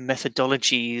have a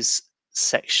methodologies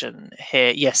section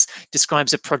here. Yes,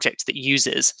 describes a project that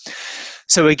uses.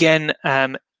 So again,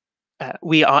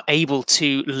 we are able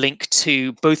to link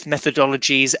to both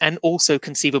methodologies and also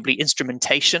conceivably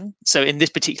instrumentation. So in this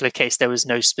particular case, there was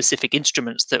no specific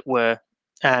instruments that were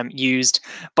used,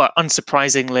 but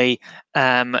unsurprisingly,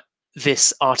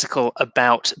 this article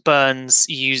about burns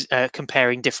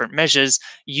comparing different measures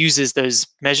uses those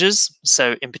measures.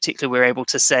 So in particular, we're able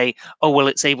to say, oh, well,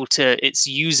 it's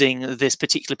using this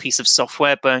particular piece of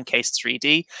software, Burncase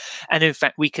 3D. And in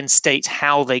fact, we can state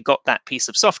how they got that piece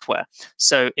of software.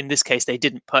 So in this case, they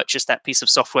didn't purchase that piece of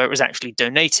software. It was actually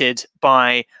donated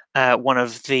by one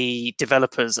of the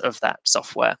developers of that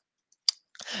software.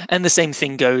 And the same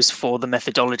thing goes for the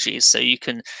methodologies. So you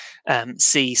can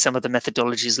see some of the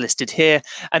methodologies listed here.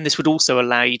 And this would also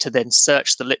allow you to then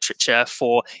search the literature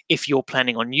for, if you're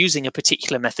planning on using a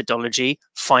particular methodology,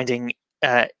 finding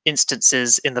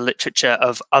instances in the literature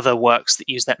of other works that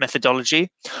use that methodology,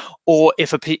 or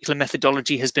if a particular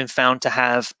methodology has been found to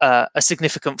have a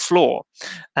significant flaw,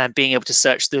 and being able to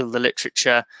search through the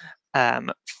literature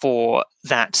for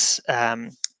that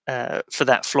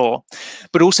flaw.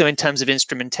 But also in terms of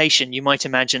instrumentation, you might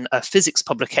imagine a physics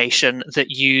publication that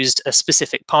used a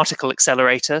specific particle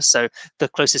accelerator. So the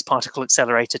closest particle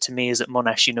accelerator to me is at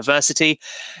Monash University.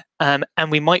 And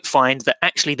we might find that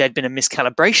actually there'd been a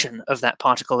miscalibration of that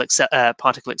particle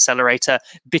accelerator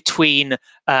between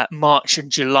March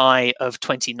and July of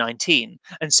 2019.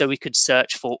 And so we could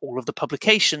search for all of the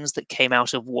publications that came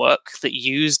out of work that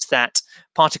used that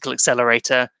particle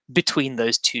accelerator between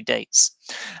those two dates.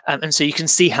 And so you can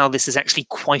see how this is actually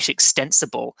quite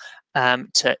extensible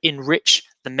to enrich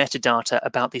the metadata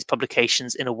about these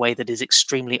publications in a way that is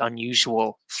extremely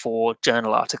unusual for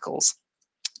journal articles.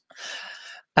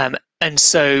 And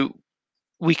so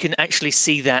we can actually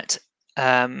see that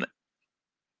an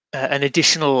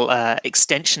additional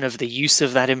extension of the use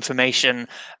of that information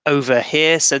over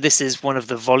here. So this is one of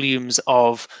the volumes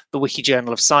of the Wiki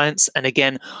Journal of Science. And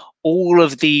again, all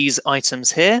of these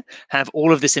items here have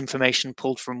all of this information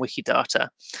pulled from Wikidata.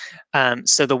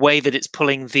 So the way that it's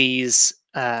pulling these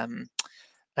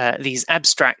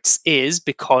abstracts is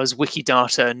because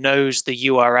Wikidata knows the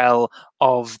URL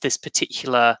of this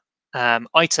particular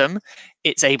item.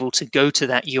 It's able to go to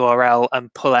that URL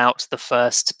and pull out the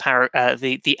first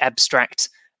the abstract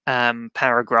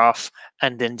paragraph,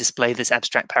 and then display this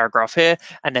abstract paragraph here.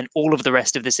 And then all of the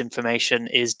rest of this information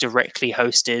is directly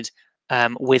hosted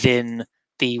within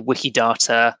the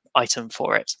Wikidata item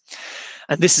for it.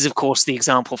 And this is, of course, the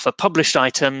example for published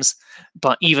items,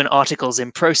 but even articles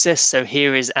in process. So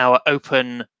here is our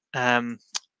open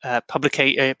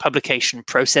publication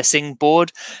processing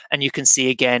board, and you can see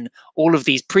again all of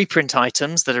these preprint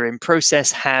items that are in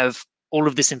process have all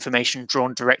of this information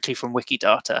drawn directly from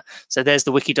Wikidata. So there's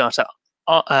the Wikidata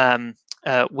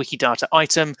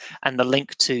item and the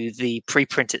link to the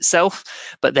preprint itself,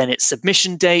 but then its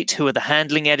submission date, who are the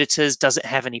handling editors, does it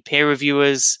have any peer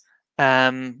reviewers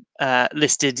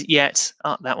listed yet?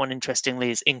 That one,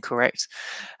 interestingly, is incorrect.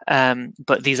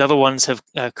 But these other ones have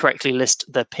correctly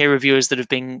listed the peer reviewers that have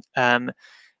been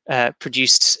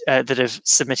produced, that have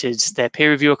submitted their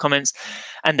peer reviewer comments.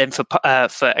 And then for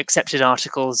accepted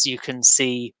articles, you can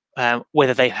see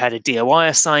whether they've had a DOI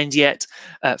assigned yet.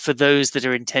 For those that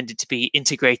are intended to be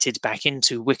integrated back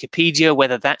into Wikipedia,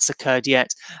 whether that's occurred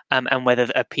yet, and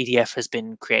whether a PDF has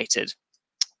been created.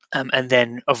 And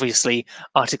then obviously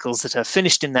articles that are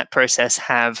finished in that process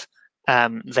have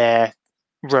their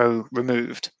row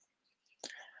removed.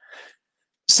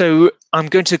 So I'm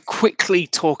going to quickly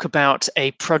talk about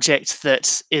a project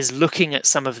that is looking at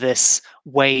some of this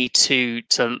way to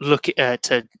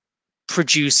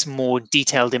produce more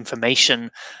detailed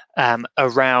information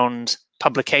around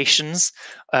publications,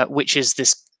 which is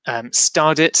this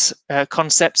STARDIT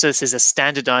concept. So this is a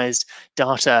standardized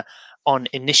data on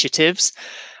initiatives.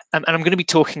 And I'm going to be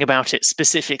talking about it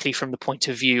specifically from the point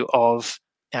of view of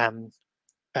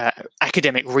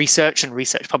academic research and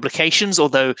research publications,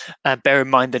 although bear in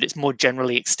mind that it's more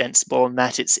generally extensible and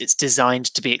that it's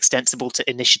designed to be extensible to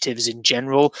initiatives in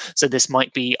general. So this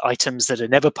might be items that are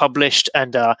never published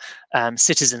and are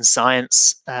citizen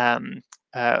science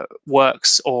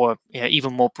works, or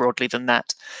even more broadly than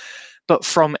that. But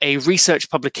from a research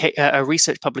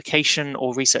publication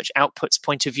or research outputs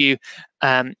point of view,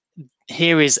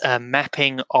 here is a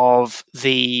mapping of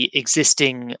the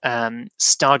existing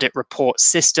STARDIT report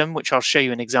system, which I'll show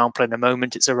you an example in a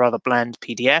moment. It's a rather bland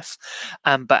PDF,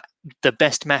 but the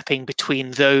best mapping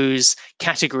between those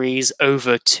categories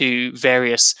over to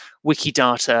various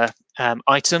Wikidata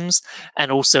items,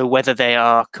 and also whether they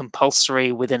are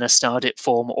compulsory within a STARDIT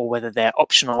form or whether they're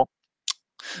optional.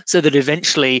 So that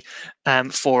eventually,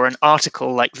 for an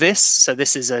article like this, so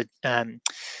this is a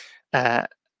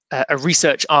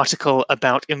research article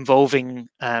about involving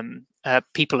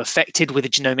people affected with a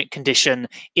genomic condition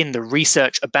in the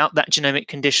research about that genomic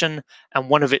condition. And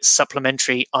one of its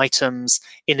supplementary items,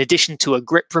 in addition to a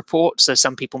GRIP report, so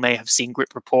some people may have seen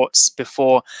GRIP reports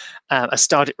before, a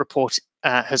STARDIT report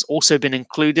has also been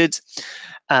included.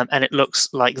 And it looks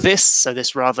like this, so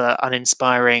this rather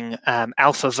uninspiring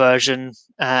alpha version,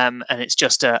 and it's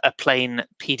just a plain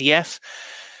PDF.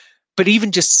 But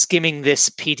even just skimming this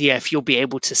PDF, you'll be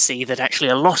able to see that actually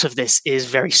a lot of this is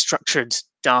very structured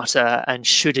data and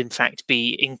should in fact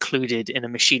be included in a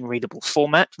machine readable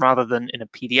format rather than in a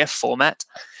PDF format.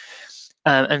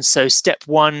 And so step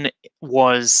one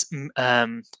was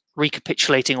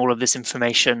recapitulating all of this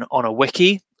information on a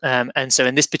wiki. And so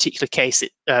in this particular case,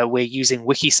 we're using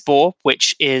Wikispore,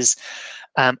 which is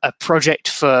a project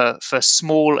for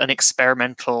small and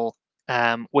experimental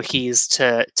wikis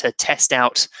to test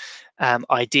out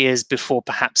ideas before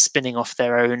perhaps spinning off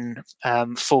their own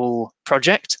full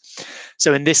project.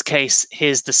 So in this case,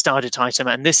 here's the started item,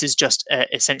 and this is just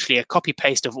essentially a copy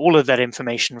paste of all of that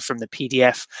information from the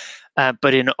PDF,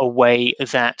 but in a way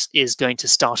that is going to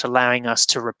start allowing us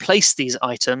to replace these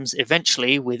items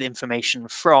eventually with information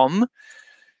from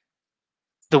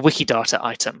the Wikidata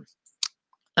item.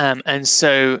 And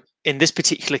so in this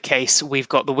particular case, we've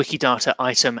got the Wikidata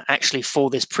item actually for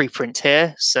this preprint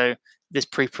here. So this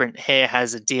preprint here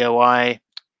has a DOI,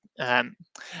 and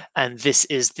this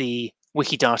is the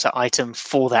Wikidata item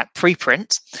for that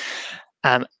preprint.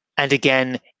 And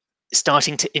again,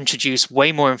 starting to introduce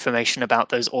way more information about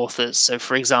those authors. So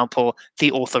for example,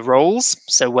 the author roles.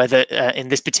 So whether in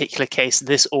this particular case,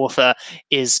 this author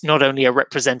is not only a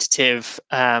representative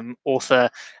author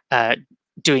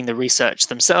doing the research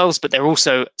themselves, but they're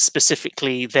also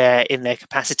specifically there in their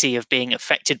capacity of being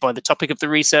affected by the topic of the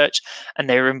research, and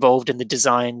they're involved in the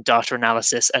design, data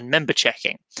analysis, and member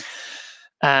checking.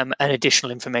 And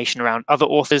additional information around other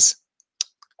authors,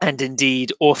 and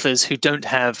indeed authors who don't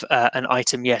have an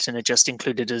item yet and are just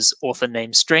included as author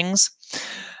name strings.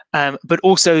 But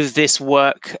also this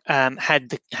work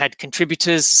had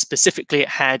contributors. Specifically, it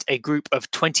had a group of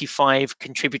 25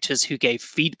 contributors who gave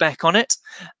feedback on it,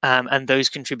 and those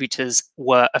contributors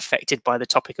were affected by the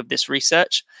topic of this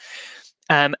research.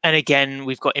 And again,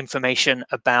 we've got information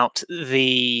about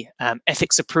the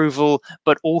ethics approval,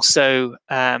 but also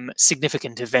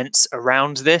significant events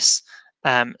around this.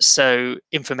 So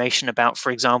information about,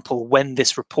 for example, when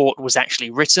this report was actually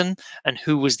written and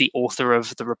who was the author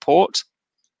of the report.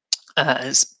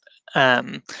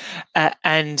 And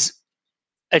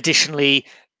additionally,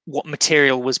 what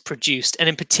material was produced. And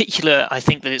in particular, I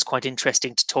think that it's quite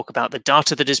interesting to talk about the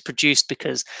data that is produced,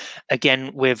 because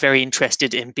again, we're very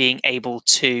interested in being able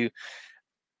to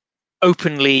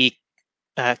openly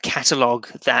catalog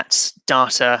that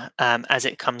data as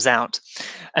it comes out.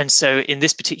 And so in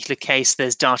this particular case,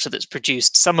 there's data that's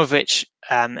produced, some of which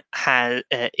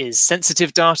is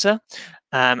sensitive data,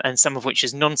 and some of which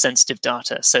is non-sensitive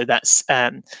data. So that's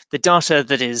the data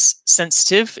that is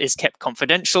sensitive is kept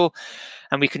confidential.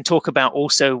 And we can talk about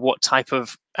also what type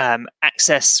of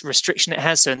access restriction it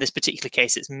has. So in this particular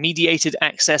case, it's mediated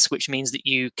access, which means that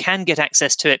you can get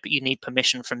access to it, but you need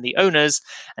permission from the owners.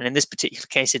 And in this particular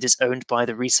case, it is owned by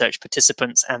the research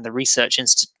participants and the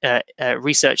researchers, and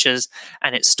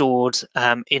it's stored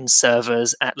in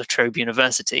servers at La Trobe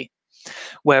University.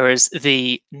 Whereas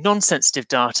the non-sensitive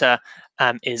data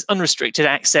is unrestricted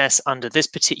access under this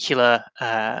particular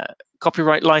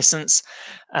copyright license.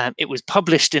 It was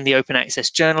published in the Open Access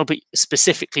Journal, but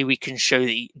specifically we can show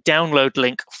the download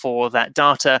link for that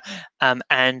data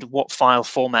and what file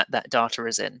format that data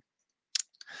is in.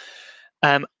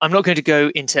 I'm not going to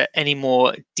go into any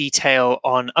more detail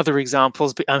on other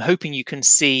examples, but I'm hoping you can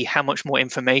see how much more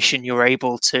information you're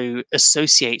able to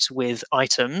associate with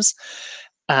items.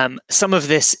 Some of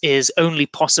this is only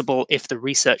possible if the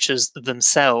researchers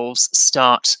themselves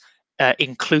start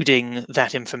including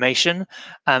that information.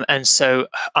 And so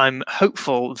I'm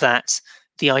hopeful that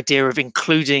the idea of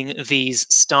including these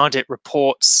STARDIT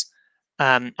reports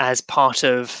as part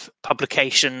of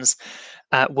publications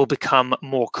will become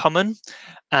more common.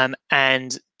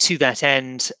 And to that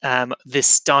end, this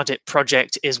STARDIT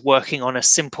project is working on a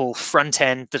simple front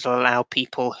end that will allow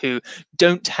people who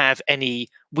don't have any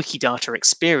Wikidata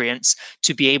experience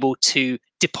to be able to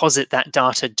deposit that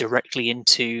data directly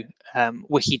into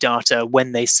Wikidata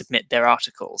when they submit their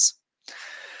articles.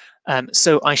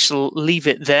 So I shall leave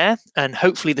it there, and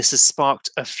hopefully this has sparked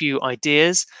a few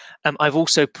ideas. I've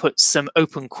also put some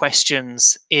open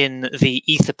questions in the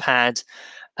Etherpad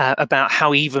about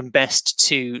how even best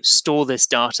to store this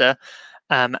data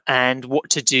and what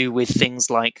to do with things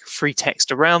like free text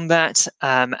around that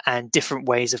and different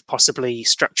ways of possibly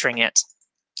structuring it.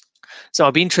 So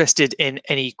I'll be interested in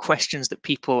any questions that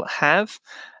people have,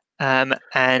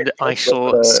 and I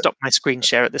shall stop my screen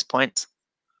share at this point.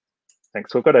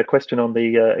 Thanks. We've got a question on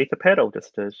the Etherpad. I'll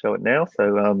just show it now.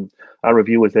 So are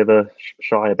reviewers ever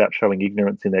shy about showing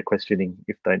ignorance in their questioning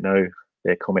if they know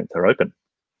their comments are open?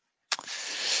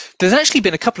 There's actually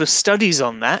been a couple of studies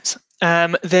on that.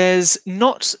 There's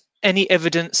not any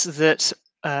evidence that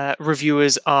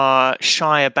reviewers are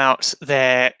shy about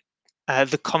their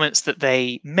the comments that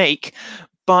they make,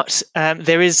 but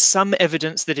there is some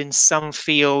evidence that in some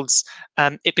fields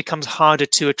it becomes harder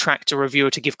to attract a reviewer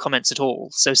to give comments at all.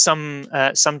 So some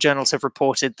journals have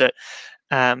reported that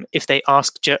if they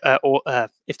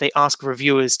ask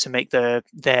reviewers to make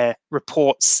their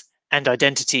reports and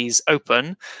identities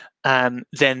open,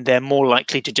 then they're more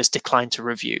likely to just decline to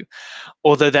review.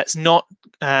 Although that's not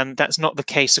the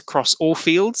case across all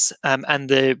fields, and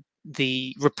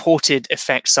the reported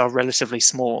effects are relatively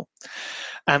small.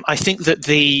 I think that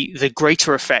the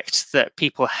greater effect that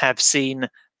people have seen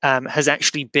has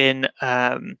actually been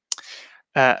a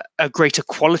greater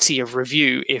quality of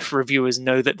review if reviewers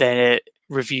know that their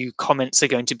review comments are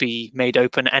going to be made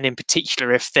open, and in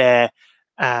particular if their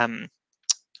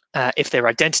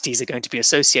identities are going to be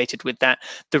associated with that.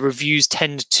 The reviews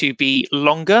tend to be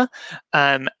longer,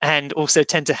 and also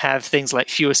tend to have things like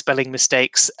fewer spelling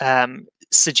mistakes,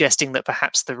 suggesting that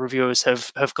perhaps the reviewers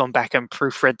have gone back and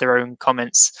proofread their own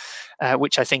comments,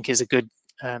 which I think is a good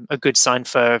sign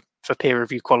for peer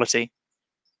review quality.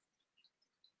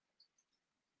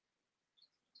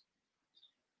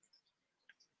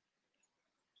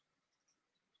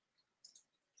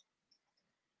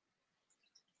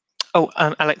 Oh,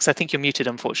 Alex, I think you're muted,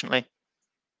 unfortunately.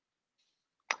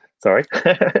 Sorry.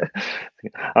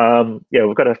 Yeah,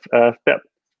 we've got about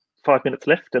 5 minutes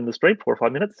left in the stream, 4 or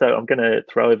 5 minutes. So I'm going to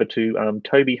throw over to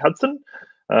Toby Hudson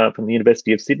from the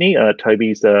University of Sydney.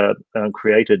 Toby's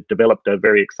developed a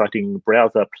very exciting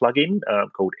browser plugin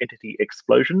called Entity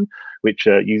Explosion, which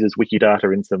uses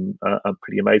Wikidata in some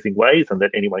pretty amazing ways, and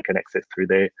that anyone can access through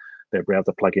their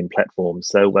browser plugin platform.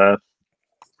 So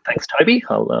thanks, Toby.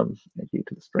 I'll add you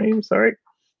to the stream. Sorry.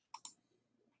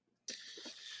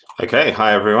 Okay,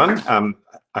 hi everyone.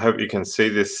 I hope you can see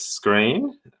this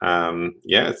screen.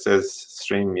 Yeah, it says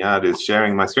StreamYard is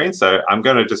sharing my screen. So I'm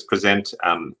going to just present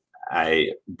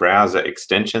a browser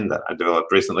extension that I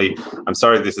developed recently. I'm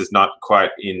sorry this is not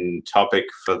quite in topic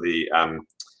for the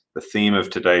theme of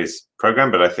today's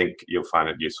program, but I think you'll find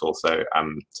it useful. So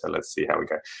so let's see how we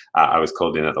go. I was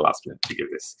called in at the last minute to give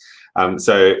this.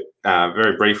 So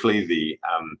very briefly, the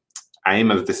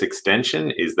aim of this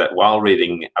extension is that while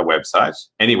reading a website,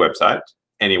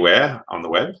 anywhere on the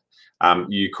web,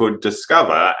 you could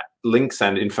discover links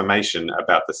and information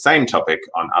about the same topic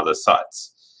on other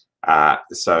sites.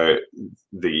 So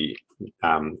the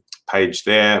page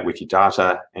there,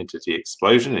 Wikidata Entity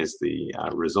Explosion, is the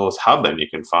resource hub, and you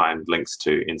can find links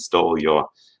to install your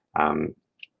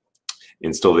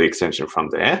install the extension from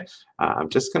there. I'm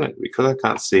just going to, because I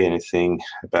can't see anything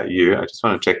about you, I just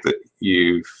want to check that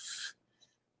you've.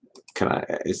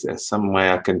 Is there some way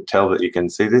I can tell that you can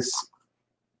see this?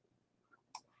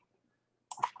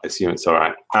 I assume it's all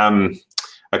right.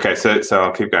 Okay, so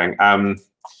I'll keep going.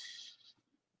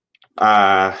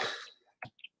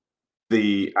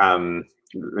 The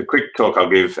quick talk I'll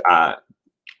give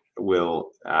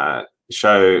will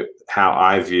show how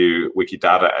I view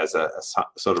Wikidata as a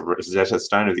sort of Rosetta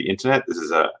Stone of the internet. This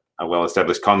is a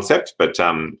well-established concept, but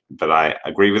I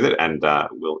agree with it, and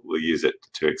we'll use it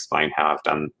to explain how I've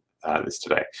done this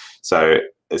today. So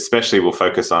especially we'll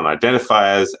focus on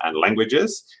identifiers and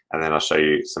languages, and then I'll show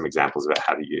you some examples about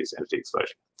how to use Entity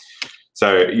Explosion.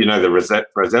 So you know the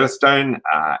Rosetta Stone,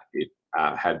 it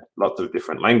had lots of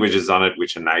different languages on it,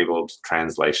 which enabled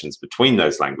translations between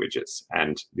those languages.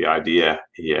 And the idea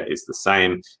here is the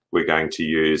same. We're going to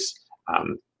use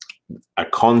a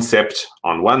concept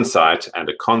on one site and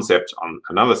a concept on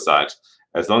another site.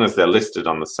 As long as they're listed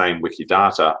on the same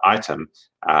Wikidata item,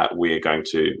 we are going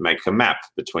to make a map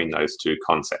between those two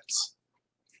concepts.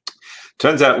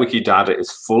 Turns out Wikidata is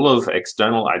full of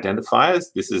external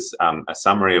identifiers. This is a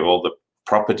summary of all the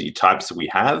property types we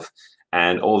have.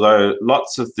 And although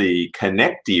lots of the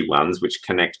connectee ones, which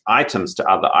connect items to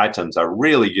other items, are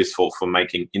really useful for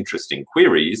making interesting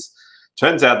queries,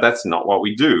 turns out that's not what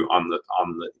we do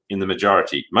in the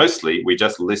majority. Mostly, we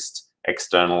just list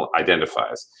external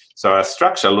identifiers. So our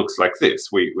structure looks like this.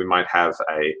 We might have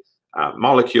a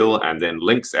molecule and then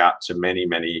links out to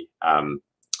many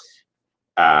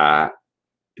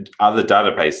other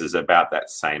databases about that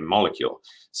same molecule.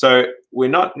 So we're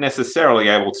not necessarily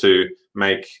able to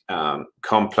make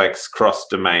complex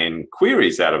cross-domain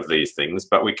queries out of these things,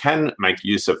 but we can make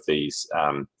use of these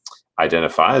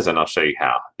identifiers, and I'll show you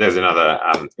how. There's another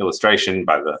illustration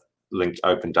by the linked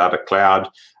Open Data Cloud,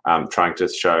 trying to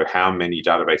show how many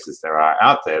databases there are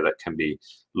out there that can be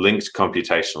linked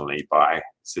computationally by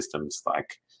systems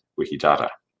like Wikidata.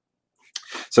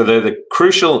 So the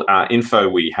crucial info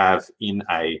we have in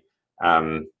a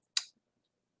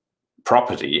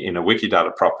property, in a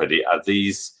Wikidata property, are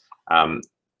these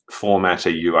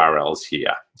formatter URLs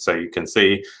here. So you can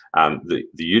see the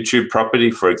YouTube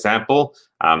property, for example,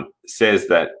 says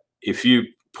that if you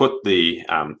put the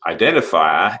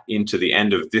identifier into the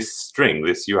end of this string,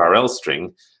 this URL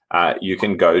string, you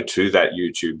can go to that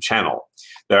YouTube channel.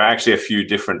 There are actually a few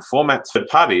different formats for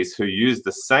parties who use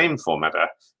the same formatter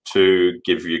to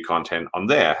give you content on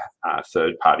their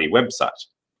third-party website.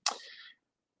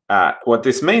 What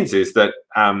this means is that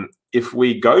if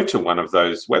we go to one of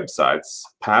those websites,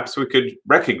 perhaps we could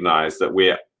recognize that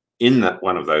we're in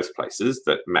one of those places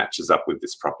that matches up with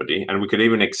this property, and we could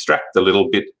even extract the little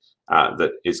bit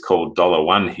that is called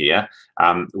 $1 here,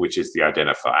 which is the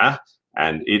identifier,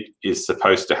 and it is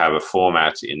supposed to have a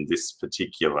format in this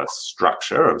particular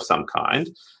structure of some kind.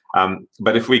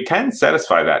 But if we can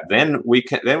satisfy that, then we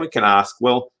can ask,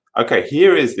 well, okay,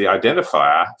 here is the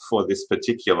identifier for this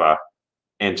particular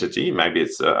entity. Maybe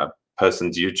it's a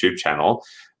person's YouTube channel.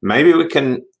 Maybe we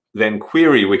can then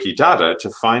query Wikidata to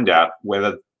find out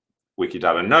whether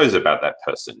Wikidata knows about that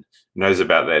person, knows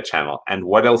about their channel, and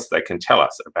what else they can tell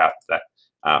us about that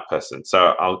person.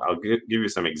 So I'll give you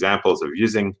some examples of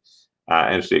using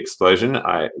entity explosion.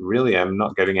 I really am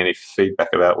not getting any feedback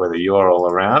about whether you're all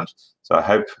around, so I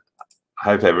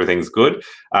hope everything's good.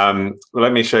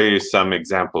 Let me show you some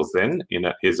examples then.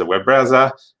 Here's a web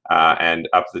browser, and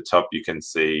up the top you can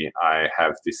see I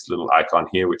have this little icon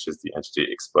here, which is the entity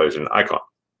explosion icon.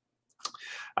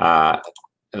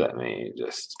 Let me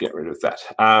just get rid of that.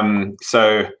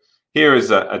 So here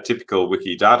is a typical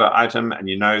Wikidata item, and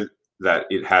you know that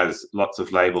it has lots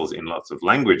of labels in lots of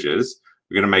languages.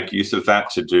 We're going to make use of that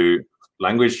to do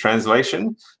language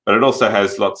translation, but it also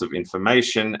has lots of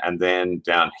information, and then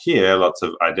down here, lots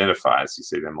of identifiers. You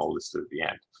see them all listed at the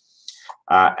end.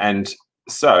 And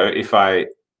so if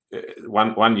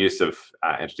one use of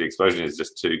entity explosion is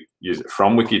just to use it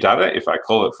from Wikidata. If I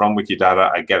call it from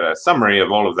Wikidata, I get a summary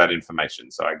of all of that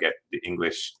information. So I get the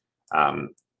English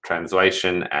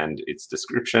translation and its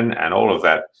description, and all of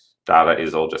that data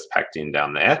is all just packed in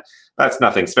down there. That's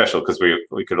nothing special because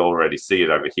we could already see it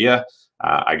over here.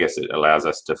 I guess it allows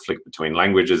us to flick between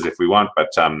languages if we want, but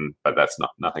that's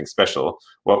nothing special.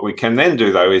 What we can then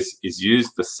do though is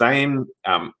use the same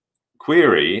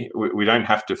query. We don't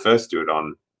have to first do it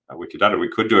on Wikidata. We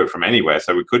could do it from anywhere.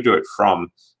 So we could do it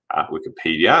from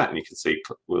Wikipedia, and you can see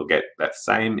we'll get that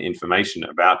same information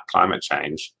about climate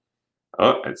change.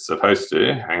 Oh, it's supposed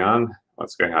to. Hang on,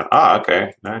 what's going on? Ah,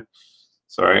 okay. No,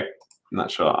 sorry, I'm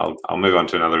not sure. I'll move on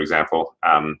to another example.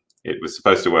 It was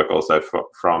supposed to work also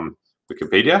from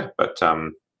Wikipedia, but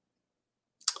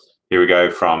here we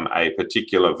go from a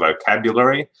particular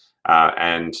vocabulary,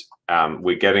 and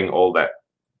we're getting all that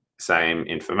same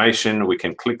information. We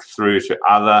can click through to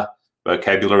other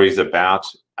vocabularies about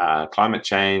climate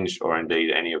change, or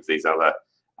indeed any of these other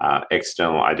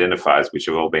external identifiers which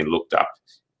have all been looked up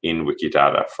in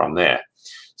Wikidata from there.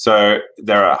 So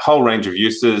there are a whole range of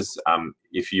uses.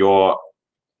 If you're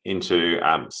into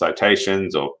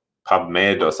citations or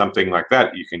PubMed or something like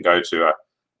that, you can go to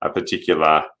a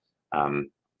particular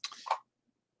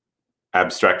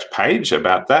abstract page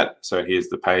about that. So here's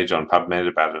the page on PubMed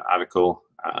about an article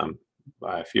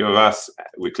by a few of us.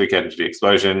 We click entity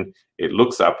explosion. It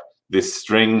looks up this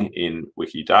string in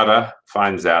Wikidata,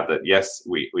 finds out that yes,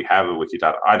 we have a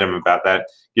Wikidata item about that,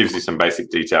 gives you some basic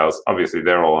details. Obviously,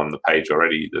 they're all on the page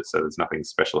already, so there's nothing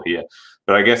special here.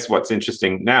 But I guess what's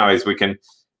interesting now is we can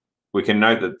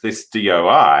note that this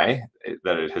DOI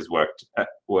that it has worked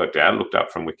out, looked up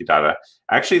from Wikidata,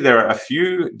 actually there are a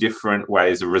few different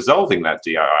ways of resolving that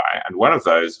DOI. And one of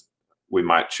those we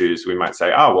might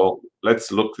say, oh, well,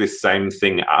 let's look this same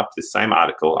thing up, this same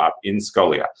article up in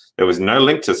Scholia. There was no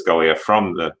link to Scholia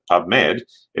from the PubMed.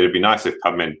 It'd be nice if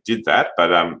PubMed did that,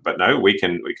 but no, we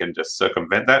can just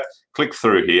circumvent that, click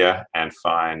through here and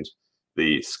find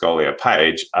the Scholia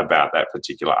page about that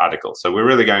particular article. So we're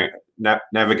really going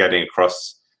navigating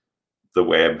across the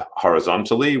web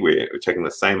horizontally. We're taking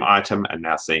the same item and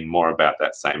now seeing more about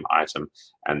that same item.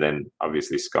 And then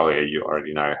obviously Scholia, you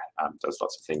already know, does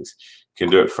lots of things. You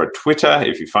can do it for Twitter.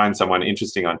 If you find someone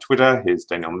interesting on Twitter, here's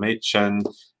Daniel Mietchen,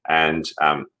 and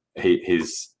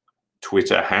his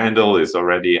Twitter handle is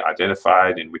already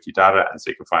identified in Wikidata, and so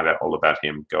you can find out all about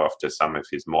him, go off to some of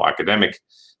his more academic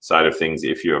side of things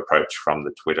if you approach from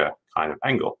the Twitter kind of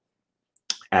angle.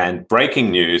 And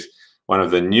breaking news, one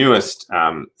of the newest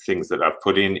things that I've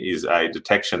put in is a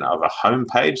detection of a home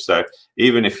page. So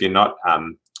even if you're not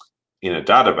in a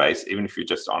database, even if you're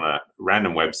just on a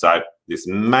random website, this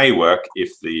may work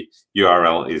if the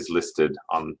URL is listed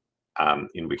on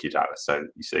in Wikidata. So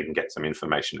you can get some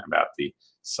information about the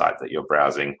site that you're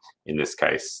browsing, in this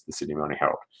case, the Sydney Morning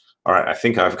Herald. All right, I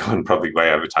think I've gone probably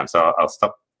way over time, so I'll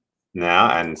stop now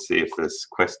and see if there's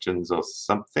questions or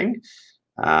something.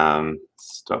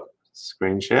 Stop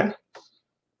screen share.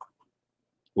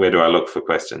 Where do I look for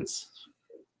questions?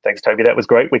 Thanks, Toby. That was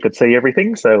great. We could see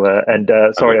everything. So,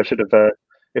 sorry, I should have.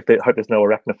 Hope there's no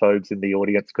arachnophobes in the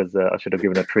audience, because I should have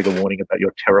given a trigger warning about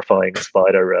your terrifying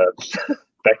spider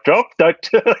backdrop. Don't.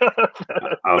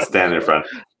 I'll stand in front.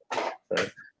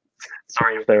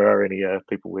 Sorry if there are any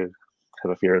people who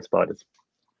have a fear of spiders.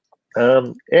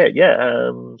 I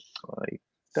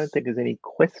don't think there's any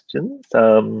questions.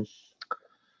 A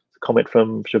comment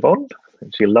from Siobhan.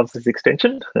 She loves this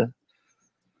extension.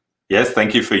 Yes,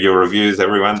 thank you for your reviews,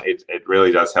 everyone. It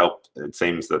really does help. It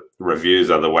seems that reviews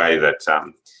are the way that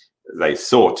they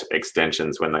sort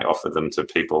extensions when they offer them to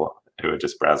people who are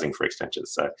just browsing for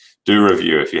extensions. So do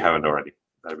review if you haven't already.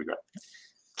 That'd be great.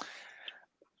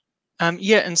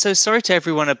 Yeah, and so sorry to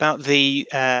everyone about the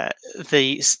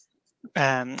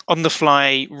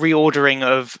on-the-fly reordering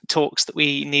of talks that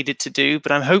we needed to do,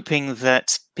 but I'm hoping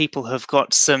that people have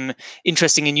got some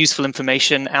interesting and useful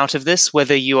information out of this,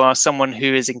 whether you are someone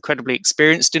who is incredibly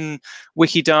experienced in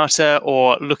Wikidata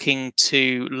or looking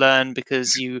to learn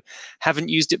because you haven't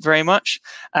used it very much,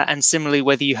 and similarly,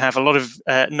 whether you have a lot of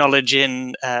knowledge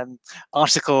in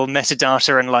article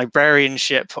metadata and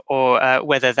librarianship, or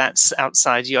whether that's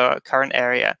outside your current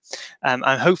area.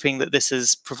 I'm hoping that this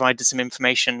has provided some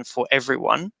information for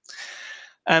everyone.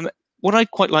 What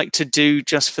I'd quite like to do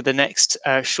just for the next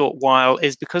short while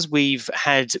is, because we've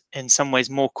had in some ways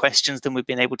more questions than we've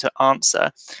been able to answer,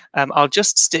 I'll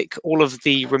just stick all of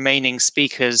the remaining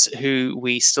speakers who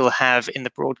we still have in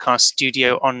the broadcast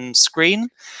studio on screen,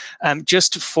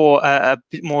 just for a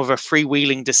bit more of a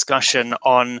freewheeling discussion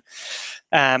on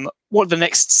what the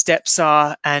next steps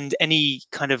are and any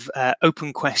kind of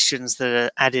open questions that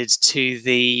are added to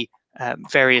the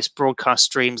various broadcast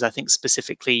streams. I think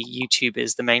specifically YouTube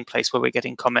is the main place where we're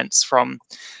getting comments from,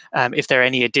 if there are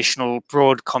any additional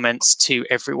broad comments to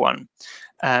everyone.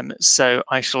 So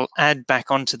I shall add back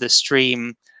onto the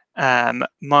stream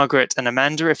Margaret and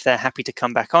Amanda, if they're happy to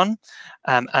come back on,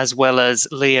 as well as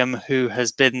Liam, who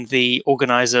has been the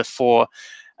organizer for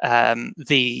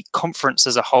the conference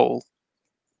as a whole.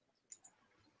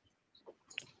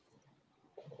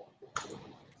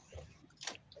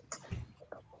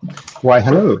 Why,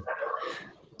 hello.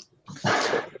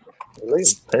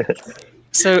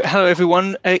 So, hello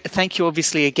everyone. Thank you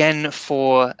obviously again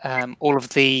for all of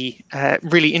the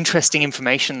really interesting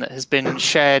information that has been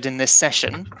shared in this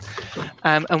session.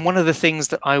 And one of the things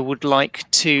that I would like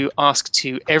to ask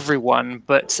to everyone,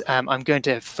 but I'm going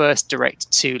to first direct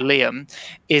to Liam,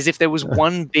 is if there was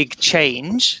one big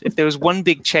change,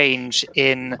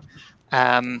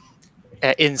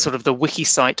 in sort of the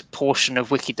WikiCite portion of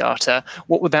Wikidata,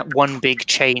 what would that one big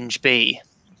change be?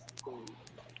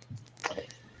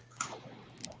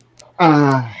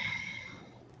 I'm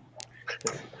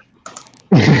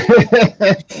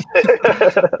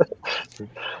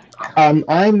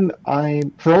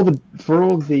for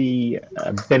all the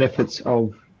benefits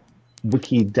of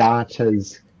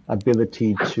Wikidata's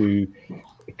ability to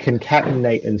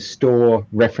concatenate and store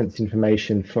reference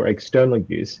information for external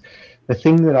use. The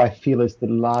thing that I feel is the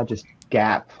largest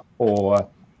gap or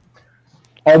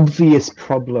obvious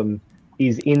problem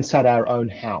is inside our own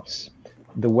house.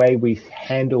 The way we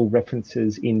handle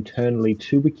references internally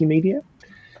to Wikimedia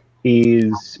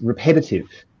is repetitive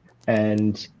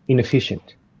and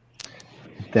inefficient.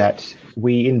 That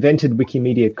we invented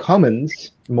Wikimedia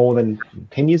Commons more than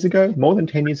 10 years ago,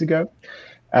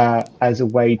 as a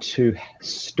way to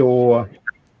store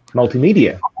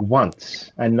multimedia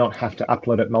once and not have to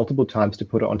upload it multiple times to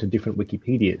put it onto different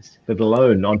Wikipedias, let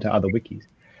alone onto other wikis.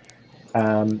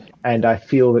 And I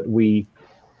feel that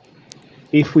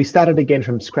if we started again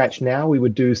from scratch now, we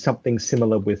would do something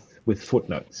similar with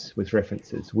footnotes, with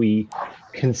references. We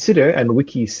consider, and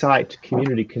WikiCite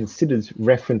community considers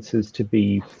references to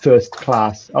be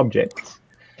first-class objects,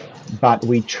 but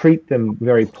we treat them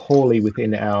very poorly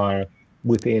within our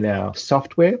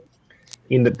software,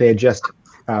 in that they're just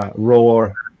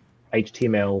raw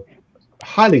HTML,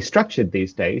 highly structured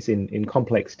these days in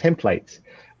complex templates,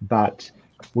 but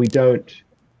we don't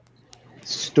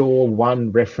store one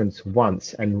reference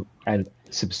once and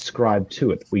subscribe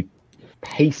to it. We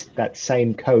paste that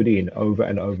same code in over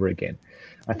and over again.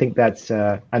 I think that's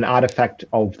an artifact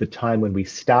of the time when we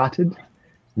started,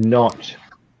 not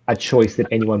a choice that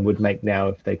anyone would make now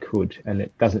if they could, and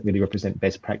it doesn't really represent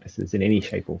best practices in any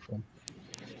shape or form.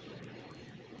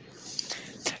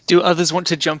 Do others want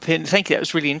to jump in? Thank you. That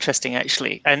was really interesting,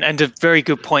 actually, and a very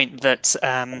good point that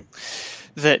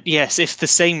that yes, if the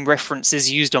same reference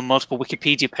is used on multiple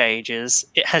Wikipedia pages,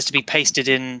 it has to be pasted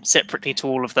in separately to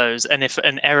all of those. And if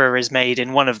an error is made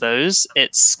in one of those,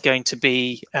 it's going to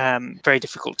be very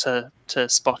difficult to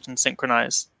spot and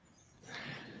synchronize.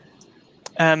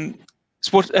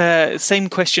 Same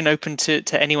question open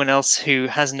to anyone else who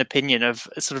has an opinion of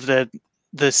sort of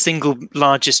the single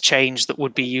largest change that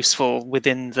would be useful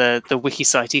within the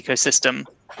WikiCite ecosystem.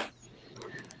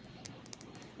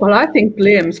 Well, I think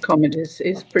Liam's comment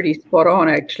is pretty spot on,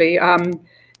 actually.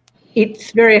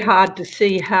 It's very hard to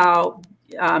see how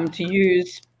to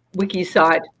use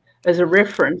WikiCite as a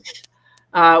reference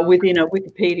within a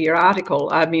Wikipedia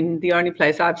article. I mean, the only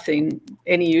place I've seen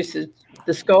any use is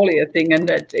the Scholia thing, and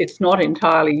it's not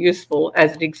entirely useful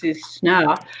as it exists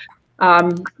now.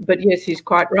 But yes, he's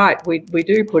quite right. We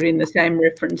do put in the same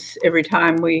reference every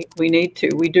time we need to.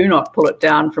 We do not pull it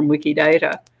down from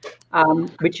Wikidata,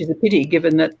 which is a pity,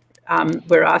 given that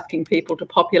we're asking people to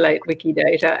populate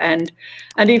Wikidata. And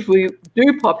if we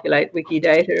do populate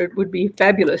Wikidata, it would be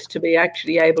fabulous to be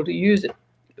actually able to use it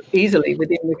easily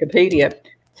within Wikipedia,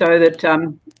 so that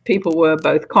people were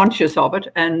both conscious of it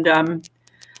and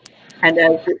as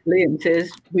Liam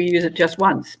says, we use it just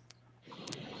once.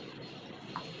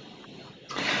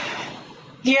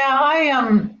 Yeah,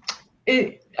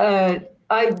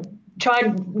 I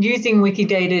tried using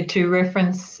Wikidata to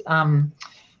reference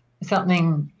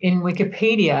something in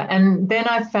Wikipedia, and then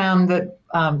I found that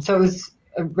so it was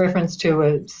a reference to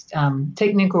a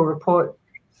technical report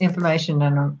information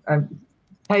and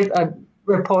a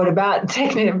report about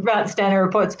standard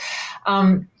reports.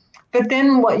 But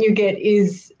then what you get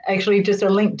is actually just a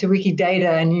link to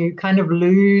Wikidata, and you kind of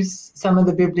lose some of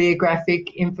the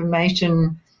bibliographic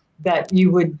information that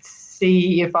you would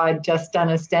see if I'd just done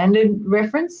a standard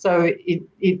reference. So it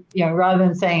rather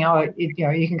than saying, oh, you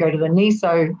can go to the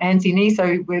ANSI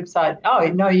NISO website. Oh,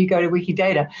 no, you go to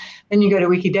Wikidata. Then you go to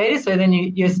Wikidata. So then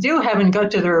you still haven't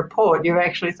got to the report. You're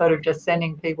actually sort of just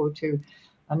sending people to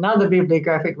another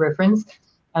bibliographic reference.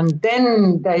 And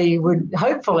then they would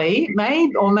hopefully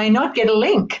may or may not get a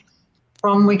link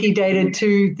from Wikidata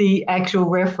to the actual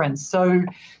reference. So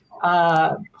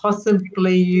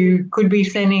possibly you could be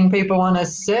sending people on a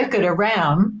circuit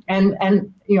around, and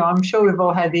I'm sure we've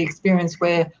all had the experience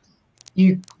where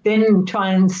you then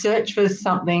try and search for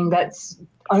something that's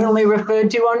only referred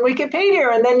to on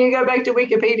Wikipedia, and then you go back to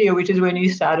Wikipedia, which is when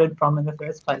you started from in the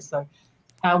first place. So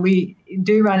we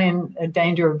do run in a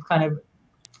danger of kind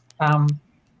of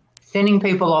sending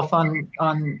people off on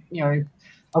a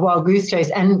wild goose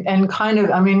chase, and kind of,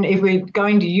 I mean, if we're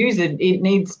going to use it, it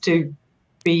needs to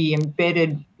be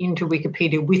embedded into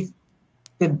Wikipedia with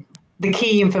the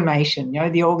key information,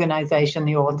 the organisation,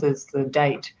 the authors, the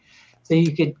date. So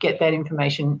you could get that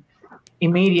information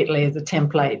immediately as a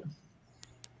template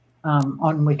on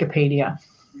Wikipedia.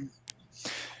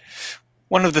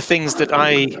 One of the things that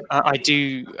I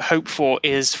do hope for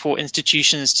is for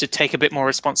institutions to take a bit more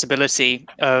responsibility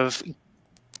of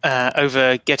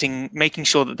over making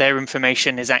sure that their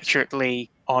information is accurately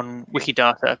on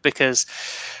Wikidata, because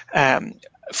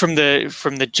from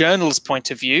the journal's point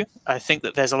of view, I think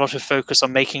that there's a lot of focus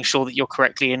on making sure that you're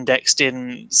correctly indexed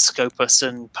in Scopus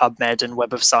and PubMed and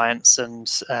Web of Science and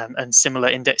similar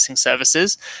indexing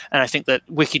services. And I think that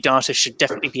Wikidata should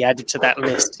definitely be added to that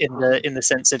list in the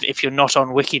sense of, if you're not on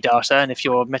Wikidata and if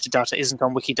your metadata isn't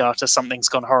on Wikidata, something's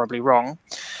gone horribly wrong.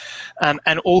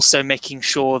 And also making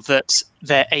sure that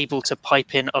they're able to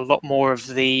pipe in a lot more of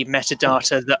the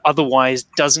metadata that otherwise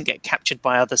doesn't get captured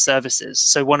by other services.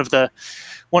 So one of the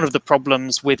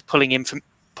problems with pulling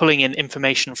in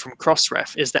information from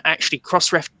Crossref is that actually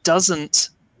Crossref doesn't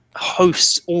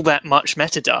host all that much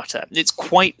metadata. It's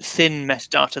quite thin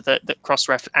metadata that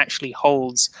Crossref actually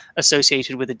holds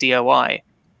associated with a DOI.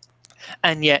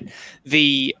 And yet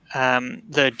the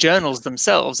journals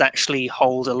themselves actually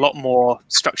hold a lot more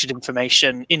structured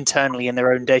information internally in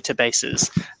their own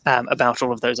databases about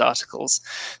all of those articles.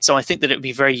 So I think that it would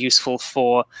be very useful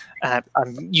for,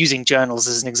 I'm using journals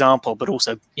as an example, but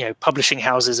also publishing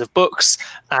houses of books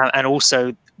and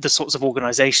also the sorts of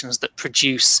organizations that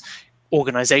produce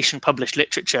organization-published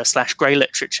literature / grey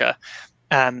literature,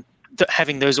 that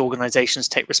having those organizations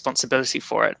take responsibility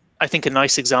for it. I think a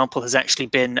nice example has actually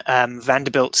been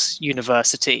Vanderbilt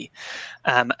University,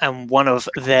 and one of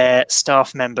their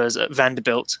staff members at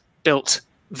Vanderbilt built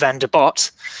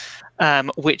Vanderbot,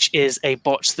 which is a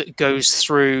bot that goes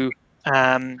through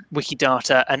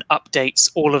Wikidata and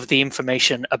updates all of the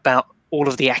information about all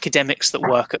of the academics that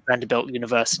work at Vanderbilt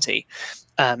University.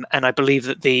 And I believe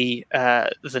that the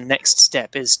next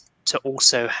step is to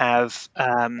also have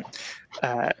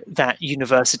that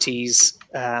university's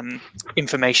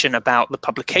information about the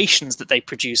publications that they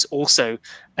produce also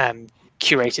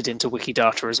curated into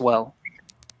Wikidata as well.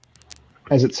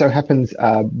 As it so happens,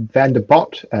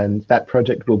 Vanderbot and that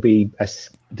project will be a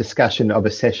discussion of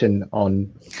a session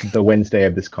on the Wednesday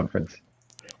of this conference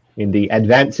in the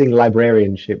Advancing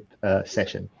Librarianship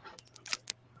session.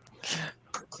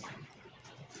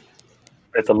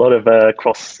 there's a lot of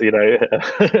cross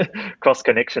cross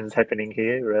connections happening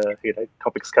here.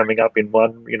 Topics coming up in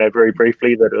one, very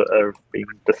briefly, that are being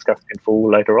discussed in full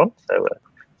later on. So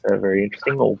very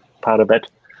interesting, all part of that,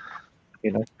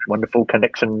 wonderful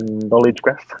connection knowledge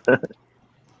graph.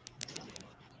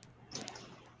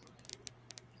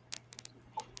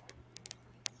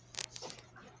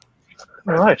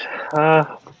 All right.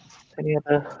 Any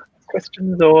other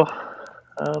questions or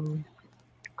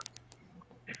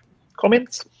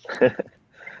comments?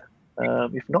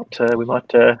 If not, we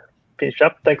might finish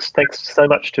up. Thanks so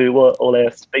much to all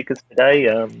our speakers today.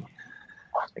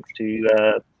 Thanks to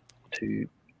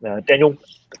Daniel.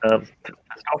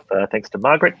 Thanks to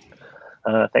Margaret.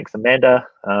 Thanks Amanda.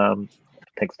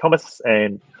 Thanks Thomas,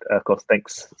 and of course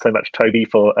thanks so much Toby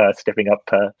for stepping up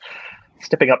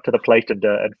to the plate and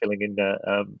filling in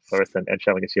for us and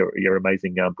showing us your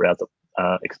amazing browser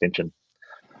extension.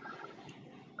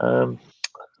 As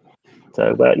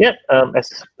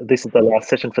this is the last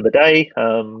session for the day.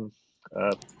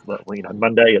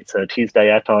 Monday, it's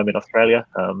Tuesday our time in Australia.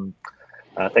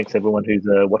 Thanks everyone who's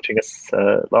watching us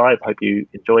live. Hope you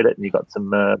enjoyed it and you got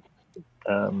some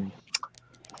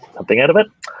something out of it.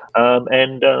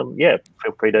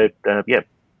 Feel free to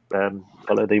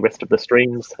follow the rest of the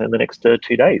streams in the next 2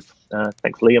 days.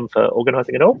 Thanks Liam for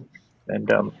organising it all,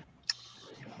 and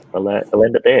I'll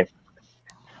end it there.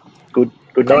 Good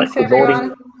night, good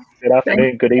morning, good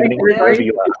afternoon, good evening, wherever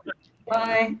you are.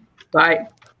 Bye. Bye.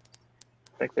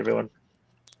 Thanks everyone.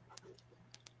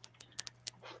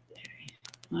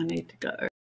 I need to go.